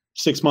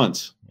 6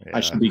 months, I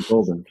should be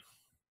golden.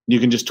 You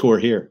can just tour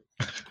here.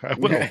 I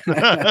will.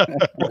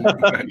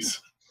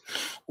 Nice.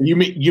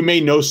 You may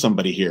know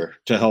somebody here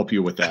to help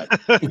you with that.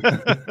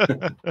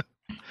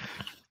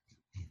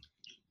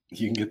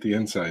 You can get the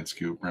inside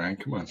scoop, Ryan.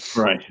 Come on.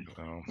 Right.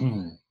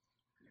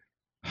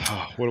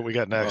 What do we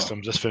got next?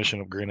 I'm just finishing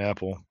up green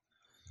apple.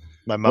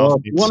 My mouth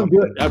needs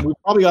we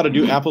probably ought to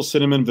do apple,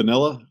 cinnamon,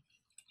 vanilla.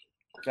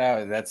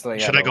 That's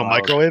Should I go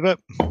microwave it?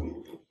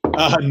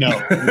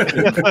 No.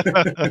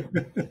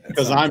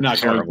 Because I'm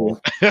not going to.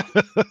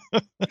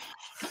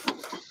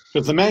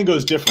 Because the mango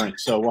is different,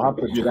 so we'll have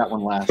to do that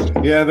one last.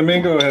 Yeah, the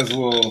mango has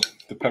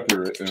the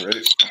pepper right there,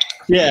 right?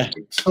 Yeah,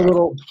 it's a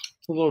little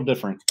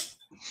different.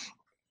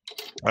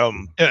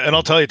 And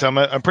I'll tell you, Tom,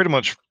 I pretty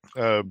much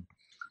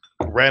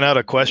ran out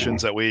of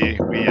questions that we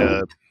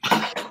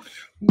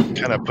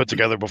kind of put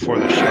together before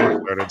the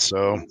show started.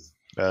 So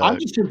I'm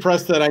just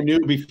impressed that I knew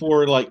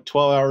before,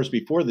 12 hours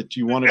before, that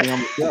you wanted to be on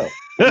the show.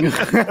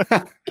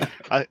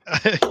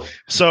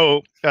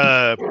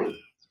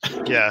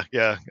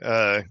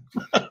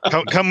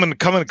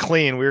 Coming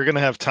clean. We were gonna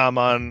have Tom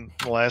on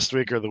last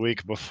week or the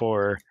week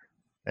before,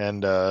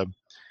 and I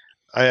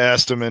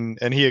asked him,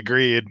 and he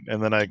agreed,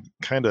 and then I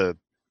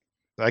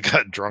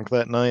got drunk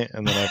that night,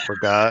 and then I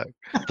forgot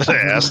that I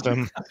asked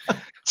him.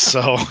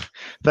 So,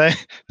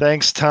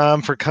 thanks,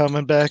 Tom, for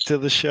coming back to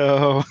the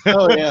show.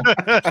 Oh yeah.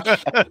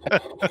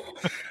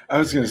 I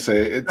was going to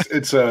say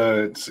it's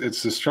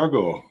a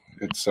struggle.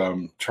 It's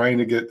trying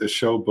to get the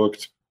show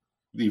booked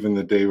even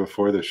the day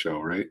before the show,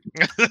 right?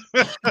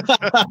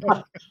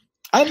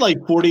 I had like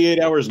 48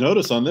 hours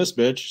notice on this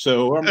bitch,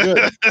 so I'm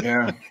good.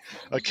 Yeah.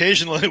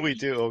 Occasionally we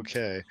do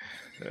okay.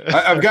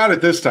 I've got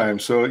it this time.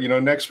 So,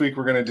 next week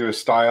we're going to do a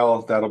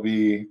style that'll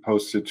be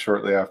posted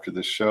shortly after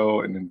the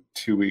show. And in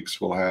 2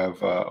 weeks, we'll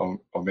have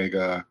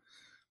Omega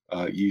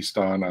Yeast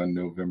on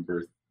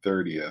November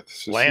 30th.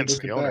 So Lance,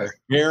 the owner.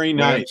 Very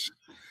nice.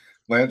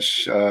 Lance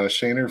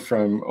Shaner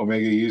from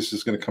Omega Yeast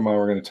is going to come on.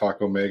 We're going to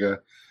talk Omega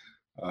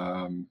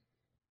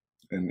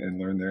and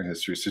learn their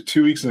history. So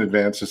 2 weeks in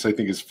advance, this I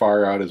think is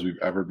far out as we've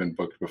ever been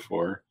booked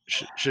before.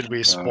 Should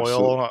we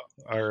spoil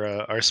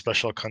our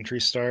special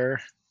country star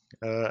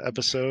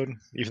episode,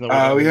 even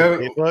though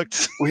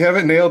we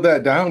haven't nailed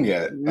that down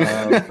yet?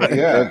 But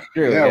yeah, that's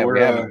true. Yeah, we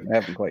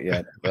haven't quite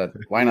yet, but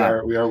why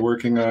not? We are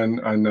working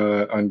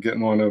on getting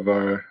one of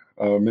our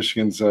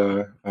Michigan's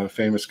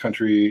famous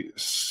country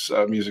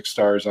music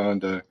stars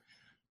on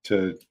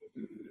to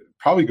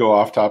probably go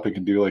off topic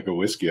and do like a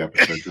whiskey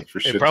episode for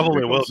shit. It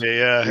probably will be.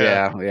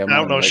 Yeah. I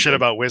don't know shit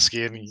about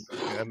whiskey,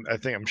 and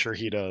I'm sure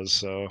he does.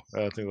 So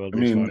I think that'll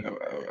be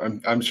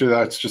fun. I'm sure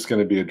that's just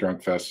going to be a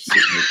drunk fest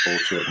sitting here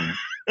bullshitting.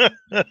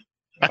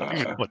 I don't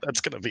even know what that's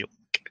going to be like.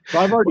 So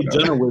I've already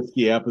done a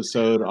whiskey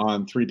episode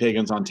on Three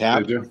Pagans on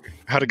Tap.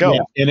 How'd it go?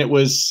 Yeah, and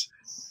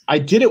I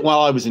did it while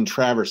I was in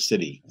Traverse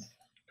City.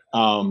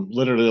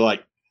 Literally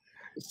like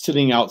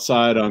sitting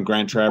outside on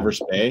Grand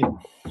Traverse Bay.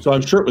 So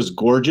I'm sure it was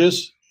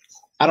gorgeous.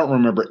 I don't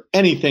remember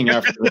anything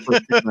after the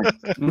first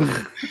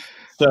drink.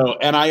 So,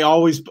 and I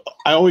always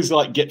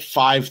like get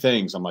 5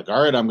 things. I'm like,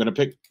 all right, I'm going to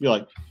pick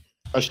like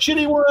a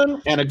shitty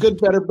one and a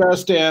good, better,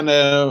 best, and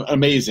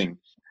amazing.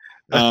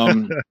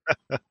 And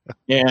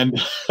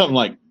I'm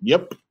like,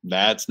 yep,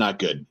 that's not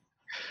good.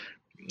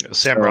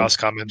 Sam Ross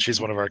comments.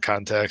 She's one of our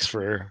contacts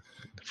for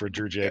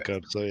Drew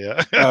Jacobs. So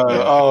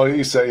yeah.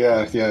 You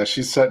said yeah.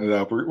 She's setting it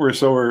up.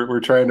 We're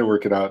trying to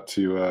work it out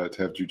to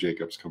have Drew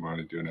Jacobs come on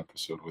and do an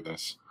episode with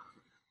us.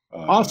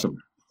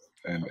 Awesome.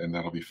 And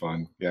that'll be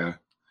fun. Yeah.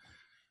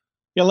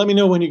 Yeah, let me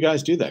know when you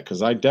guys do that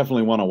because I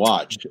definitely want to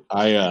watch.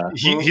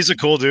 He's a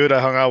cool dude. I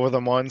hung out with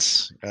him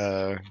once.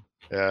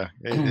 Yeah,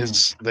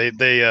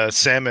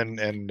 Sam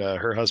and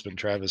her husband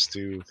Travis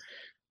do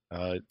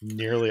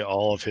nearly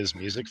all of his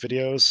music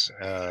videos.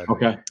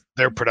 Okay.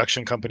 Their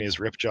production company is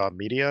Ripjaw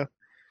Media.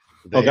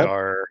 They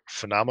are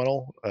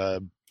phenomenal.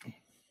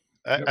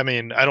 I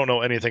mean, I don't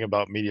know anything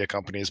about media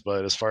companies,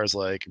 but as far as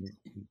like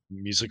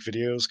music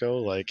videos go,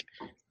 like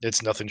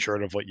it's nothing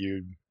short of what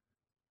you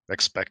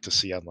expect to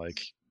see on like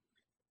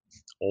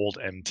old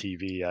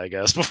MTV, I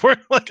guess. Before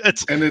like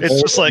it's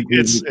just like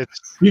it's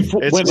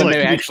when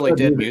they actually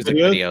did music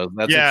videos.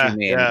 That's what you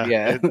mean.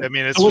 Yeah. I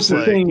mean, it's what's just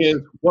the thing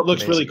is what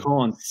looks really cool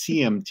on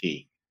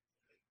CMT.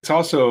 It's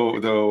also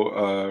though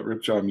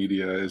Ripjaw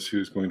Media is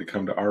who's going to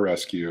come to our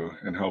rescue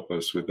and help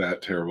us with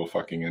that terrible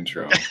fucking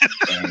intro.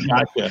 And,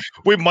 gotcha.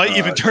 We might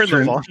even turn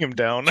the volume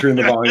down. Turn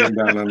the volume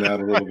down on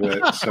that a little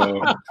bit.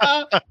 So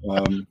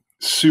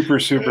super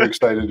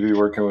excited to be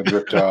working with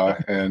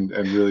Ripjaw and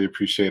really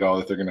appreciate all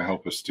that they're going to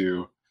help us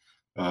do,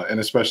 and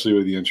especially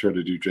with the intro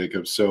to Drew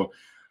Jacobs. So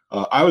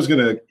I was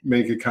going to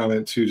make a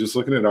comment too, just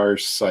looking at our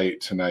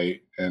site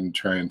tonight and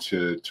trying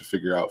to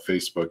figure out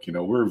Facebook.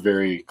 We're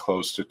very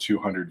close to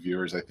 200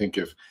 viewers. I think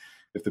if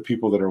the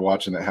people that are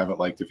watching that haven't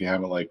liked, if you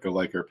haven't liked, go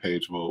like our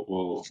page.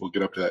 We'll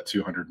get up to that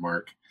 200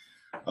 mark.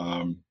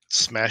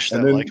 Smash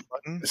that like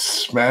button.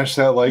 Smash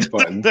that like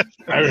button. Hit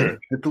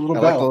the little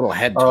bell. I like the little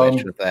head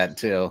twitch with that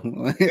too.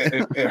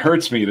 it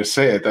hurts me to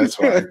say it. That's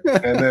why.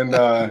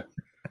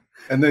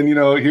 And then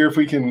here if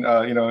we can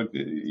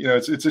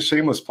it's a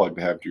shameless plug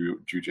to have Drew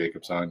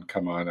Jacobs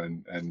come on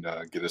and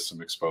get us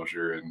some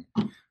exposure and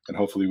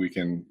hopefully we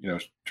can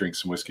drink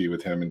some whiskey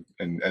with him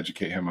and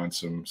educate him on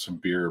some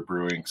beer or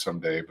brewing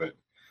someday. But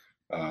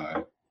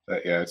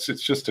it's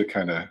just to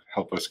kind of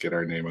help us get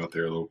our name out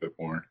there a little bit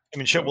more. I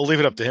mean, shit, we'll leave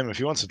it up to him if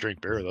he wants to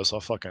drink beer with us. I'll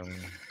fucking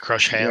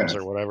crush hams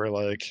or whatever.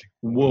 Like,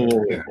 whoa,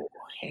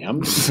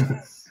 hams.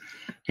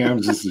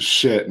 Hams is the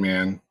shit,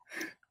 man.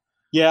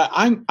 Yeah,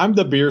 I'm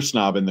the beer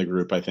snob in the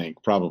group, I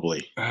think,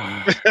 probably.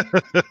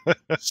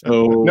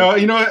 So no,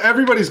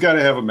 everybody's got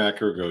to have a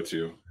macro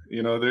go-to.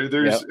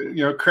 There's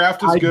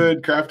craft is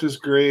good, craft is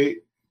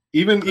great.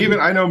 Even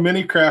I know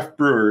many craft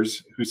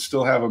brewers who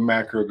still have a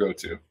macro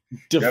go-to.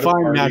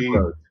 Define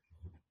macro.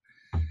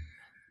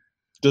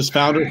 Does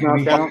Founders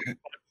not count?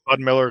 Bud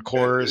Miller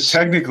Coors.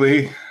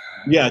 Technically.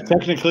 Yeah,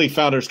 technically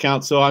Founders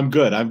count, so I'm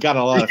good. I've got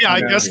a lot of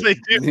I guess they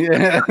do.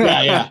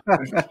 Yeah.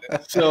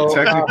 So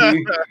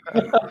technically.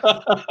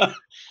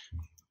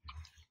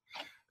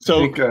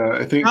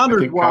 I think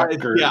Founders-wise,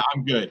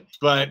 I'm good.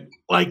 But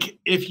like,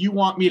 if you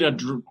want me to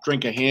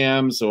drink a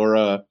Hams or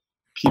a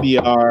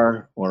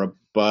PBR or a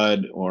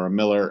Bud or a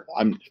Miller,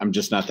 I'm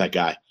just not that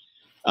guy.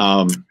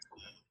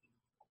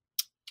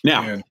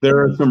 Now,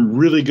 there are some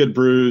really good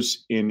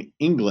brews in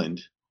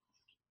England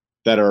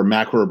that are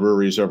macro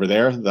breweries over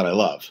there that I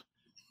love.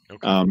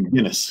 Okay.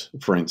 Guinness,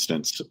 for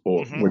instance,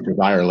 which is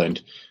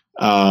Ireland.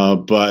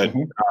 But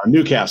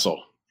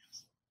Newcastle.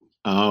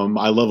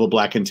 I love a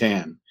black and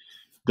tan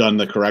done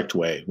the correct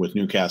way with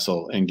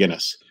Newcastle and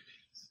Guinness.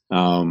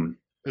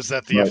 Is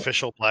that the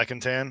official Black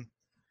and Tan?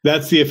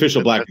 That's the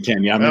official Black and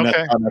Tan. Yeah, I mean,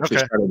 okay. I'm actually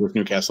started with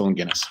Newcastle and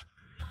Guinness.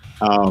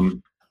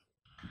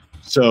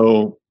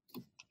 So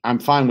I'm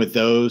fine with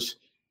those,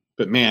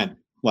 but man,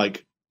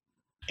 like,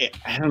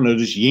 I don't know,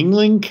 does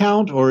Yuengling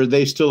count, or are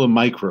they still a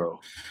micro?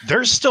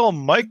 They're still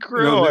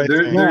micro. No,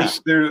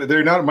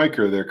 they're not a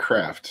micro. They're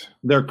craft.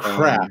 They're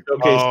craft.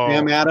 Okay,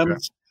 Sam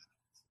Adams.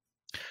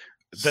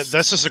 Okay.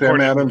 That's just Sam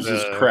Adams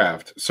is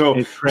craft.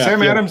 So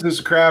Sam Adams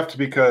is craft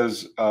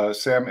because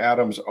Sam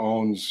Adams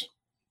owns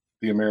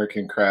the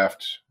American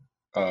Craft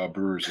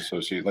Brewers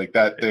Association. Like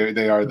that,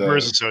 they are the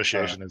Brewers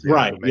Association. Is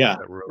right. Yeah.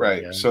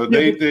 Right. Yeah. So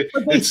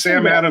it's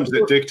Sam Adams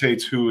that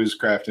dictates who is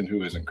craft and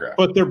who isn't craft.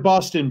 But they're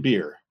Boston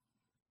beer.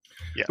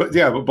 Yeah.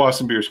 But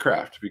Boston beer is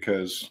craft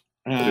because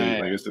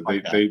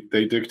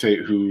they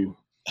dictate who.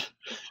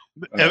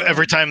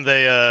 Every time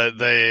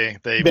they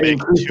make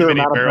too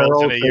many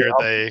barrels in a year,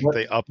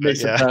 they up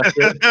it. Yeah.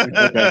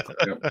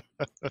 Okay.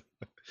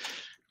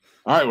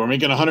 All right, we're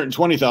making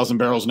 120,000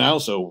 barrels now,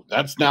 so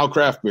that's now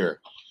craft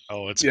beer.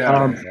 Oh, it's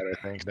I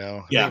think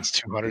now. Yeah, it's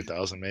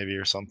 200,000 maybe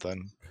or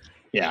something.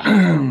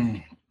 Yeah.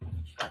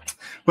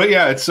 But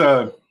yeah, it's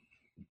I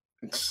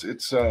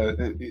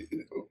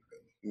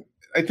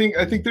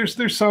think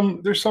there's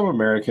some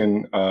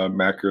American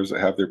macros that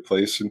have their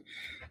place,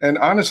 and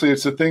honestly,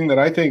 it's a thing that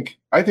I think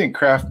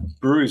craft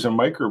breweries and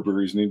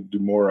microbreweries need to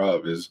do more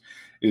of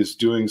is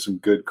doing some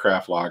good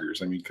craft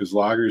lagers. I mean, because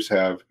lagers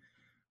have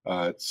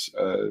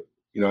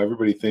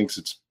everybody thinks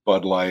it's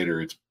Bud Light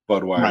or it's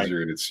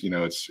Budweiser, and it's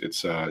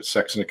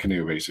sex in a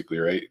canoe basically,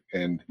 right?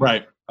 And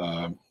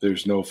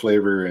there's no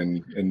flavor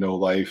and no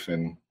life,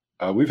 and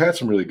we've had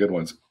some really good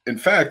ones. In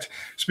fact,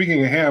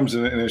 speaking of hams,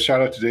 and a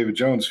shout out to David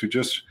Jones,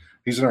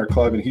 he's in our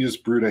club, and he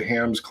just brewed a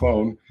hams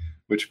clone,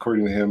 which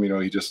according to him,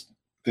 he just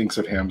thinks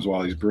of hams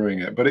while he's brewing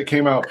it, but it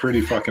came out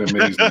pretty fucking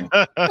amazing.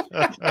 I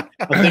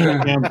think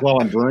of hams while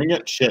I'm brewing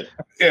it. Shit.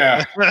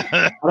 Yeah.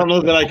 I don't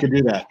know that I could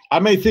do that. I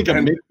may think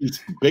of Mickey's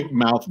Big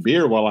Mouth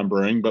beer while I'm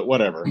brewing, but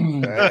whatever.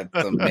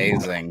 That's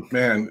amazing.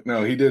 Man,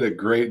 no, he did a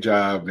great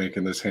job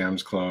making this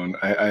hams clone.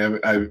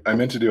 I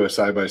meant to do a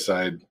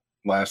side-by-side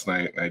last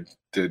night, and I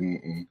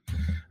didn't,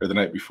 or the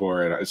night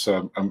before, and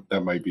so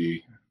that might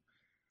be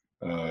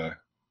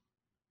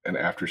an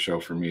after show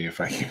for me if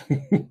I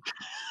can.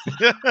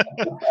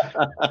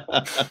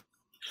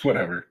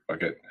 Whatever.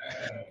 Fuck it.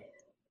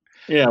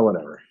 Yeah,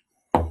 whatever.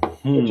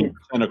 50%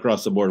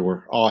 across the board.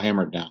 We're all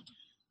hammered down.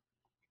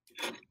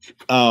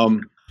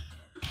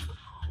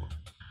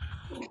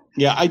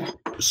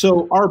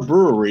 So our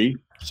brewery,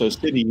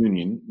 City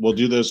Union, will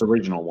do those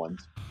original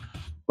ones.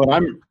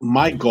 But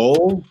my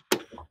goal,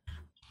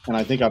 and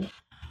I think I've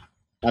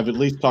at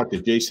least talked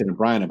to Jason and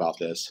Brian about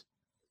this,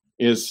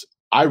 is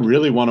I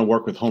really want to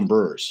work with home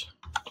brewers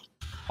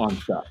on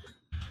stuff.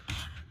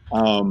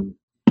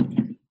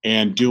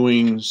 And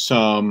doing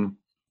some,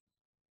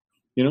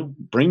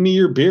 bring me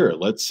your beer.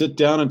 Let's sit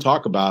down and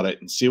talk about it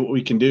and see what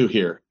we can do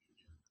here.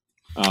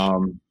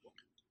 We're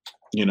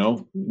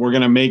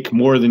going to make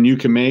more than you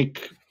can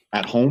make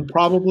at home,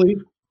 probably.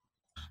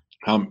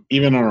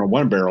 Even on our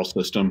 1-barrel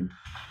system,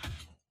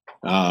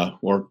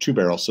 or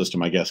 2-barrel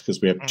system, I guess,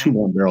 because we have 2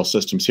 1-barrel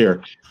systems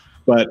here.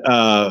 But,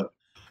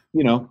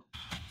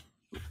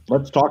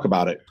 let's talk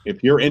about it.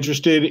 If you're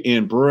interested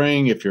in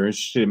brewing, if you're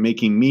interested in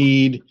making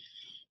mead,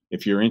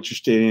 if you're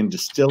interested in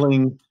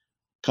distilling,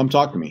 come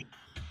talk to me.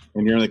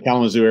 And you're in the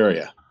Kalamazoo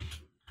area.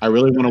 I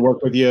really want to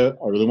work with you.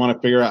 I really want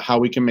to figure out how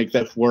we can make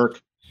that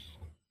work.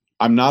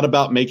 I'm not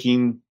about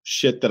making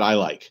shit that I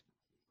like.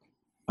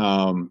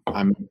 I'm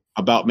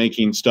about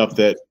making stuff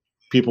that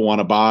people want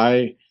to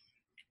buy,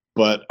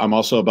 but I'm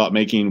also about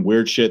making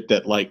weird shit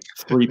that like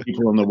 3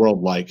 people in the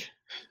world like.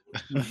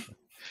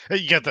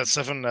 You got that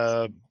 7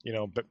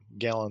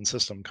 gallon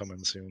system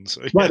coming soon.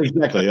 So Right,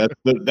 exactly.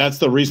 That's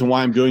the reason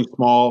why I'm doing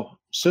small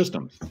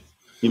systems.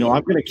 I'm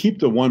going to keep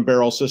the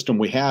 1-barrel system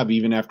we have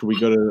even after we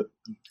go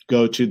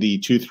to the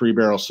 2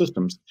 3-barrel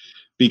systems,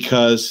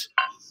 because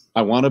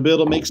I want to be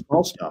able to make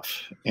small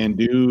stuff and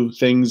do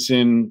things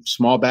in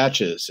small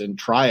batches and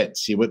try it,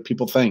 see what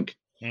people think.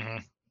 Mm-hmm.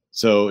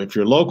 So if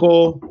you're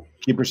local,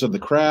 keepers of the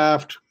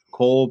craft,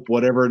 cold,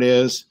 whatever it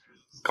is,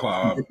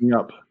 Club. Pick me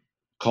up.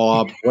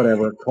 Club,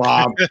 whatever.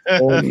 Club.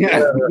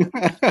 Whatever.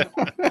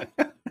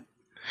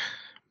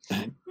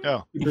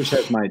 Oh. Keepers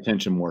has my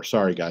attention more.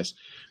 Sorry, guys.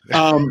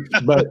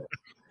 But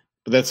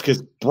that's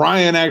because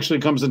Brian actually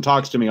comes and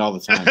talks to me all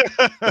the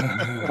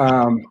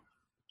time.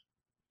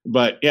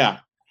 But yeah,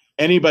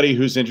 anybody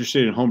who's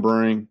interested in home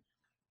brewing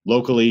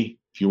locally,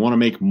 if you want to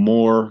make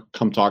more,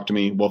 come talk to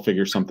me. We'll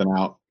figure something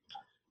out.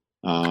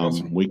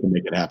 Awesome. We can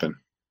make it happen.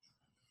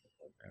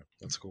 Yeah,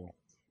 that's cool.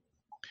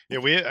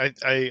 Yeah,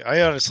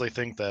 I honestly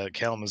think that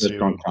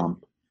Kalamazoo.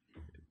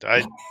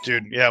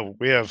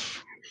 We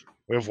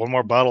have 1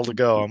 more bottle to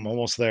go. I'm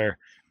almost there.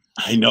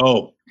 I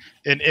know.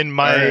 In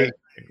my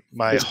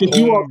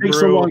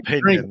homebrew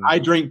opinion, I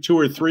drink 2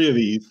 or 3 of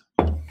these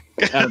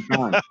at a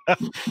time.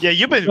 Yeah,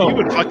 you've been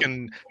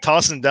fucking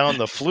tossing down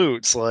the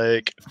flutes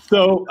like.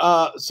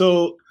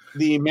 So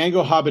the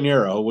mango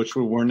habanero, which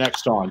we're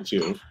next on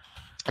to.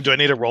 Do I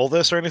need to roll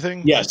this or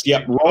anything? Yes.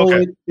 Yep. Roll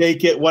it,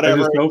 bake it,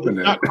 whatever. I just opened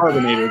it's it. not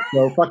carbonated,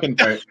 so fucking.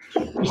 Right.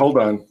 Hold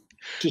on.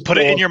 Just Put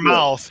it in roll your through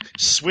mouth,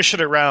 swish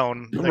it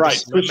around. Like Right. a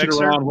cement Switch it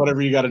mixer. around,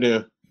 whatever you got to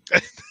do.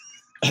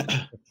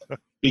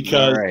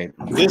 Because Right.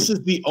 this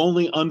is the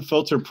only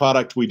unfiltered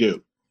product we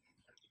do.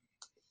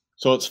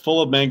 So it's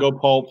full of mango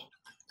pulp.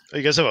 Oh,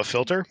 you guys have a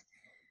filter?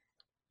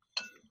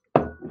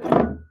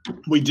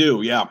 We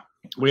do, yeah.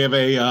 We have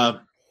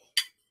a.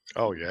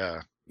 Oh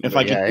yeah. If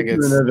I could Yeah, get you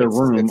it's- in another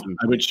room, it's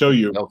I would show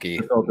you Milky.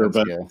 the filter. That's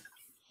But good.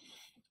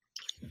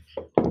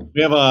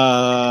 we have a,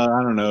 I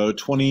don't know,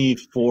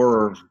 24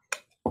 or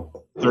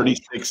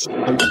 36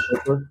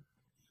 filter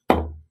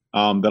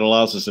that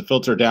allows us to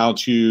filter down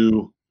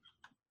to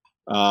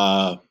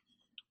 0.3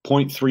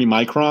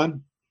 micron,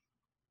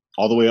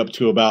 all the way up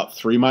to about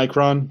 3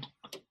 micron.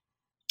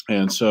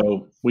 And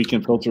so we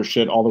can filter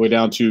shit all the way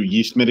down to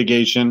yeast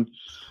mitigation,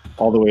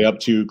 all the way up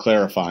to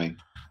clarifying.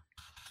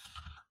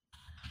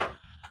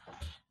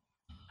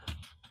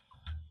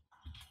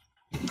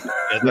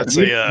 Yeah, that's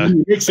When a.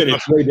 you mix it,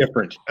 it's way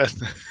different.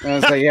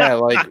 And so yeah,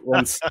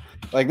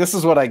 like this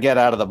is what I get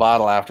out of the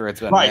bottle after it's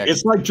been Right. mixed.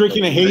 It's like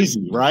drinking a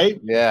hazy, right?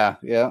 Yeah,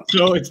 yeah.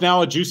 So it's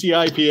now a juicy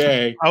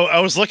IPA. I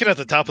was looking at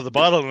the top of the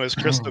bottle and it was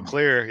crystal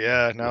clear.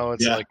 Yeah, now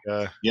it's Yeah.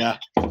 like Yeah.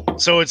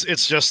 so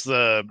it's just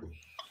the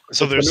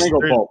so It's there's the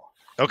mango pulp.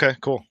 okay,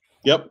 cool.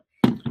 Yep.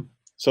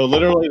 So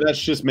literally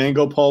that's just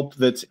mango pulp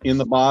that's in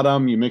the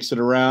bottom. You mix it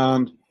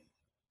around.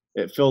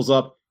 It fills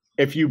up.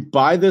 If you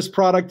buy this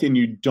product and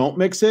you don't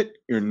mix it,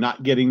 you're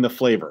not getting the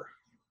flavor.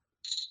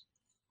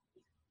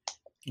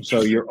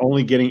 So you're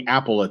only getting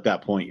apple at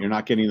that point. You're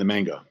not getting the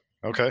mango.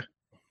 Okay.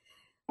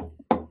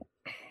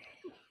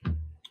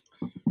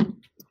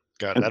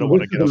 God, And I don't so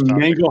want to this get is off a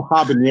topic. mango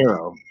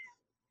habanero.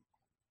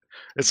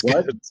 It's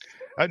What? good.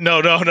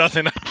 No,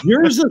 nothing.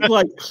 Yours is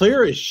like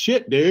clear as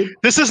shit, dude.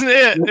 This isn't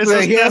it. This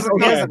He hasn't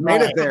okay,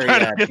 made it right. there I'm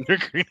trying yet. to get the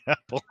green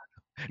apple.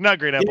 Not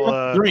green Get apple.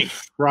 a drink,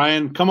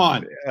 Brian. Come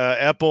on.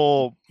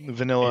 Apple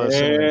vanilla.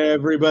 cinnamon.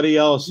 Everybody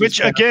else, Which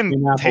has got again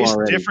green apple tastes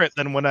already. different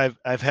than when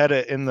I've had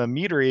it in the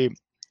meadery.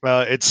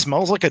 It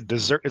smells like a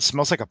dessert. It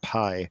smells like a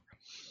pie.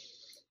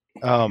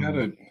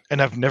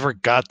 And I've never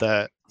got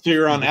that. So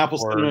you're on apple,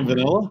 Or- cinnamon,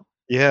 vanilla.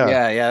 Yeah.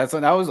 Yeah, that's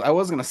what I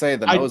was gonna say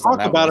the I nose on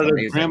talked that about was it as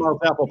amazing. grandma's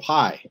apple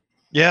pie.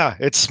 Yeah,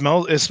 it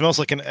smells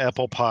like an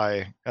apple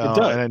pie. does.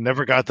 And I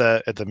never got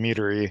that at the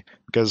meadery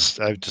because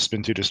I've just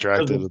been too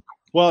distracted.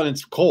 Well, and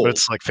it's cold. But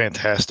it's like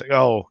fantastic.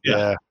 Oh, Yeah.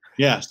 yeah.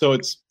 Yeah, so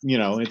it's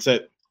it's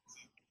at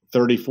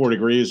 34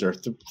 degrees or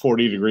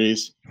 40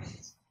 degrees.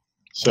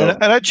 So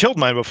And I chilled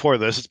mine before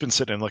this. It's been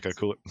sitting in like a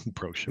cooler.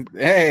 Pro shit.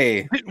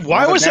 Hey, Why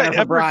Another was banner that for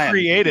ever Brian.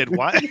 created?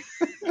 Why?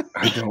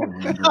 I don't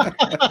remember.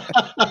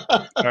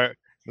 All right,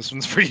 this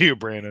one's for you,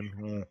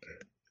 Brandon.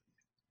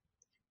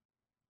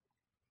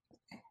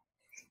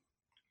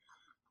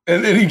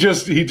 And he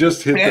just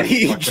hit Man, the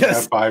he fucking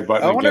just- F5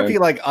 button I wonder again. if he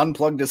like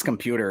unplugged his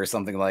computer or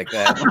something like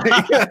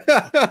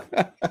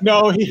that.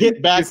 no, he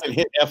hit back and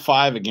hit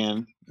F5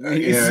 again.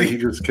 Yeah, he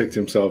just kicked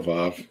himself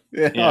off.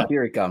 Yeah, Yeah. Oh,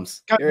 here he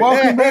comes. God, Here-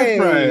 Welcome back, hey,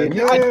 Brian.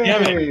 God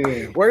damn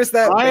Yay. Where's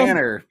that Brian?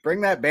 banner?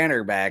 Bring that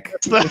banner back.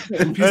 That's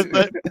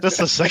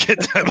the second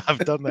time I've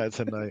done that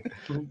tonight.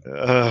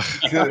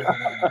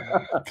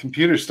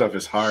 Computer stuff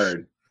is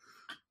hard.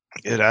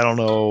 And I don't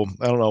know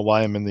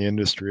why I'm in the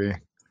industry.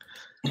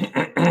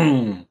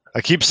 I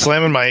keep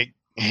slamming my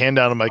hand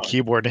down on my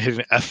keyboard and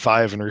hitting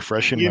F5 and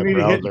refreshing You my need,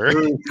 to hit browser.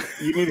 Drew,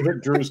 you need to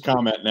hit Drew's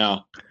comment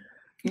now.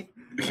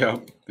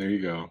 Yep, there you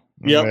go.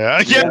 Yep.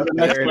 Yeah. The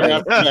next There it one is.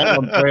 after that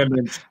one,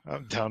 Brandon's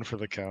I'm down for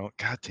the count.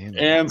 God damn it.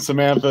 and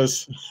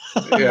Samantha's.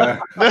 Yeah,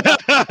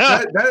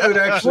 that would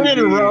actually 3 in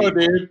a be, row,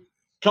 dude.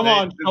 Come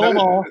on, tell them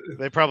all.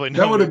 They probably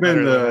know That would me have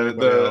been better than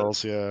the- anybody the-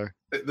 else, yeah.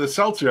 the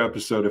seltzer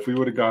episode. If we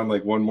would have gone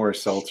like one more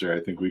seltzer, I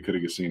think we could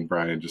have seen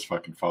Brian just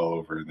fucking fall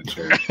over in the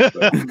chair.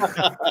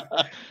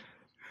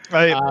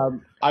 But,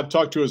 I've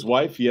talked to his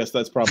wife. Yes,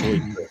 that's probably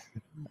true.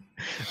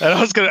 And I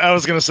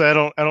was gonna say I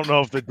don't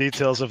know if the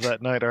details of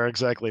that night are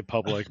exactly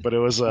public, but it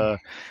was it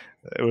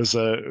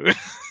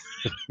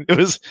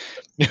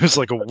was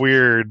like a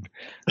weird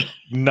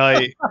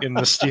night in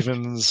the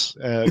Stevens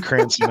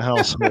Cranston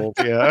household.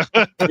 Yeah.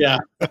 Yeah.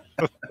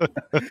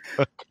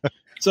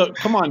 So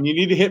come on, you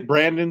need to hit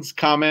Brandon's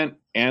comment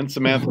and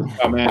Samantha's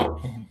comment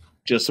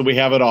just so we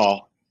have it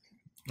all.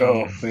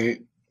 oh,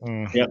 wait.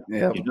 Mm. Yep.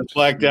 You just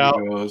blacked out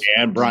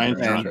and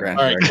Brian's And comment.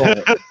 Brian's All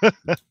right, cool.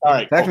 All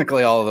right, cool.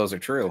 Technically, all of those are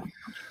true.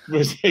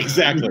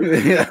 Exactly.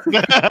 Yeah.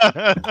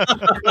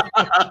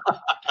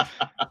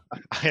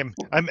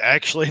 I'm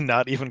actually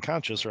not even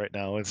conscious right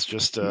now. It's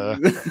just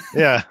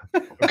yeah,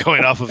 I'm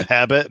going off of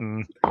habit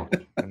and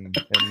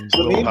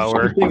So the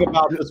willpower. interesting thing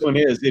about this one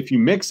is if you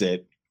mix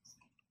it,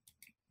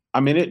 I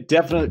mean, it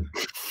definitely.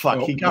 Fuck,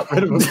 he got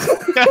rid of him.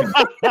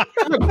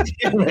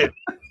 Damn it.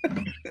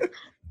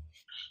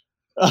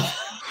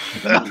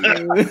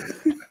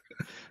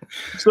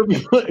 So,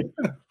 Brian,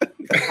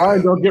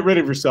 don't get rid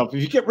of yourself.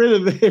 If you get rid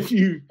of if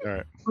you All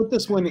right. put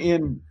this one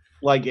in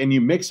and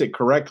you mix it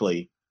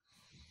correctly,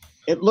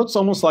 it looks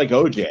almost like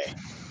OJ.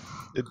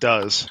 It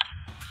does.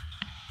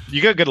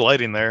 You got good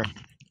lighting there.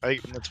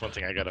 That's one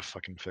thing I gotta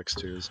fucking fix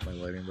too is my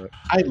lighting. But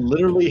I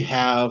literally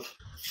have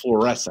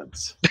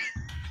fluorescence.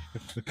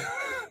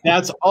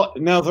 That's all.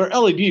 Now they're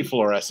LED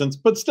fluorescence,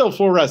 but still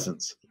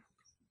fluorescence.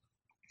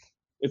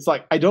 It's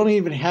like I don't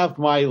even have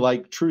my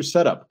like true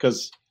setup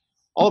because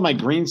all of my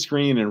green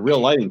screen and real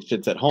lighting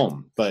shit's at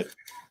home. But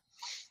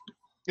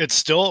it's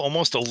still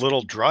almost a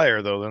little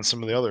drier though than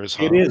some of the others.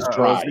 Huh? it is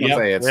dry.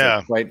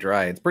 It's quite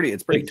dry. It's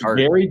pretty tart.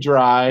 Very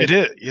dry. It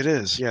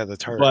is. Yeah, the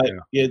tart. But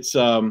it's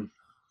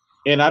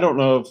and I don't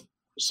know if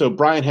so.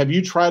 Brian, have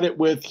you tried it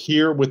with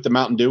the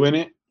Mountain Dew in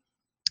it?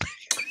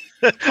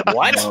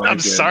 What? I'm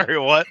sorry.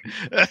 What?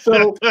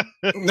 So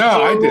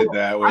I did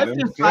that with I've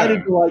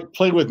decided to like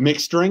play with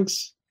mixed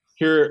drinks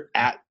here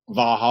at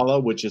Valhalla,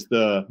 which is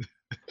the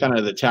kind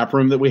of the tap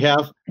room that we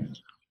have.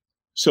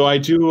 So I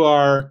do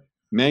our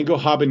mango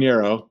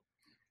habanero,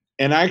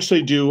 and I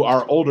actually do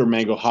our older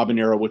mango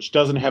habanero, which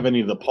doesn't have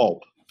any of the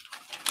pulp,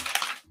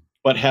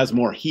 but has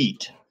more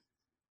heat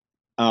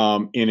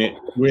in it,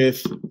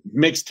 with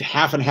mixed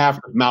half and half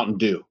with Mountain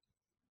Dew.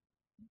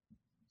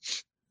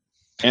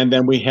 And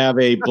then we have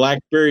a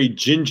blackberry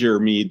ginger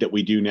mead that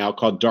we do now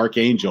called Dark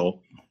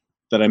Angel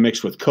that I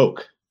mix with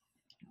Coke.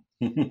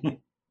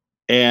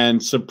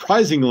 And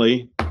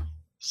surprisingly,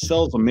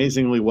 sells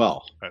amazingly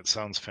well. That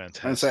sounds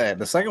fantastic. I say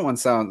the second one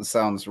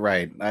sounds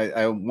right.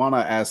 I want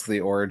to ask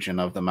the origin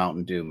of the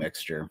Mountain Dew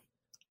mixture.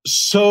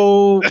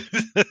 So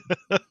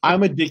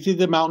I'm addicted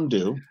to Mountain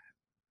Dew.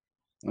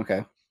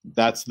 Okay.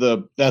 It's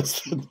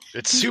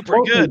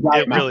super good.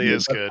 It really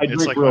is good.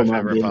 It's like my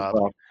favorite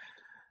pop.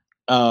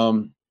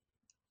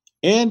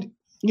 And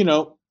you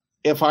know,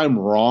 if I'm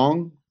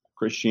wrong,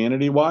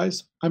 Christianity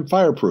wise, I'm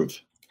fireproof.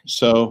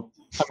 So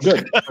I'm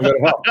good. I'm gonna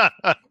help.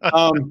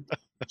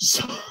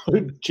 So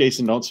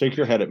Jason, don't shake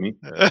your head at me.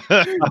 Because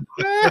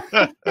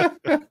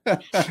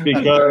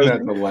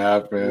that's a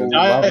laugh, man.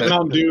 Diet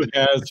Mountain Dew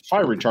has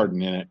fire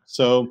retardant in it.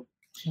 So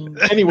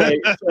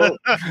anyway,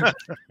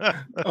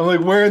 I'm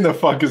like, where in the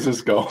fuck is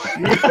this going?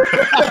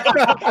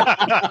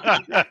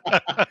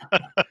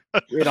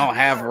 We don't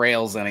have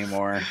rails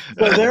anymore.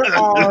 So there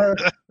are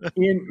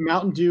in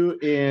Mountain Dew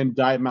and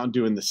Diet Mountain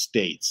Dew in the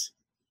States,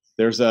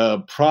 there's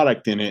a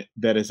product in it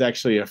that is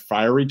actually a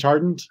fire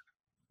retardant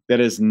that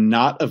is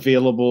not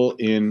available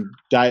in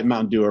Diet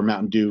Mountain Dew or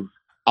Mountain Dew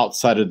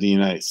outside of the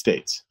United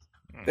States.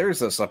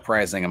 There's a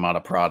surprising amount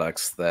of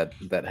products that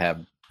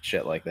have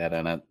shit like that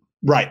in it.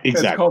 Right,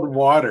 exactly. It's called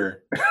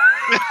water.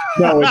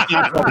 No, it's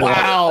not called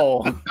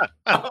Wow.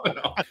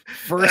 No.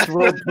 First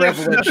world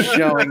privilege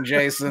showing,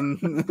 Jason.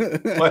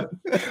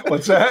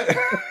 What's that?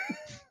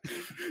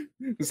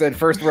 He said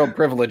first world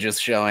privilege is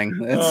showing.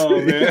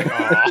 Oh, man.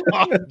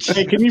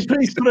 Hey, can you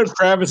please put up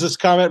Travis's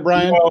comment,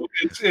 Brian? Well,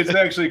 it's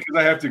actually, because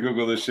I have to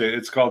Google this shit.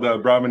 It's called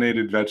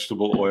brominated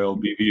vegetable oil,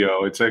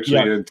 BVO. It's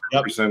actually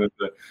 10% of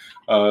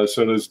the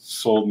sodas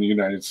sold in the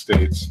United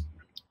States.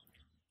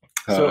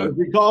 So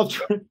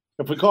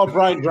if we call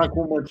Brian drunk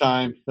one more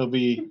time, he'll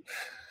be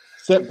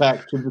sent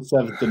back to the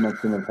seventh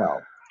dimension of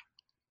hell.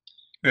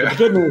 Yeah. The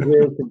good news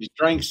is if he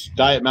drinks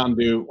Diet Mountain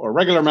Dew or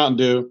regular Mountain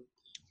Dew,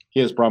 he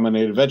has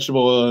brominated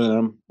vegetable oil in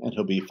him, and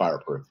he'll be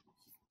fireproof.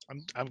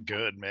 I'm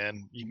good,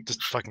 man. You can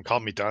just fucking call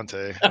me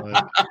Dante.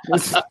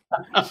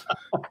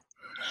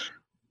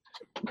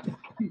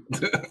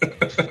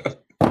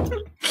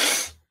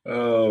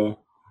 Oh.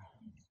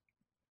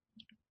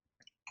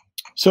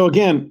 So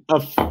again,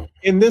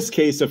 in this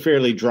case, a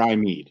fairly dry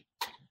mead.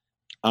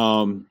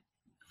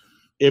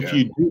 If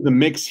you do the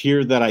mix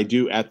here that I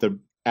do at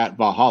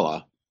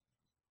Valhalla,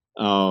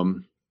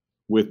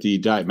 with the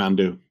Diet Mountain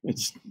Dew,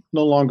 it's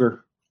no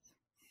longer.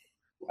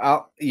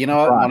 You know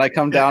what? When I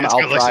come down,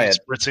 I'll try it.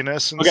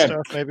 Spritziness and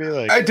stuff, maybe.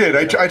 Like I did.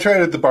 I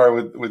tried it at the bar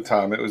with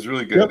Tom. It was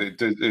really good.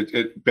 Yep.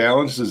 It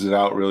balances it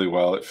out really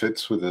well. It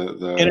fits with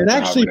the and it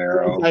actually.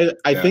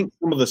 I think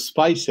some of the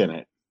spice in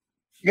it.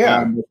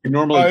 Yeah,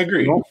 normally I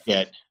agree. Don't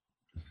get.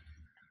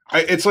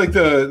 It's like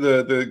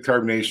the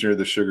carbonation or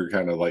the sugar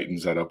kind of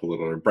lightens that up a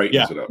little, or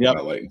brightens it up,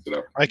 not lightens it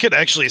up. I could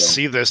actually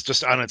see this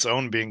just on its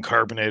own being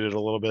carbonated a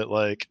little bit,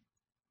 like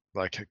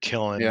a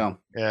killing. Yeah.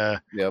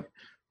 Yep.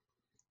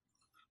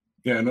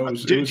 Yeah. No.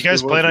 Do you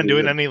guys plan on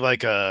doing any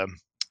like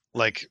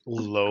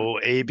low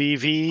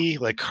ABV,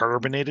 like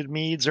carbonated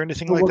meads or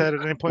anything like that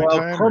at any point in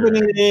time?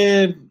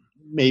 Carbonated,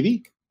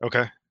 maybe.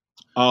 Okay.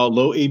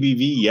 Low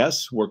ABV,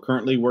 yes. We're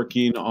currently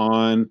working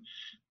on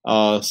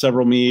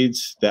several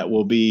meads that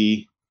will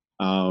be,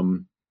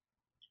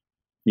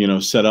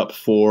 set up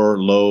for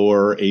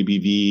lower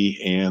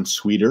ABV and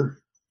sweeter.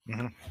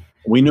 Mm-hmm.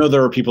 We know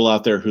there are people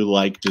out there who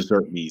like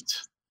dessert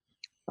meads.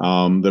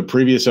 The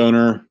previous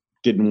owner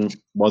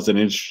wasn't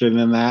interested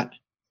in that.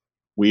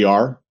 We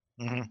are.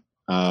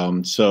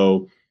 Mm-hmm.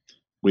 So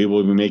we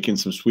will be making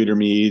some sweeter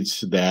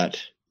meads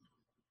that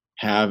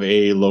have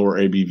a lower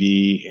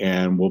ABV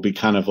and will be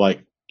kind of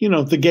like,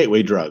 the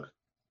gateway drug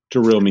to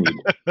real mead.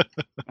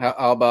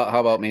 How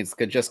about meads?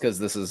 Just because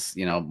this is,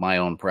 my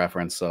own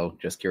preference. So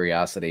just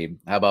curiosity.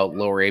 How about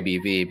lower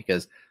ABV?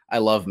 Because I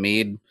love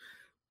mead,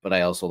 but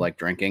I also like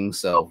drinking.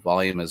 So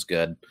volume is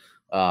good.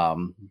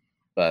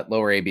 but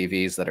lower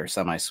ABVs that are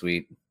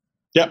semi-sweet.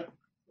 Yep.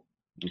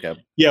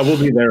 Okay. Yeah, we'll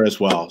be there as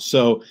well.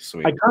 So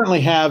Sweet. I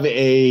currently have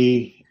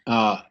a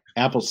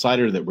apple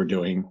cider that we're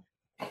doing.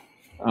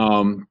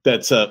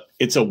 It's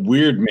a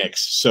weird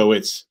mix. So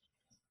it's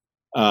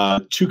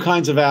 2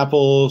 kinds of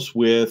apples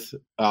with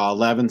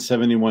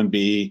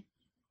 1171B,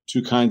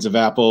 2 kinds of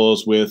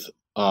apples with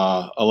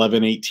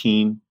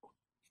 1118.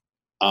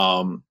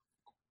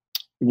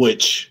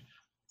 Which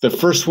the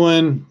first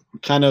one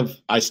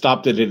I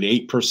stopped it at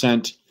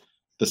 8%.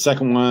 The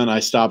second one I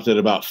stopped at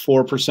about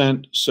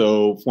 4%.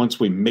 So once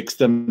we mix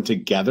them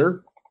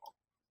together,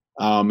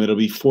 it'll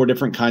be 4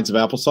 different kinds of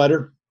apple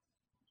cider,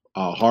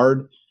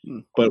 hard,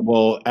 but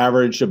we'll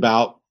average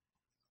about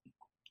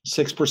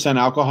 6%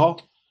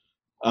 alcohol,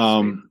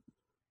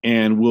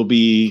 and will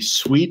be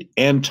sweet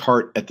and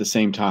tart at the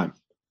same time.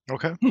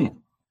 Okay.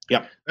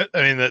 Yep.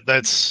 I mean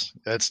that's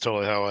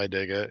totally how I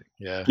dig it.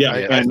 Yeah.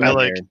 Yeah. I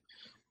like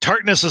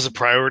tartness is a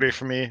priority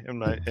for me in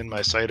my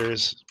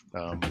ciders.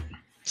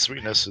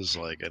 Sweetness is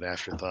like an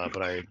afterthought,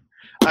 but I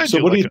So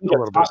do what do like you think a of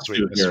little bit of Tatsu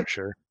sweetness here? for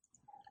sure.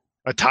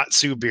 A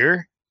Tatsu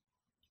beer?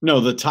 No,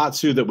 the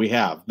Tatsu that we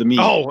have, the meat.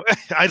 Oh,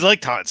 I like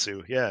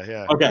Tatsu.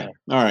 Yeah. Okay.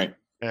 All right.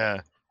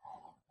 Yeah.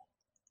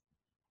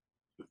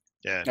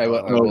 Yeah. I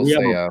will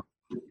say,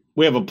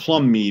 we have a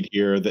plum mead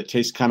here that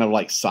tastes kind of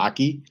like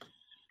sake,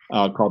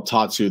 called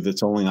Tatsu,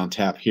 that's only on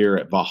tap here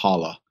at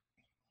Valhalla.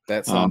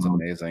 that sounds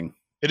amazing.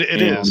 It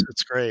is.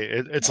 It's great.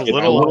 It's a I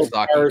little love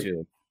sake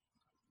too.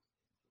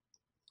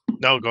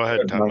 No, go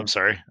ahead, Tom. I'm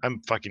sorry.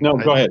 I'm fucking. No,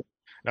 go ahead.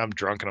 I'm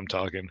drunk and I'm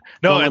talking.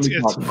 No,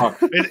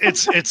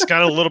 it's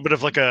got a little bit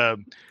of like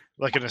an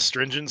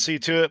astringency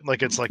to it.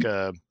 Like it's like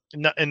but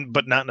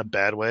not in a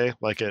bad way.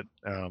 Like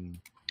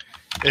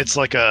it's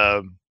like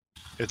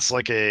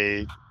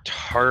a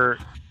tart,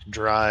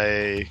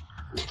 dry,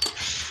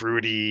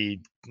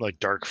 fruity, like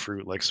dark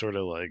fruit, like sort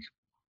of like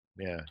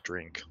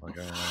drink. Like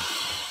I don't know.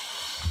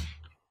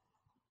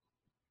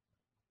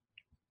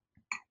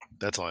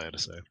 That's all I had to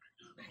say.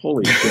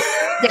 Holy shit.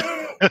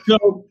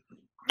 So,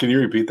 can you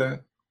repeat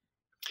that?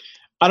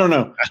 I don't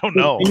know. I don't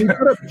know. Can you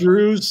put up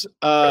Drew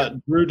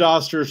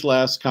Doster's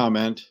last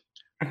comment?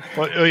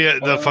 Oh yeah,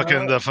 the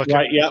fucking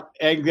right. Yep.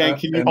 And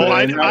can you?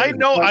 I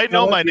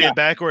know my name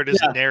backward is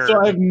Nerb. So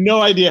I have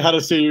no idea how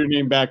to say your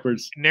name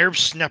backwards. Nerb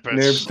Snippets.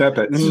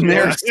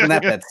 Nerb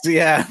Snippets.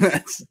 Yeah.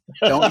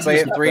 Don't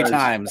say it 3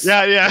 times.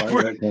 Yeah.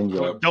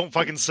 Don't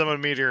fucking summon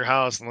me to your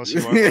house unless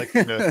you want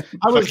to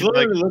I was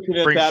literally looking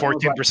at bring that.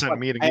 14%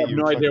 meat and I get have you.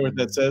 no idea what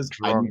that says.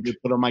 Drunk. I need to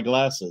put on my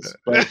glasses.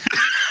 But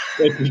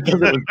it's because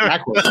it was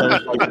backwards. I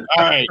was like,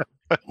 all right,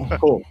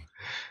 cool.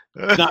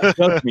 It's not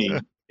just me.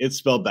 It's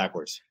spelled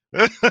backwards.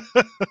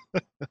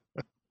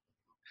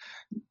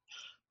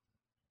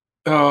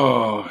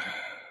 Oh,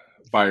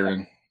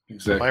 Byron.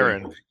 Exactly.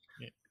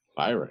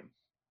 Byron.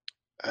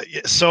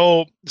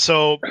 So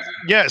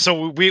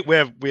we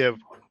have.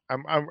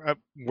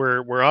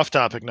 We're off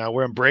topic now.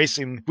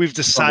 We've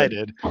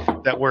decided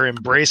that we're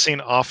embracing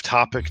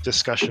off-topic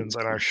discussions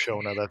on our show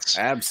now. That's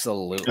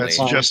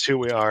just who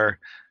we are.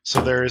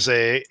 So there's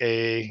a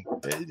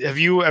have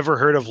you ever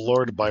heard of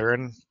Lord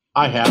Byron?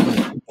 I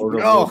haven't.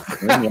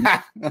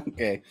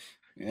 Okay.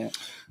 Yeah.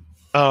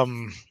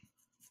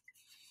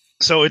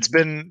 So it's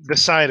been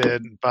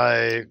decided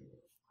by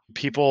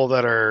people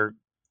that are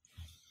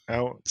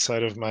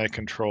outside of my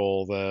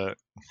control that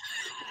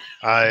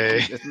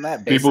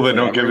people that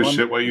don't give a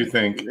shit what you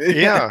think.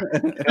 Yeah.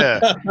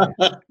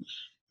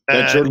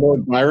 That's your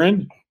Lord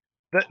Byron?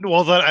 That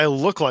I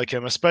look like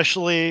him,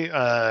 especially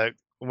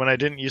when I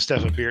didn't used to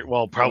have a beard.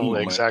 Well,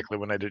 probably exactly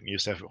when I didn't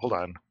used to have. Hold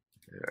on.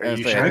 I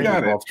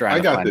got it. I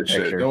got this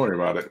shit. Don't worry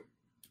about it.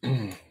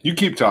 You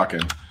keep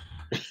talking.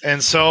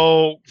 And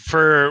so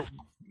for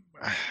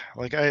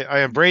like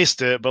I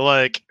embraced it, but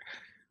like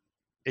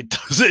it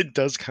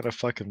does kind of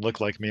fucking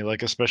look like me,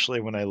 like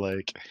especially when I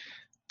like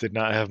did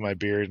not have my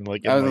beard and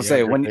like I was gonna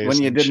say when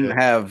you didn't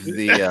have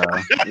the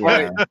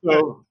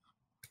So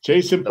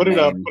Jason, put it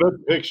up, put up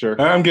the picture.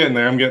 I'm getting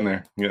there.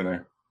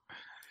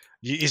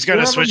 He's got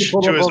to switch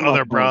to his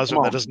other browser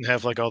that doesn't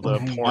have like all the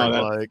porn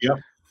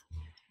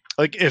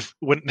like if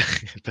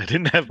I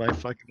didn't have my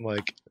fucking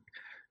like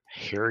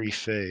hairy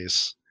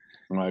face.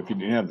 Well, if you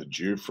didn't have the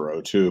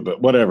Jufro too,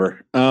 but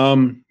whatever.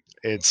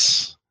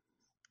 It's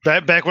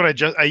back when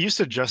I used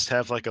to just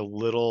have like a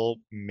little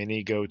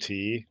mini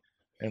goatee,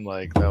 and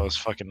like that was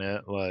fucking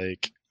it.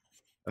 Like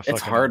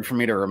it's hard for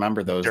me to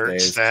remember those dirt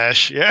days.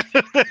 Stash, yeah.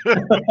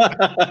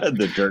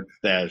 The dirt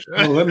stash.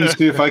 Well, let me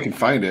see if I can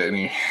find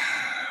it.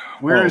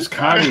 Where is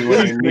Connie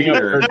when I need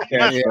her?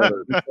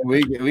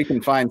 We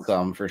can find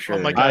some for sure. Oh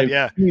my god,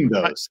 yeah.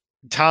 Those.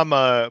 Tom,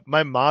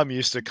 my mom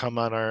used to come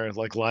on our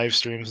like live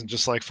streams and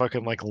just like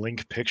fucking like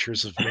link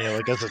pictures of me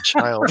like as a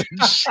child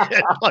and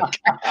shit. Like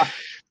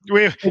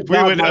we would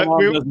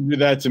doesn't do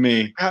that to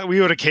me. We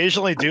would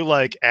occasionally do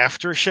like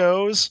after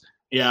shows,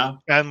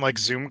 and like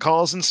Zoom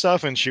calls and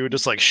stuff, and she would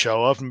just like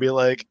show up and be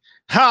like,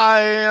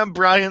 "Hi, I'm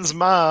Brian's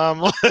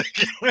mom."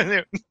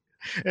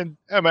 And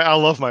I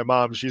love my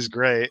mom; she's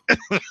great.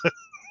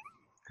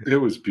 It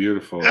was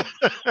beautiful.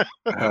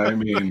 I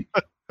mean,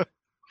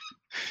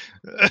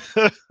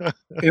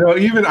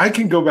 Even I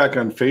can go back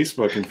on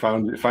Facebook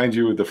and find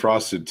you with the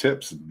frosted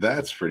tips.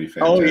 That's pretty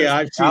fantastic. Oh yeah,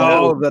 I've seen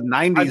the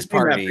 '90s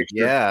party.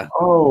 Yeah.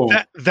 Oh,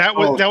 that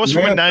was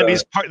from a Samantha.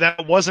 '90s party.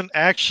 That wasn't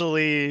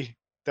actually.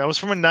 That was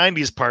from a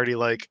 '90s party.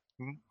 Like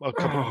a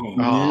couple.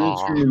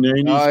 Oh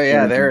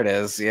yeah, there it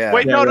is. Yeah.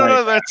 Wait, Yeah, no.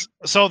 right. That's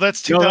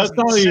 2006. No, that's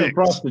not even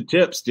frosted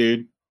tips,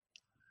 dude.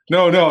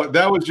 No,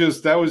 that was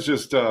just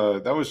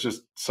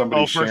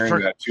somebody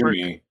sharing that to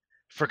me.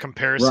 For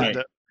comparison, Right.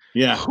 to,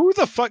 Yeah. who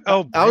the fuck?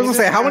 Oh, I was gonna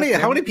say, how Brandon?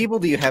 many people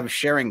do you have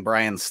sharing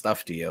Brian's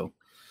stuff to you?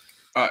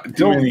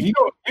 You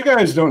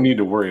guys don't need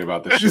to worry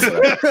about this shit.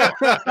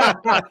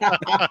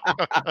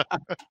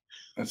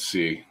 Let's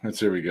see.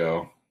 Here we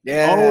go.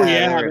 Yeah. Oh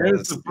yeah, there it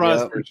there's is. the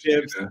frosted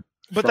tips.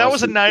 But that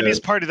was a Frosted '90s Tips.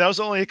 party. That was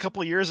only a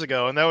couple years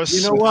ago, and that was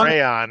You know what?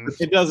 crayon.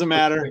 It doesn't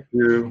matter.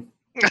 Dude,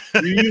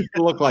 You used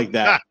to look like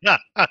that.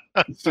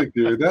 it's like,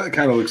 dude, that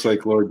kind of looks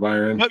like Lord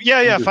Byron. But yeah,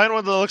 I'm just find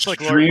one that looks like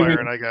Lord streaming-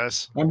 Byron, I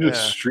guess. I'm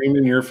just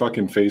streaming your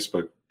fucking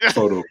Facebook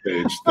photo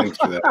page. Thanks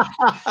for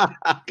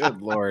that. Good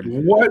lord.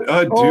 What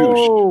a douche.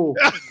 Oh,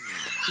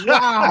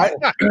 wow.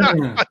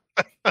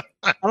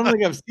 I don't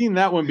think I've seen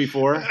that one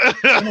before. I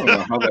don't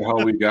know how the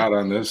hell we got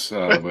on this,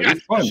 but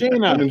it's fun.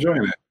 Shayna. I'm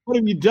enjoying it. What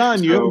have you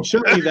done? You haven't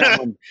shown me that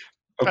one.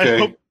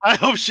 Okay. I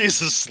hope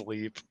she's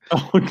asleep.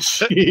 Oh,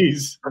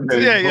 jeez.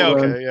 Okay, Yeah, hold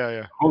on. okay,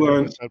 yeah. Hold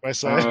on. Side by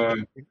side.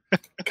 God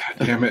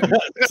damn it.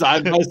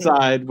 Side by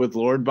side with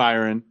Lord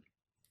Byron.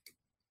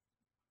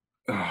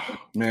 Oh,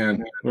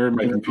 man, where are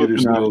my computer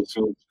skills?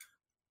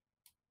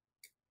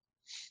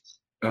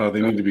 Oh,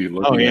 they need to be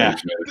looking yeah. at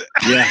each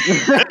other.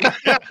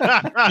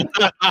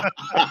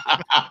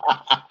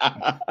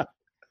 Yeah.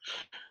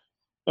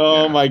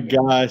 Oh my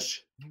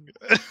gosh.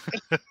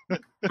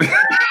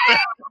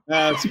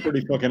 That's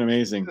pretty fucking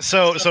amazing.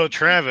 So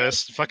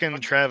fucking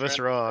Travis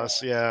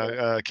Ross,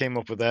 came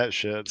up with that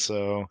shit.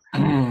 So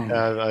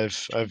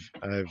I've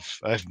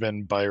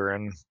been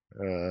Byron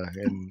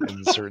in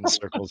certain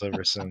circles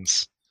ever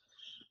since.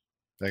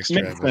 Thanks,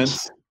 Makes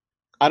Travis. sense.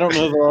 I don't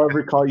know that I'll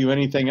ever call you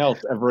anything else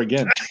ever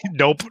again.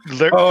 Nope.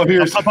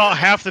 Here's About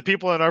half the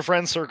people in our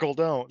friend circle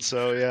don't.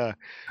 So yeah.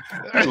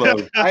 I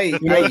love. I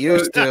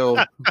used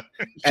to.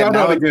 Shout now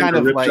out it's again kind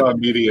to of like- Ripjaw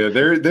Media.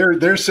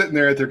 They're sitting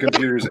there at their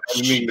computers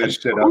editing this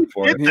shit up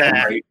for us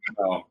Yeah. right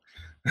now.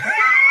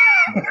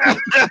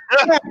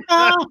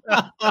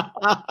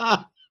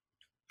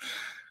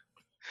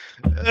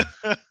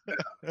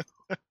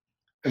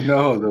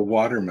 No, the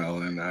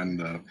watermelon on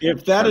the.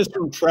 If that is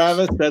from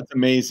Travis, that's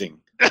amazing.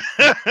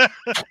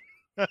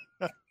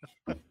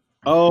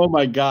 Oh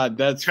my god,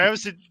 that's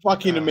Travis did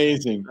fucking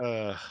amazing.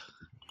 yeah,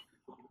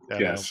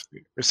 Yes. no.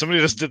 If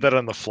somebody just did that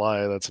on the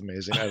fly, that's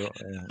amazing. I don't.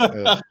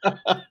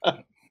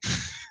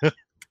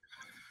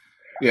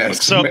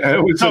 Yes. So,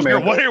 it was so if you're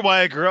Amanda. wondering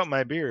why I grew up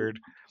my beard,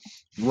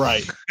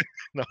 Right.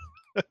 No.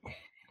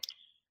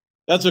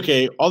 That's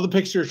okay. All the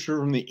pictures are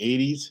from the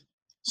 80s.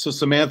 So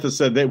Samantha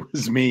said that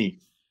was me.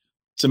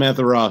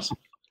 Samantha Ross.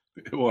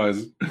 It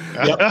was.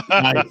 Yep.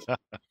 Nice.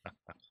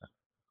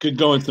 Good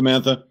going,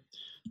 Samantha.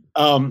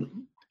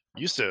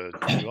 used to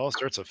do all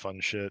sorts of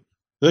fun shit.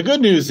 The good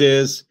news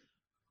is,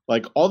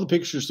 like, all the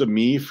pictures of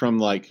me from,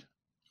 like,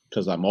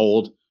 because I'm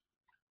old,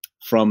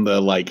 from the,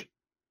 like,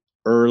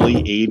 early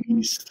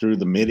 80s through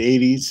the mid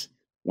 80s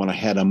when I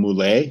had a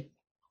mulet,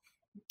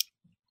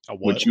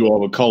 which you all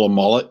would call a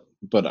mullet,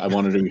 but I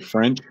wanted to be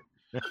French,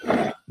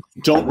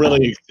 don't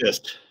really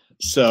exist.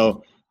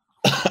 So,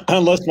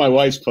 unless my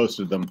wife's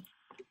posted them.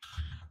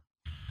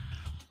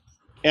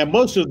 And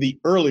most of the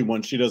early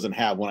ones she doesn't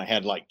have when I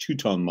had, like,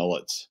 two-tone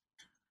mullets.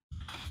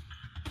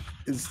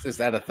 Is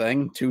that a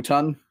thing?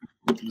 2-ton?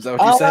 Is that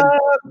what you said?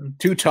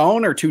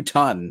 2-tone or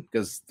 2-ton?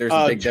 Because there's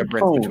a big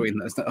difference two-tone. between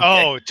those. Okay.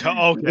 Oh,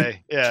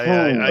 okay.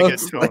 Yeah. I get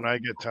Tone.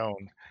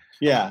 tone.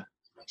 Yeah.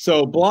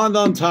 So blonde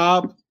on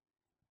top,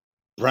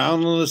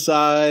 brown on the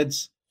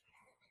sides,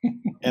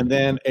 and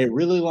then a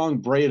really long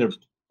braid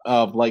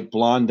of like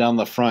blonde down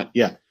the front.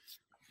 Yeah.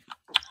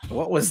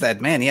 What was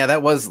that, man? Yeah,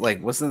 that was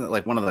like, wasn't it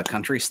like one of the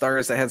country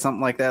stars that had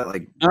something like that,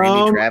 like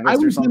Randy Travis I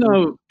or was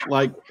something?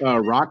 in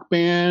a rock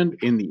band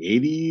in the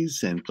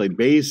 80s and played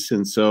bass,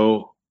 and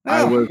so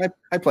I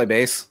play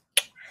bass.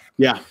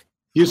 yeah.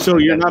 So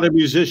you're not a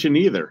musician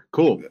either.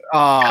 Cool.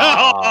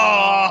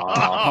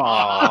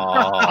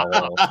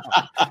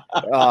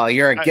 Oh,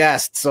 you're a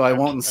guest, so I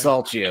won't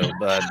insult you.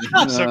 But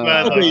I'm so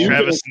glad Okay, you can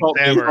Travis insult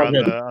and me, Sam are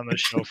okay. on the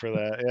show for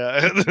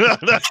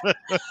that.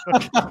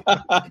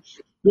 Yeah.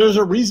 There's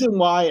a reason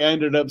why I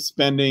ended up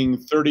spending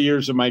 30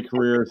 years of my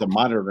career as a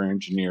monitor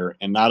engineer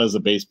and not as a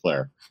bass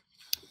player.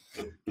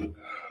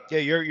 Yeah,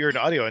 you're an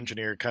audio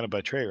engineer kind of by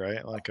trade,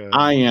 right? Like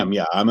I am,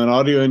 yeah. I'm an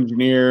audio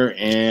engineer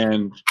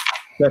and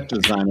set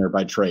designer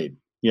by trade.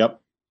 Yep.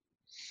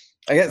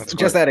 I guess That's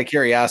just cool. out of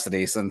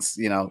curiosity, since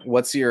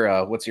what's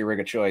your rig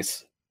of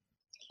choice?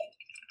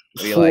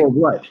 What do you For like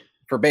what?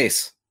 for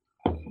bass?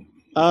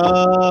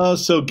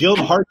 So Guild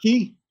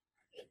Harkey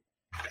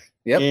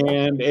Yep.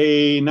 and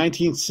a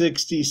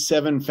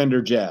 1967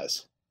 Fender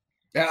Jazz.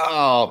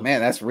 Oh man,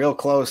 that's real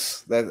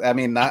close. That I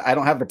mean, I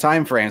don't have the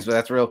time frames, but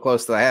that's real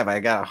close that I have. I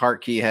got a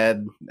Heart Key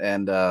head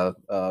and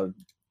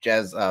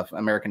jazz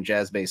American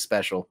jazz bass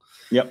special.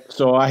 Yep.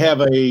 So I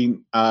have a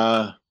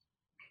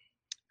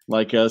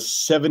like a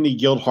 70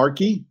 Guild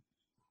Harkey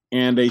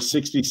and a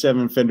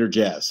 67 Fender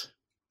Jazz.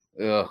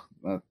 Ugh,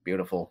 that's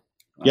beautiful.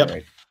 Yep. All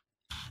right.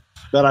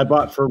 That I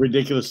bought for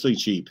ridiculously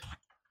cheap.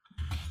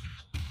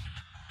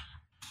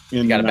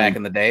 You got it back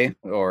in the day,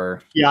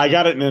 or? Yeah, I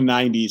got it in the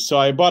 90s. So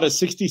I bought a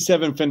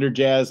 67 Fender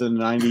Jazz in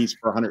the 90s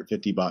for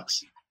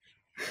 $150.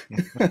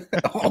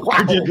 Oh,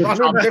 wow.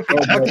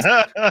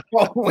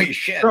 Holy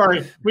shit.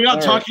 Sorry, we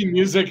got talking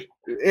music.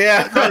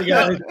 Yeah. Sorry,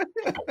 guys.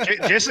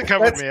 Jason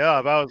covered me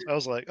up. I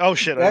was like, oh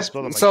shit, I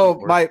spilled on my so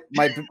keyboard.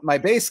 my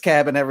bass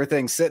cab and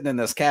everything's sitting in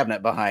this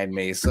cabinet behind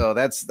me. So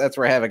that's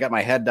where I have it. Got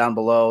my head down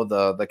below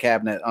the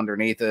cabinet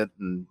underneath it.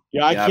 And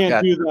yeah, I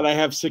can't do that. I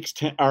have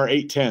 610 or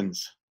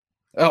 810s.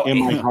 Oh, in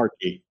my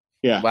Harkey.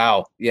 Yeah.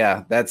 Wow.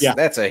 Yeah, that's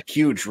a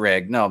huge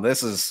rig. No,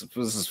 this is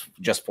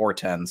just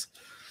 410s.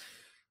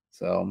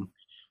 So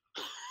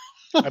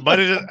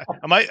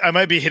I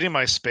might be hitting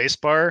my space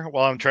bar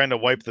while I'm trying to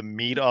wipe the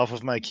meat off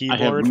of my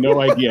keyboard. I have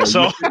no idea.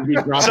 So, you should be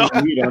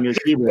dropping meat on your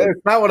keyboard. That's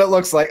not what it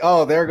looks like.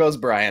 Oh, there goes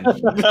Brian.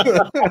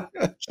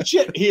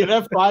 Shit, he hit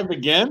F5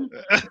 again?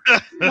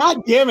 God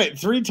damn it.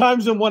 3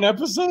 times in one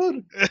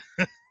episode?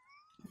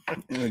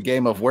 In a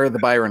game of Where the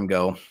Byron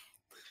Go.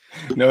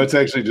 No, it's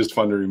actually just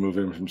fun to remove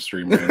him from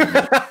stream.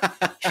 That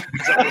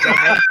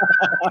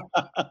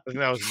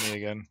was me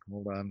again.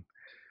 Hold on.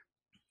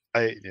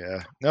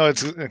 No,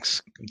 it's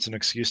an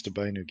excuse to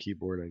buy a new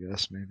keyboard, I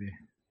guess, maybe.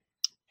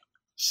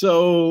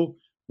 So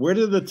where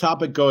did the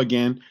topic go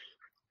again?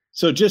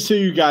 So just so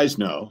you guys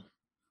know,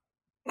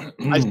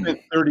 I spent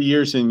 30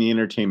 years in the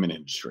entertainment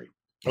industry.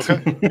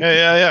 Okay.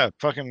 Yeah.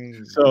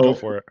 Fucking go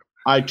for it.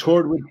 I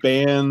toured with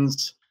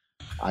bands.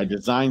 I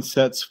designed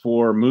sets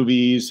for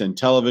movies and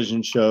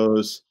television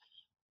shows,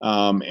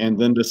 and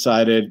then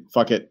decided,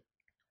 fuck it,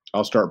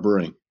 I'll start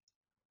brewing.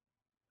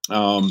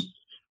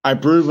 I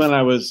brewed when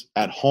I was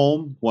at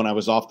home, when I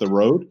was off the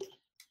road.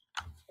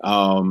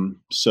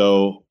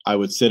 So I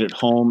would sit at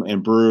home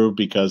and brew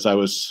because I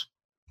was,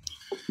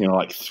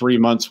 like 3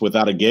 months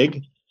without a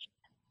gig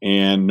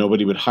and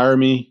nobody would hire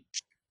me.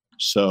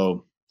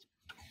 So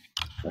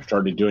I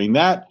started doing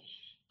that.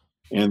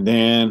 And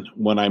then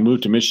when I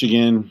moved to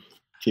Michigan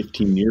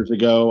 15 years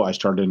ago, I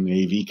started an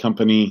AV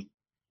company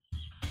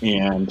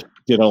and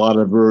did a lot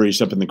of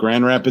breweries up in the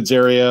Grand Rapids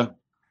area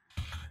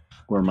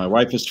where my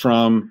wife is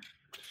from,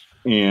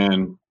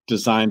 and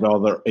designed all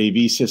their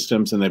AV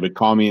systems. And they would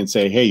call me and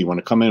say, hey, you want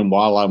to come in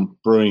while I'm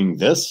brewing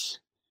this?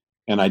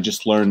 And I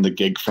just learned the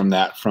gig from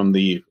that, from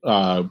the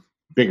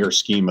bigger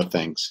scheme of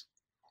things,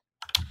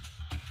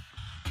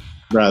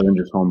 rather than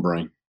just home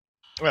brewing.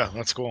 Well,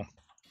 that's cool.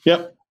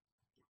 Yep.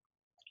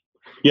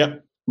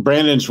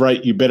 Brandon's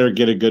right. You better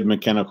get a good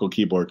mechanical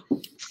keyboard.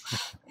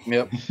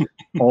 Yep.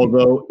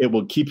 Although it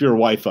will keep your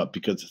wife up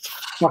because it's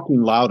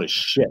fucking loud as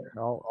shit.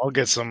 I'll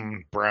get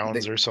some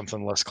browns or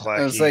something less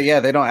clacky. So yeah,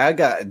 they don't. I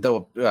got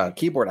the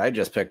keyboard I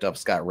just picked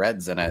up's got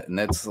reds in it, and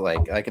it's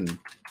like I don't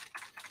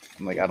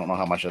know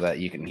how much of that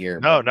you can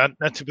hear. No, not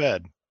too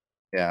bad.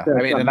 Yeah,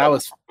 I mean, and I'm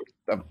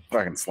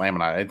fucking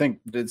slamming on it. I think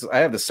I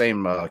have the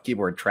same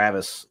keyboard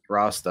Travis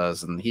Ross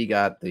does, and he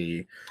got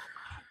the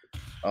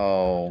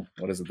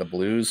what is it, the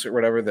blues or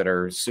whatever, that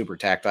are super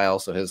tactile,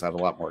 so his have a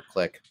lot more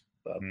click.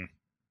 But,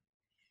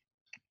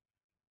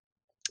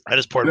 I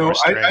just poured more.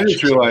 I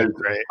just realized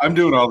I'm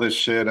doing all this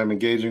shit. I'm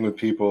engaging with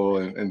people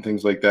and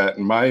things like that,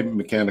 and my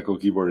mechanical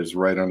keyboard is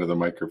right under the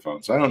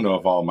microphone. So I don't know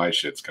if all my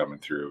shit's coming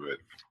through, but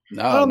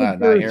no,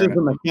 not hearing it's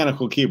a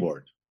mechanical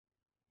keyboard.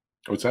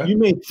 What's that? You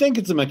may think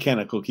it's a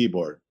mechanical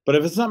keyboard, but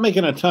if it's not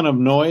making a ton of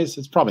noise,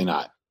 it's probably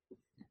not.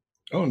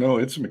 Oh no,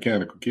 it's a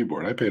mechanical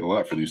keyboard. I paid a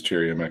lot for these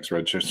Cherry MX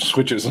red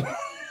switches.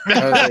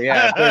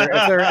 Yeah,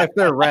 if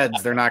they're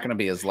reds, they're not going to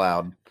be as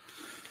loud.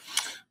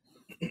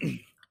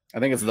 I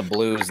think it's the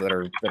blues that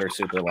are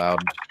super loud.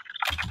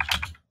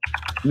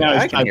 Now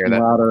I can hear that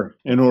louder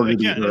in order to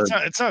be heard.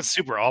 It's not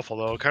super awful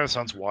though. It kind of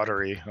sounds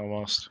watery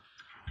almost.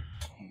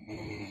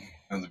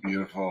 That's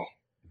beautiful.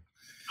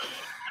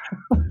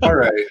 All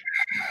right,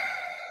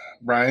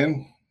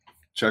 Brian,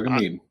 chug a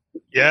mead.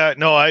 Yeah,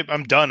 no,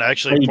 I'm done. I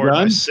actually poured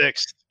done? my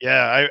 6th.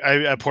 Yeah,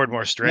 I poured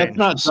more strange.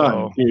 That's not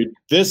done, dude.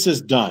 This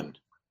is done.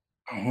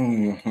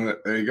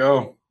 There you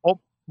go. Oh,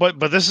 but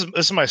this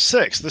is my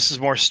 6th. This is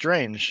more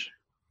strange.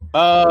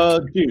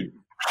 Dude,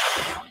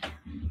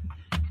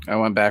 I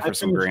went back for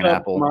some green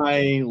apple.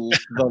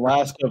 The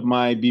last of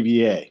my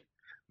BBA.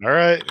 All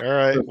right.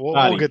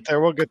 We'll get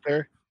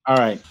there. All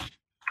right.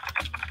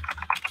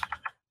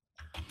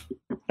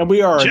 And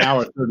we are an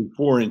hour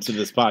 34 into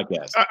this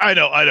podcast. I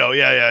know.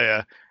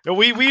 Yeah.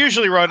 We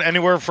usually run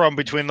anywhere from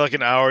between like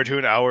an hour to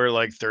an hour,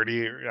 like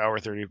 30, an hour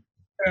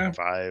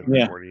 35,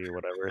 40,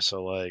 whatever.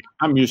 So like,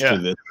 I'm used to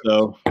this.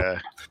 So yeah.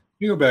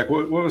 You go back.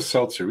 What was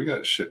seltzer? We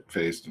got shit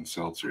faced in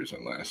seltzers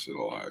and lasted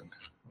a long.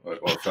 Well,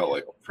 it felt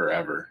like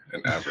forever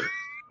and ever.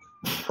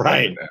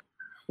 Right.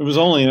 It was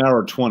only an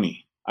hour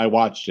 20. I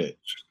watched it.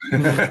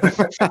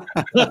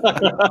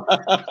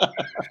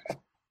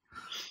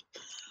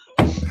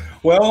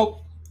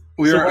 Well,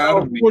 we are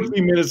out of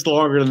 14 minutes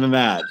longer than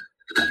that.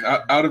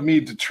 Out of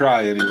mead to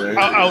try anyway.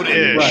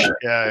 Out-ish. Right.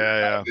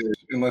 Yeah.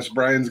 Unless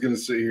Brian's going to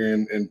sit here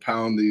and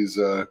pound these,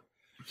 the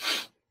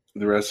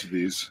rest of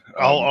these.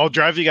 I'll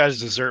drive you guys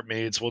dessert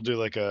meads. We'll do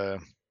like a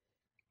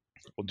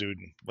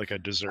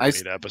dessert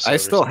mead episode. I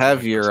still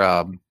have your,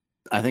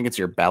 I think it's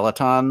your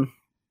Balaton.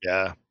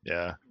 Yeah.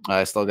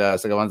 I still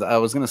got ones. I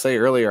was going to say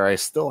earlier, I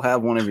still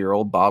have one of your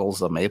old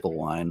bottles of maple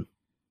wine.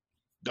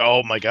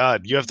 Oh my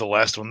God, you have the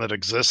last one that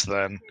exists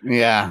then.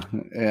 Yeah.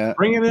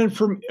 Bring it in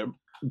from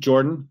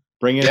Jordan.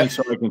 Bring it in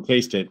so I can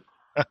taste it.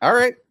 All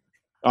right.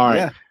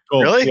 Yeah.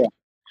 Cool. Really?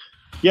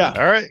 Yeah.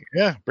 All right.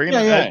 Yeah. Bring it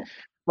in. Yeah.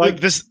 Like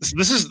this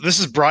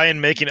is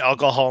Brian making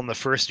alcohol in the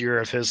first year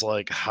of his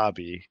like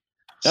hobby.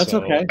 That's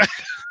okay.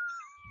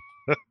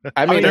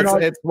 I mean,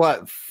 it's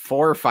what,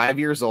 4 or 5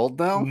 years old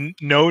now?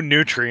 No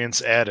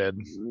nutrients added.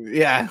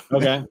 Yeah.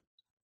 Okay.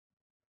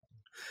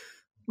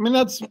 I mean,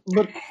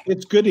 but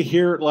it's good to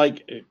hear,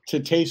 like, to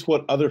taste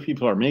what other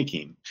people are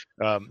making.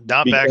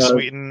 Not back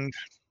sweetened.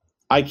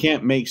 I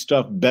can't make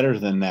stuff better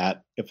than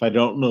that if I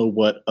don't know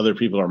what other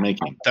people are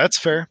making. That's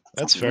fair.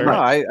 No,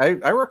 I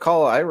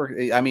recall.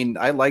 I mean,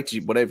 I liked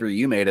whatever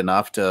you made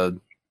enough to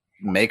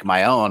make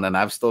my own, and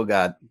I've still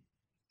got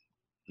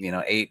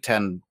 8,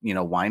 10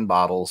 wine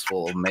bottles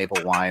full of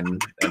maple wine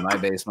in my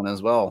basement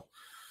as well.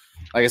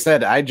 Like I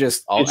said, what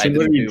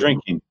are you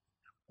drinking?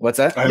 What's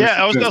that?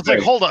 I was like,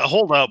 hold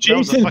up.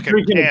 Jason's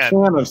drinking a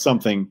can of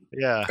something.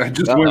 Yeah. I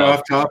just went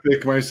off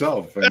topic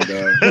myself. And,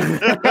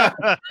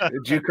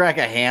 did you crack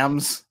a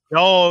Hams?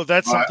 No,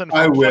 that's something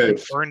from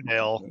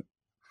Ferndale.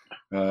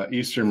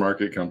 Eastern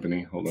Market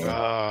Company. Hold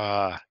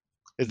on.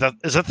 Is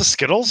that the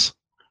Skittles?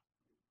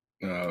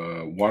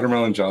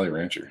 Watermelon Jolly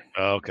Rancher.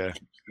 Oh, okay.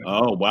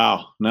 Oh,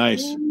 wow.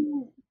 Nice.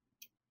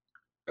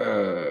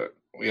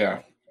 Yeah.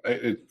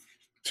 It's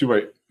too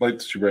bright.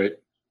 Light's too bright.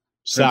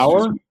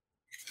 Sour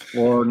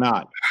or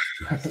not?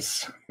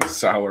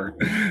 Sour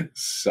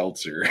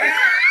seltzer.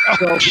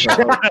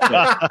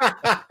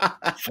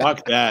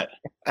 Fuck that.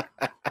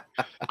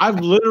 I've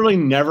literally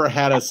never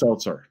had a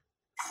seltzer.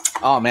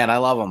 Oh man, I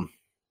love them.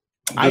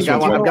 I've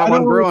got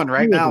one brewing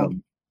right now.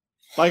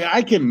 Like,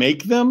 I can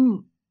make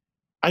them.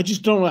 I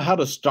just don't know how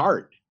to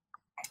start.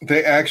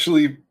 They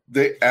actually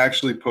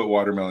put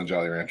watermelon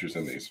Jolly Ranchers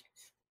in these.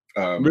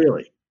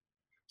 Really?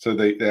 So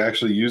they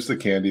actually used the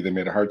candy. They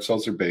made a hard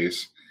seltzer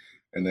base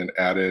and then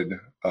added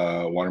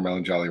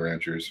watermelon Jolly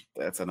Ranchers.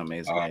 That's an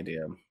amazing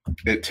idea.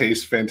 It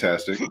tastes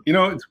fantastic.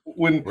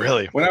 When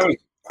I was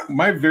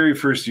my very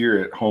first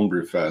year at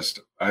Homebrew Fest,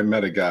 I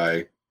met a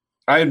guy.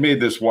 I had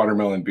made this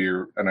watermelon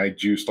beer and I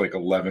juiced like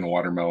 11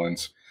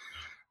 watermelons.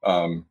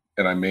 And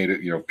I made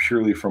it,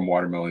 purely from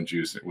watermelon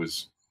juice.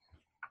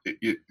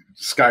 It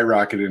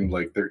skyrocketed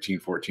like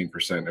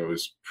 13-14%. It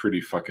was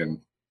pretty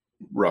fucking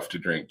rough to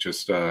drink.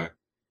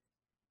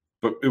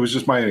 But it was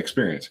just my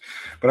inexperience.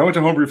 But I went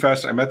to Homebrew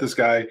Fest. I met this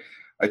guy.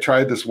 I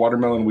tried this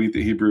watermelon wheat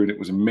that he brewed. It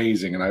was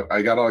amazing. And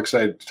I got all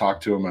excited to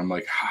talk to him. I'm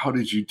like, how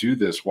did you do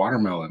this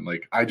watermelon?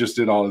 Like, I just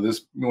did all of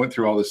this, went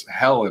through all this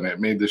hell, and it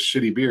made this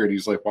shitty beer. And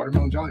he's like,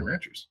 watermelon Jolly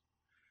Ranchers.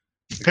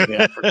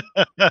 I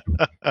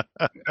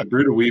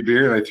brewed a wheat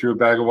beer and I threw a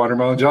bag of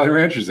watermelon Jolly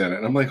Ranchers in it.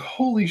 And I'm like,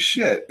 holy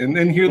shit. And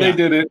then here they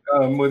did it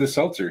with a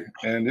seltzer,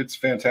 and it's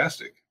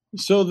fantastic.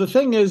 So the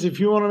thing is, if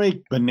you want to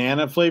make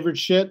banana flavored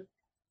shit,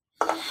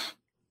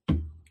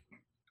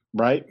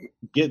 right?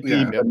 Get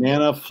the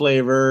banana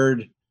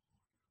flavored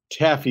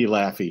Taffy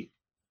Laffy.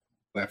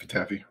 Laffy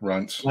Taffy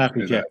Runts.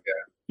 Laffy Taffy.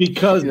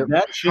 Because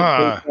that shit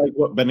tastes like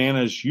what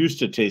bananas used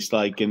to taste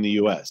like in the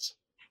US.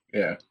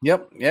 Yeah.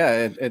 Yep.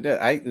 Yeah.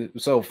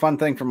 So fun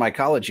thing from my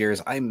college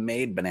years, I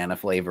made banana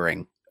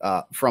flavoring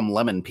from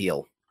lemon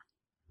peel.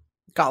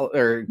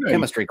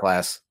 Chemistry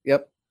class.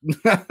 Yep.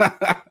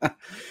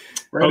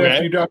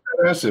 After you dropped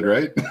that acid,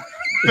 right?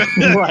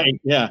 Right.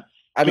 Yeah.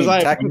 I mean,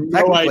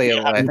 technically,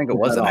 I think it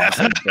was an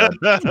acid.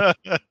 But,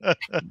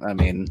 I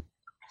mean,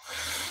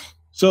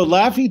 so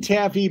Laffy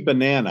Taffy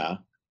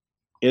Banana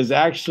is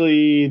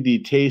actually the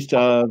taste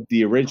of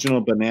the original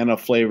banana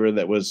flavor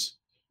that was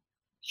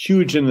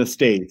huge in the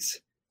States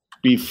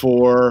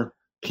before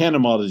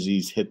Panama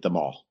disease hit them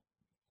all.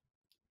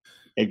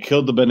 It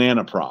killed the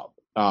banana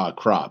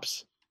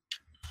crops.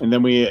 And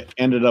then we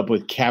ended up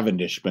with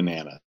Cavendish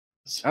banana.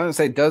 I was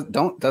gonna say,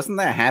 doesn't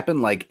that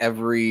happen like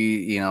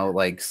every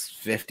like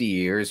 50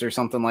 years or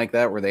something like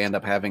that, where they end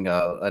up having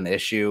an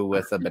issue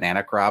with the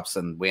banana crops,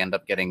 and we end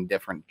up getting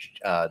different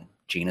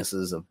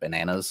genuses of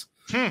bananas?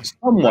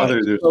 Somewhat.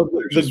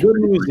 The good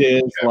news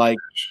is, like,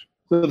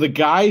 so the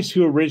guys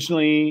who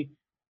originally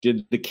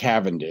did the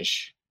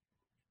Cavendish,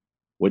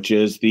 which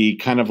is the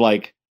kind of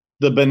like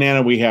the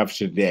banana we have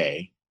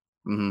today,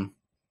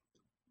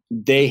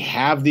 they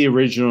have the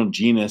original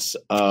genus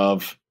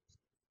of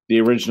the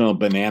original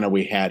banana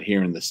we had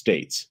here in the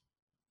States,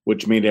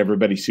 which made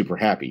everybody super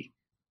happy,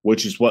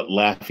 which is what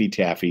Laffy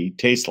Taffy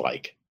tastes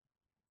like.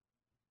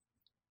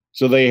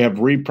 So they have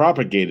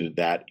repropagated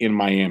that in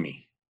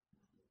Miami.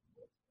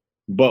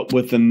 but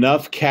with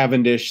enough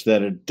Cavendish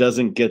that it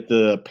doesn't get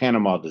the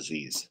Panama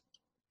disease.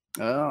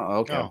 Oh,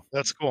 okay. Oh,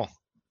 that's cool.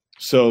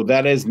 So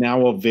that is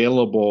now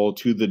available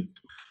to the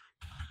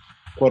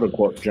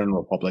quote-unquote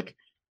general public.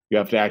 You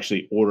have to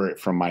actually order it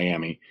from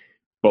Miami.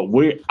 But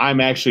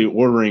I'm actually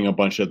ordering a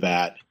bunch of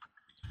that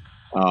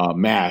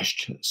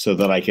mashed so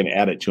that I can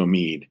add it to a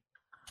mead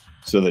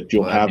so that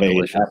you'll have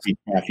a Happy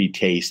Taffy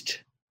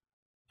taste,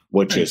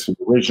 which is the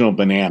original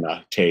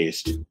banana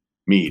taste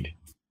mead.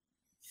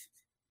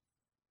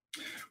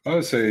 I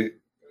would say,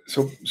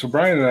 so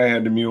Brian and I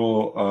had to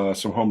mule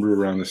some homebrew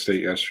around the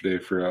state yesterday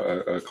for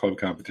a club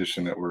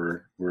competition that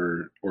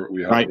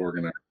we helped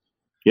organize.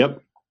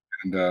 Yep.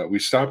 And we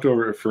stopped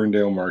over at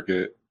Ferndale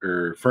Market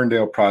or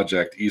Ferndale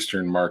Project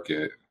Eastern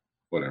Market,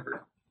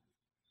 whatever.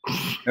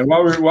 And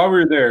while we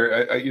were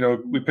there,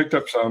 we picked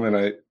up some,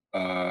 and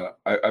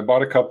I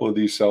bought a couple of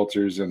these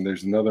seltzers, and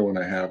there's another one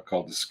I have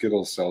called the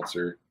Skittles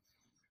seltzer,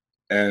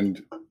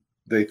 and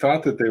they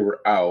thought that they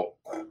were out,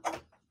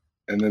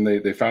 and then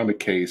they found a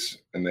case,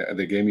 and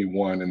they gave me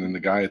one, and then the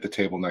guy at the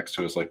table next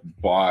to us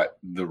bought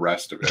the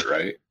rest of it,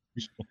 right?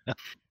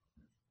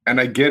 And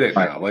I get it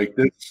now. Like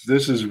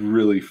this is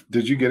really.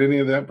 Did you get any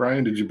of that,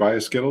 Brian? Did you buy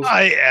a Skittles?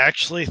 I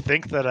actually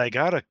think that I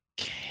got a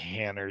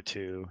can or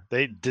two.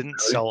 They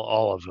didn't sell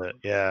all of it.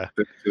 Yeah.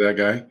 That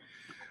guy.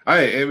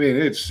 I mean,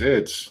 it's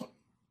is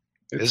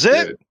good.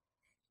 It?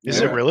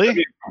 Is it really? I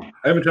mean,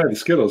 I haven't tried the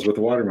Skittles, but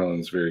the watermelon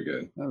is very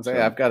good.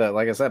 I've got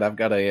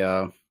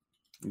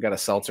a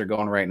seltzer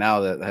going right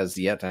now that has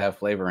yet to have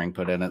flavoring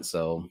put in it.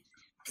 So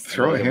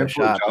throw a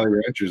handful of Jolly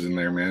Ranchers in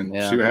there, man.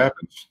 Yeah. See what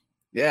happens.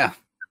 Yeah.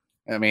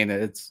 I mean,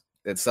 it's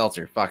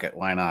seltzer. Fuck it.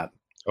 Why not?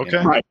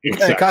 Okay. Right,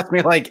 exactly. It cost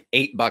me like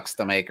 $8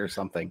 to make or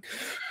something.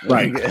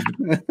 Right.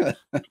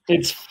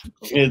 it's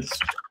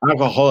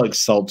alcoholic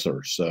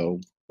seltzer, so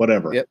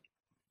whatever. Yep.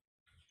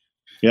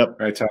 All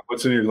right, Tom.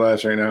 What's in your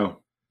glass right now?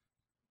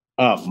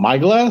 My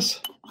glass?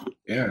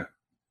 Yeah.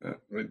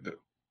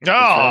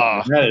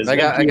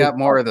 I got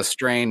more of the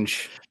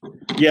strange.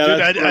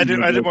 Yeah, dude,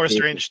 I did more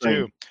strange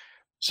too.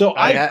 So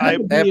I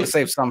have to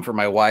save some for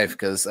my wife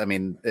because I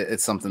mean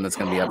it's something that's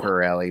going to be up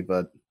her alley.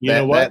 But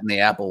that and the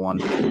apple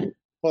one.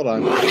 Hold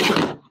on.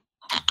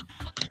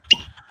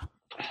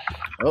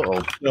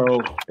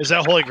 So is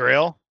that Holy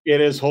Grail?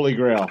 It is Holy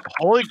Grail.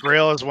 Holy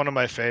Grail is one of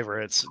my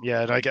favorites.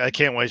 Yeah, and I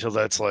can't wait till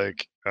that's for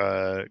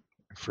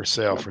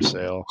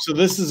sale. So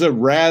this is a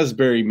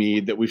raspberry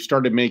mead that we've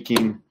started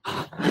making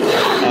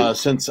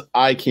since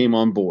I came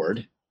on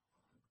board.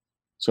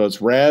 So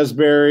it's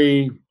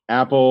raspberry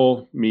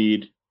apple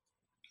mead.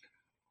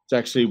 It's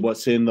actually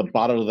what's in the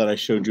bottle that I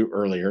showed you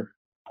earlier.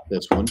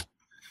 This one.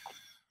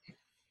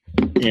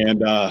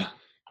 And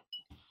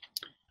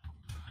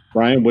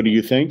Brian, what do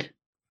you think?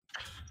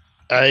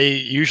 I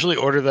usually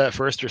order that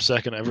first or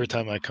second every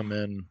time I come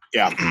in.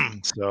 Yeah.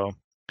 So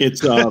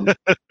it's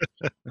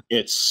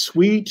it's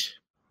sweet.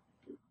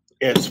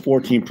 It's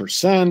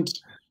 14%.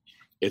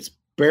 It's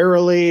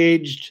barrel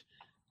aged.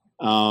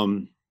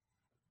 So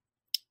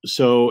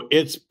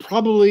it's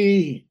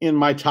probably in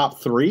my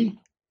top 3.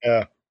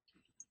 Yeah.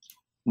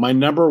 My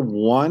number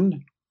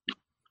 1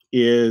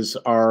 is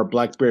our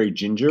blackberry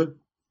ginger.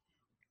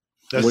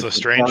 That's the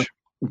strange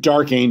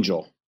Dark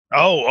Angel.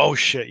 Oh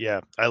shit,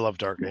 yeah. I love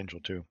Dark Angel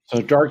too.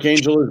 So Dark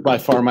Angel is by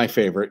far my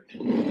favorite.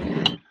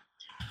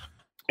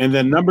 And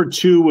then number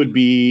 2 would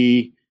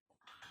be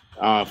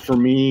for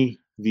me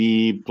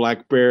the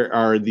blackberry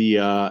or the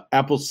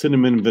apple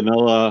cinnamon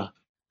vanilla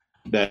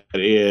that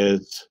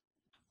is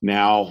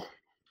now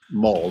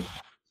mulled.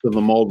 So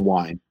the mulled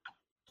wine.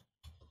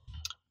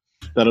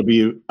 That'll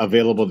be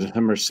available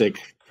December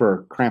 6th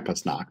for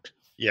Krampusnacht.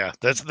 Yeah,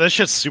 that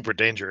shit's super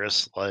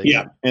dangerous.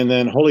 Yeah, and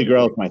then Holy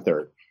Grail is my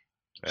 3rd.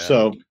 Yeah.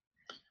 So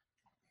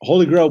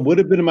Holy Grail would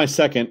have been my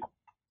 2nd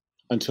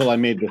until I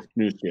made this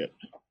new shit.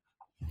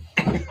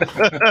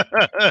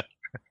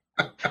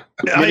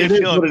 How you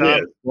feeling,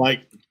 Tom?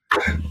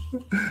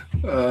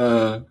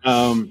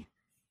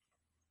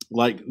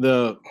 Like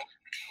the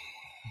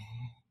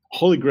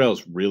Holy Grail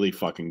is really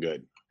fucking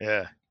good.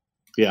 Yeah.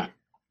 Yeah.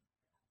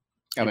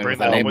 I mean,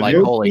 with a name like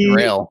Holy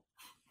Grail.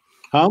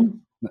 I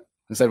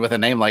said with a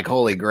name like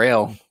Holy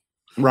Grail.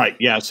 Right.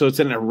 Yeah. So it's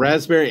in a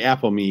raspberry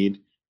apple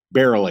mead,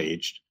 barrel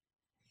aged.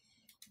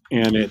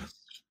 And it's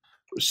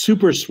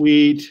super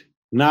sweet,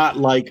 not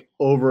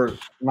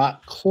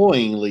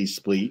cloyingly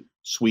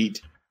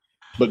sweet,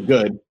 but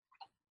good.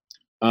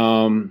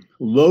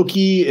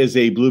 Loki is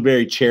a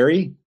blueberry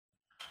cherry,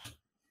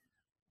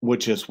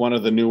 which is one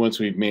of the new ones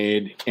we've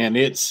made. And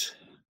it's,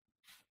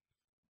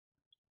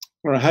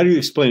 I don't know, how do you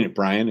explain it,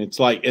 Brian? It's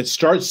like it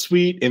starts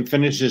sweet and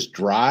finishes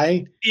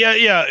dry.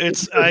 Yeah.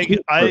 It's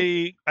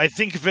I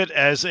think of it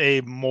as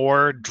a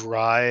more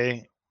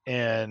dry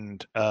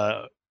and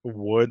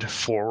wood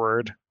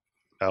forward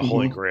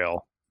Holy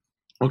Grail.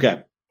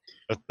 Okay.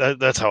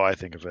 That's how I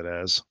think of it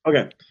as.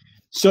 Okay.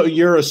 So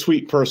you're a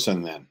sweet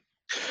person then.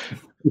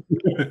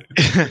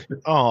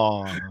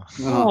 Oh.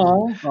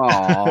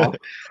 A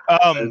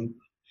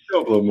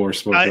little more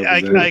smoke.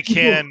 I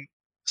can.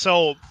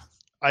 So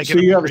I can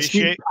you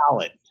appreciate. Have a sweet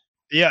palate.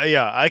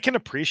 Yeah, I can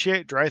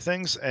appreciate dry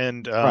things,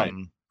 and Right.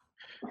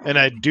 and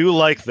I do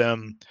like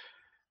them.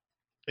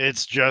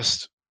 It's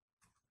just,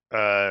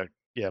 yeah,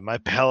 my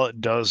palate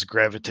does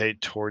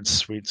gravitate towards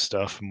sweet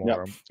stuff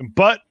more,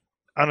 but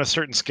on a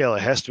certain scale,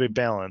 it has to be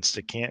balanced.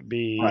 It can't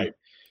be Right.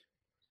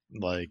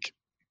 like,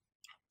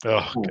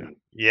 oh, God.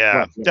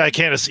 Yeah, I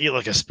can't just eat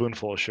like a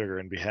spoonful of sugar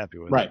and be happy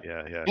with it.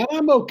 Yeah. And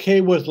I'm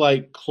okay with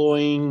like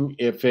cloying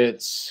if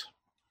it's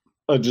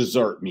a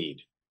dessert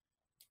mead.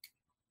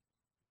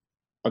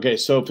 Okay,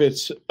 so if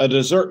it's a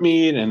dessert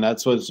mead and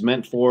that's what it's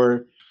meant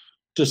for,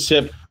 to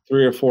sip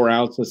 3 or 4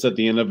 ounces at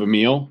the end of a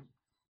meal.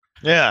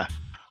 Yeah.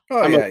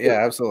 Oh,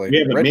 yeah, absolutely. We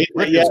haven't made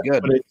it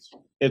yet, but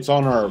it's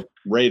on our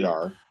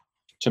radar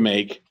to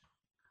make.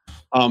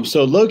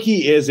 So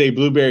Loki is a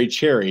blueberry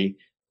cherry,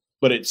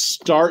 but it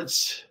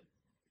starts,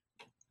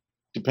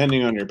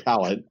 depending on your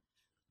palate,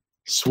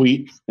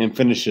 sweet and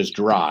finishes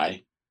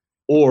dry,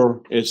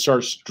 or it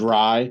starts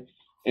dry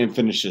and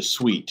finishes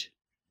sweet.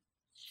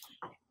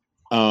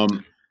 Yeah,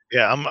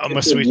 I'm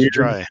a sweet to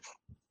dry.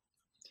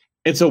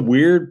 It's a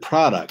weird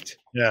product.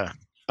 Yeah.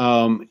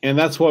 And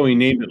that's why we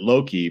named it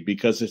Loki,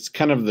 because it's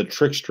kind of the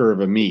trickster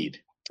of a mead.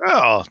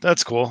 Oh,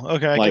 that's cool.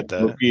 Okay, I get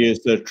that. Loki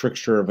is the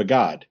trickster of a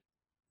god.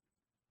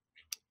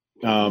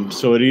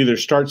 So it either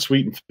starts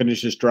sweet and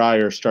finishes dry,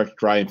 or starts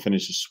dry and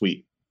finishes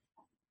sweet.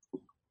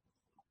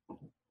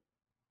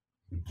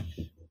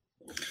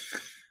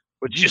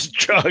 Would you just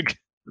chug?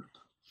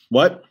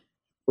 What?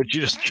 Would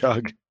you just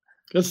chug?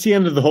 That's the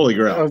end of the Holy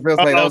Grail. I was going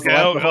to say, that's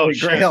the Holy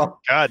Grail.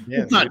 God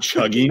damn. It's not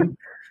chugging.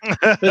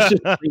 That's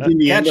just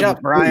catch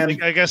up,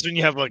 Brian. I guess when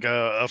you have like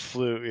a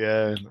flu,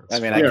 yeah. I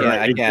mean,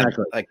 I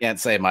can't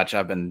say much.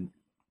 I've been,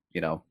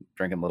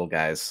 drinking little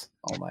guys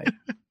all night.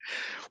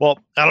 Well,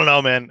 I don't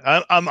know, man.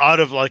 I'm out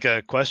of like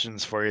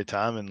questions for you,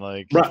 Tom, and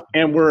like. Right,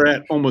 and we're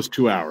at almost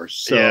 2 hours.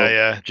 So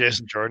yeah.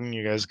 Jason, Jordan,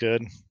 you guys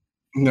good?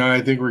 No,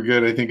 I think we're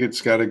good. I think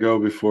it's got to go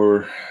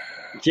before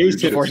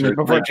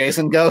before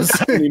Jason goes.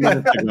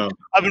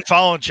 I've been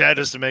following Chad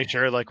just to make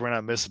sure like we're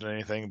not missing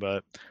anything,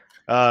 but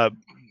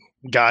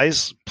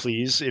guys,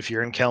 please, if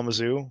you're in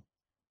Kalamazoo,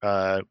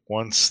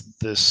 once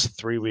this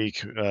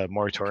 3-week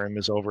moratorium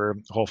is over,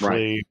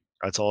 hopefully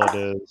that's all it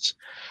is.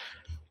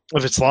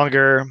 If it's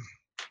longer,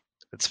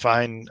 it's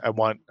fine. I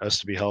want us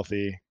to be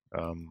healthy.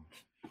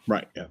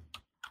 Right. Yeah.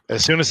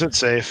 As soon as it's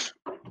safe,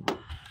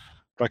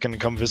 fucking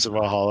come visit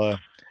Valhalla.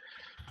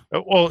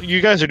 Well,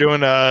 you guys are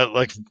doing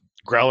like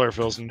growler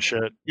fills and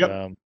shit.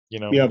 Yep.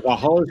 Yeah,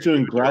 Valhalla's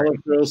doing growler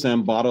fills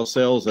and bottle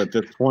sales at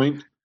this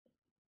point.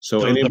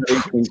 So anybody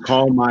can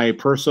call my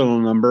personal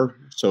number.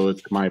 So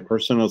it's my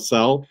personal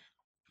cell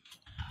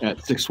at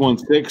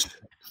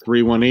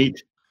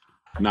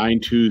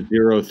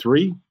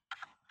 616-318-9203.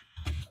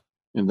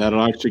 And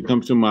that'll actually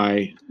come to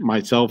my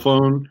cell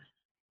phone,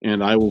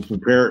 and I will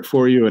prepare it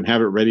for you and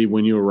have it ready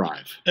when you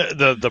arrive.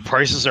 The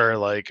prices are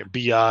like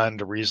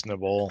beyond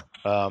reasonable.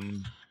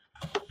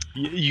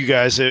 You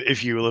guys,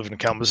 if you live in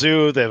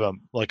Kalamazoo, they have a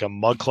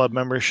mug club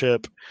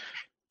membership.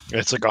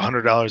 It's like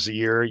 $100 a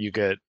year. You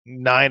get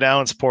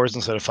 9-ounce pours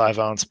instead of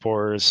 5-ounce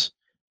pours.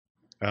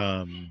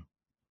 And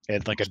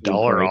like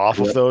 $1 off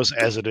of those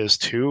as it is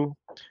too,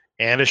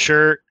 and a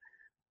shirt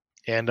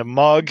and a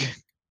mug.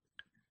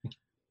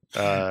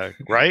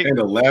 Right? And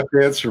a lap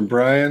dance from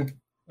Brian.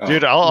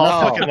 Dude,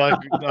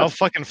 I'll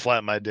fucking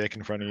flat my dick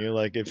in front of you.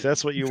 Like if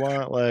that's what you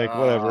want, like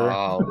whatever.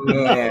 Oh,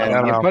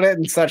 man. You put it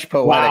in such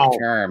poetic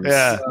terms.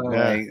 Yeah,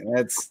 like,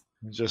 that's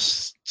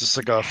just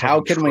like a.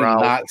 How can we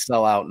not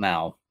sell out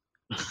now?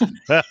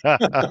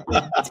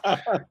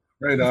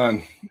 Right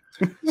on.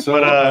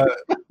 So,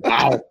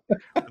 wow.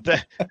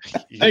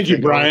 Thank you,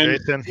 Brian.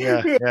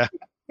 Yeah.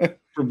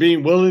 For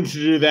being willing to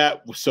do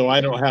that, so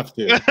I don't have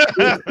to.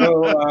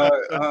 So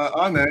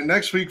on that,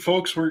 next week,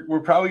 folks,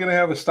 we're probably going to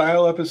have a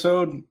style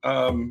episode.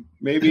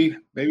 Maybe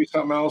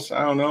something else.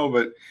 I don't know,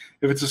 but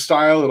if it's a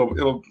style,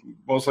 it'll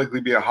most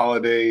likely be a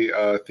holiday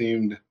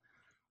themed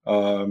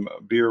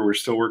beer. We're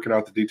still working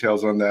out the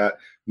details on that.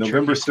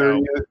 November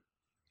 30th.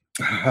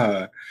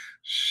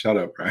 Shut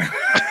up, Brian.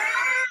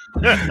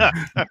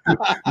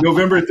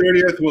 November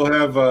 30th,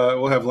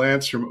 we'll have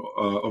Lance from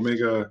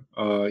Omega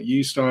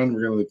Yeast on.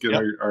 We're going to get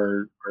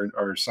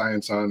our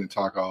science on and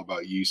talk all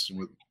about yeast and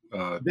with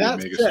the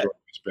Omega story.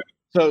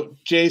 So,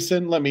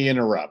 Jason, let me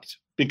interrupt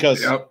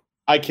because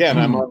I can.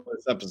 I'm on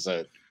this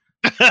episode.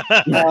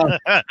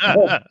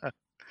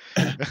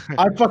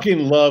 I fucking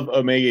love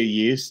Omega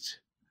Yeast.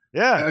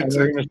 Yeah, and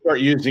we're going to start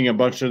using a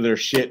bunch of their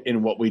shit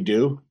in what we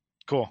do.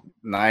 Cool,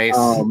 nice.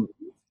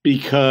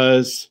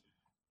 Because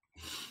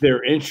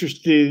they're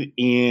interested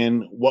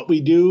in what we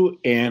do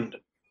and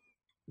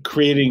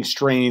creating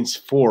strains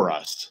for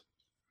us.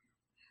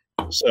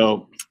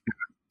 So,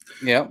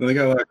 yeah, those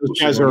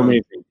guys are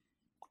amazing.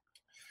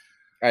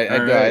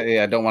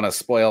 I don't want to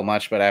spoil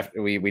much, but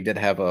after we did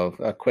have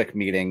a quick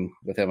meeting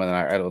with him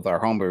and with our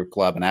homebrew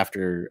club, and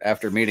after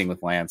meeting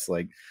with Lance,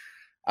 like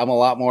I'm a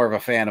lot more of a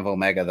fan of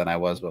Omega than I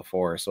was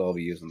before, so I'll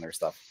be using their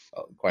stuff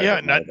quite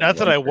a bit. Not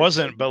that I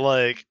wasn't, but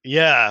like,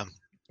 yeah.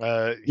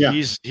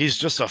 He's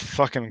just a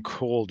fucking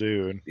cool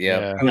dude.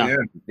 Yeah.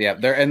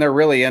 They're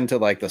really into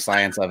like the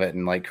science of it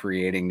and like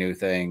creating new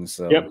things.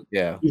 So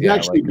he's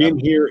actually been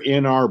here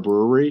in our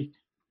brewery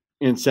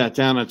and sat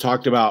down and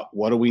talked about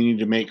what do we need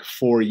to make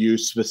for you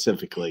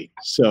specifically.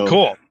 So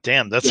cool.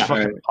 Damn, that's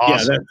fucking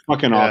awesome. Yeah, that's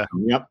fucking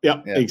awesome.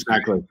 Yep,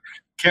 exactly.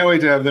 Can't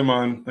wait to have them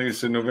on. Like I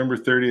said, November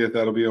 30th,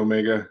 that'll be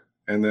Omega.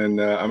 And then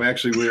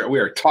we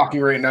are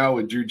talking right now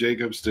with Drew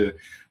Jacobs to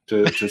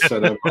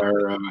set up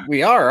our.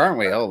 We are, aren't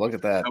we? Oh, look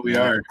at that. We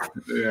are.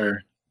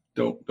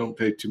 Don't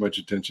pay too much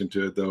attention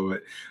to it though.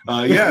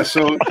 But,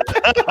 so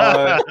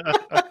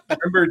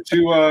remember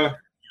to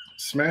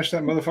smash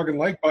that motherfucking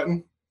like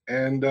button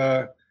and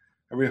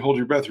everybody hold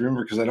your breath.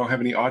 Remember, because I don't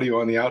have any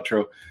audio on the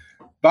outro.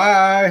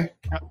 Bye.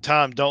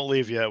 Tom, don't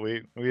leave yet.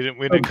 We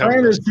didn't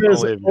cover this.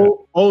 Says,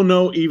 oh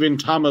no, even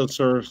Thomas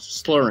are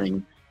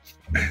slurring.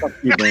 Fuck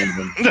you,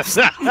 Brandon.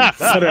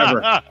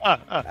 Whatever.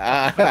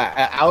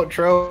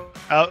 Outro.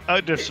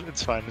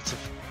 It's fine. It's a.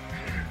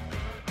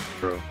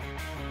 Bro.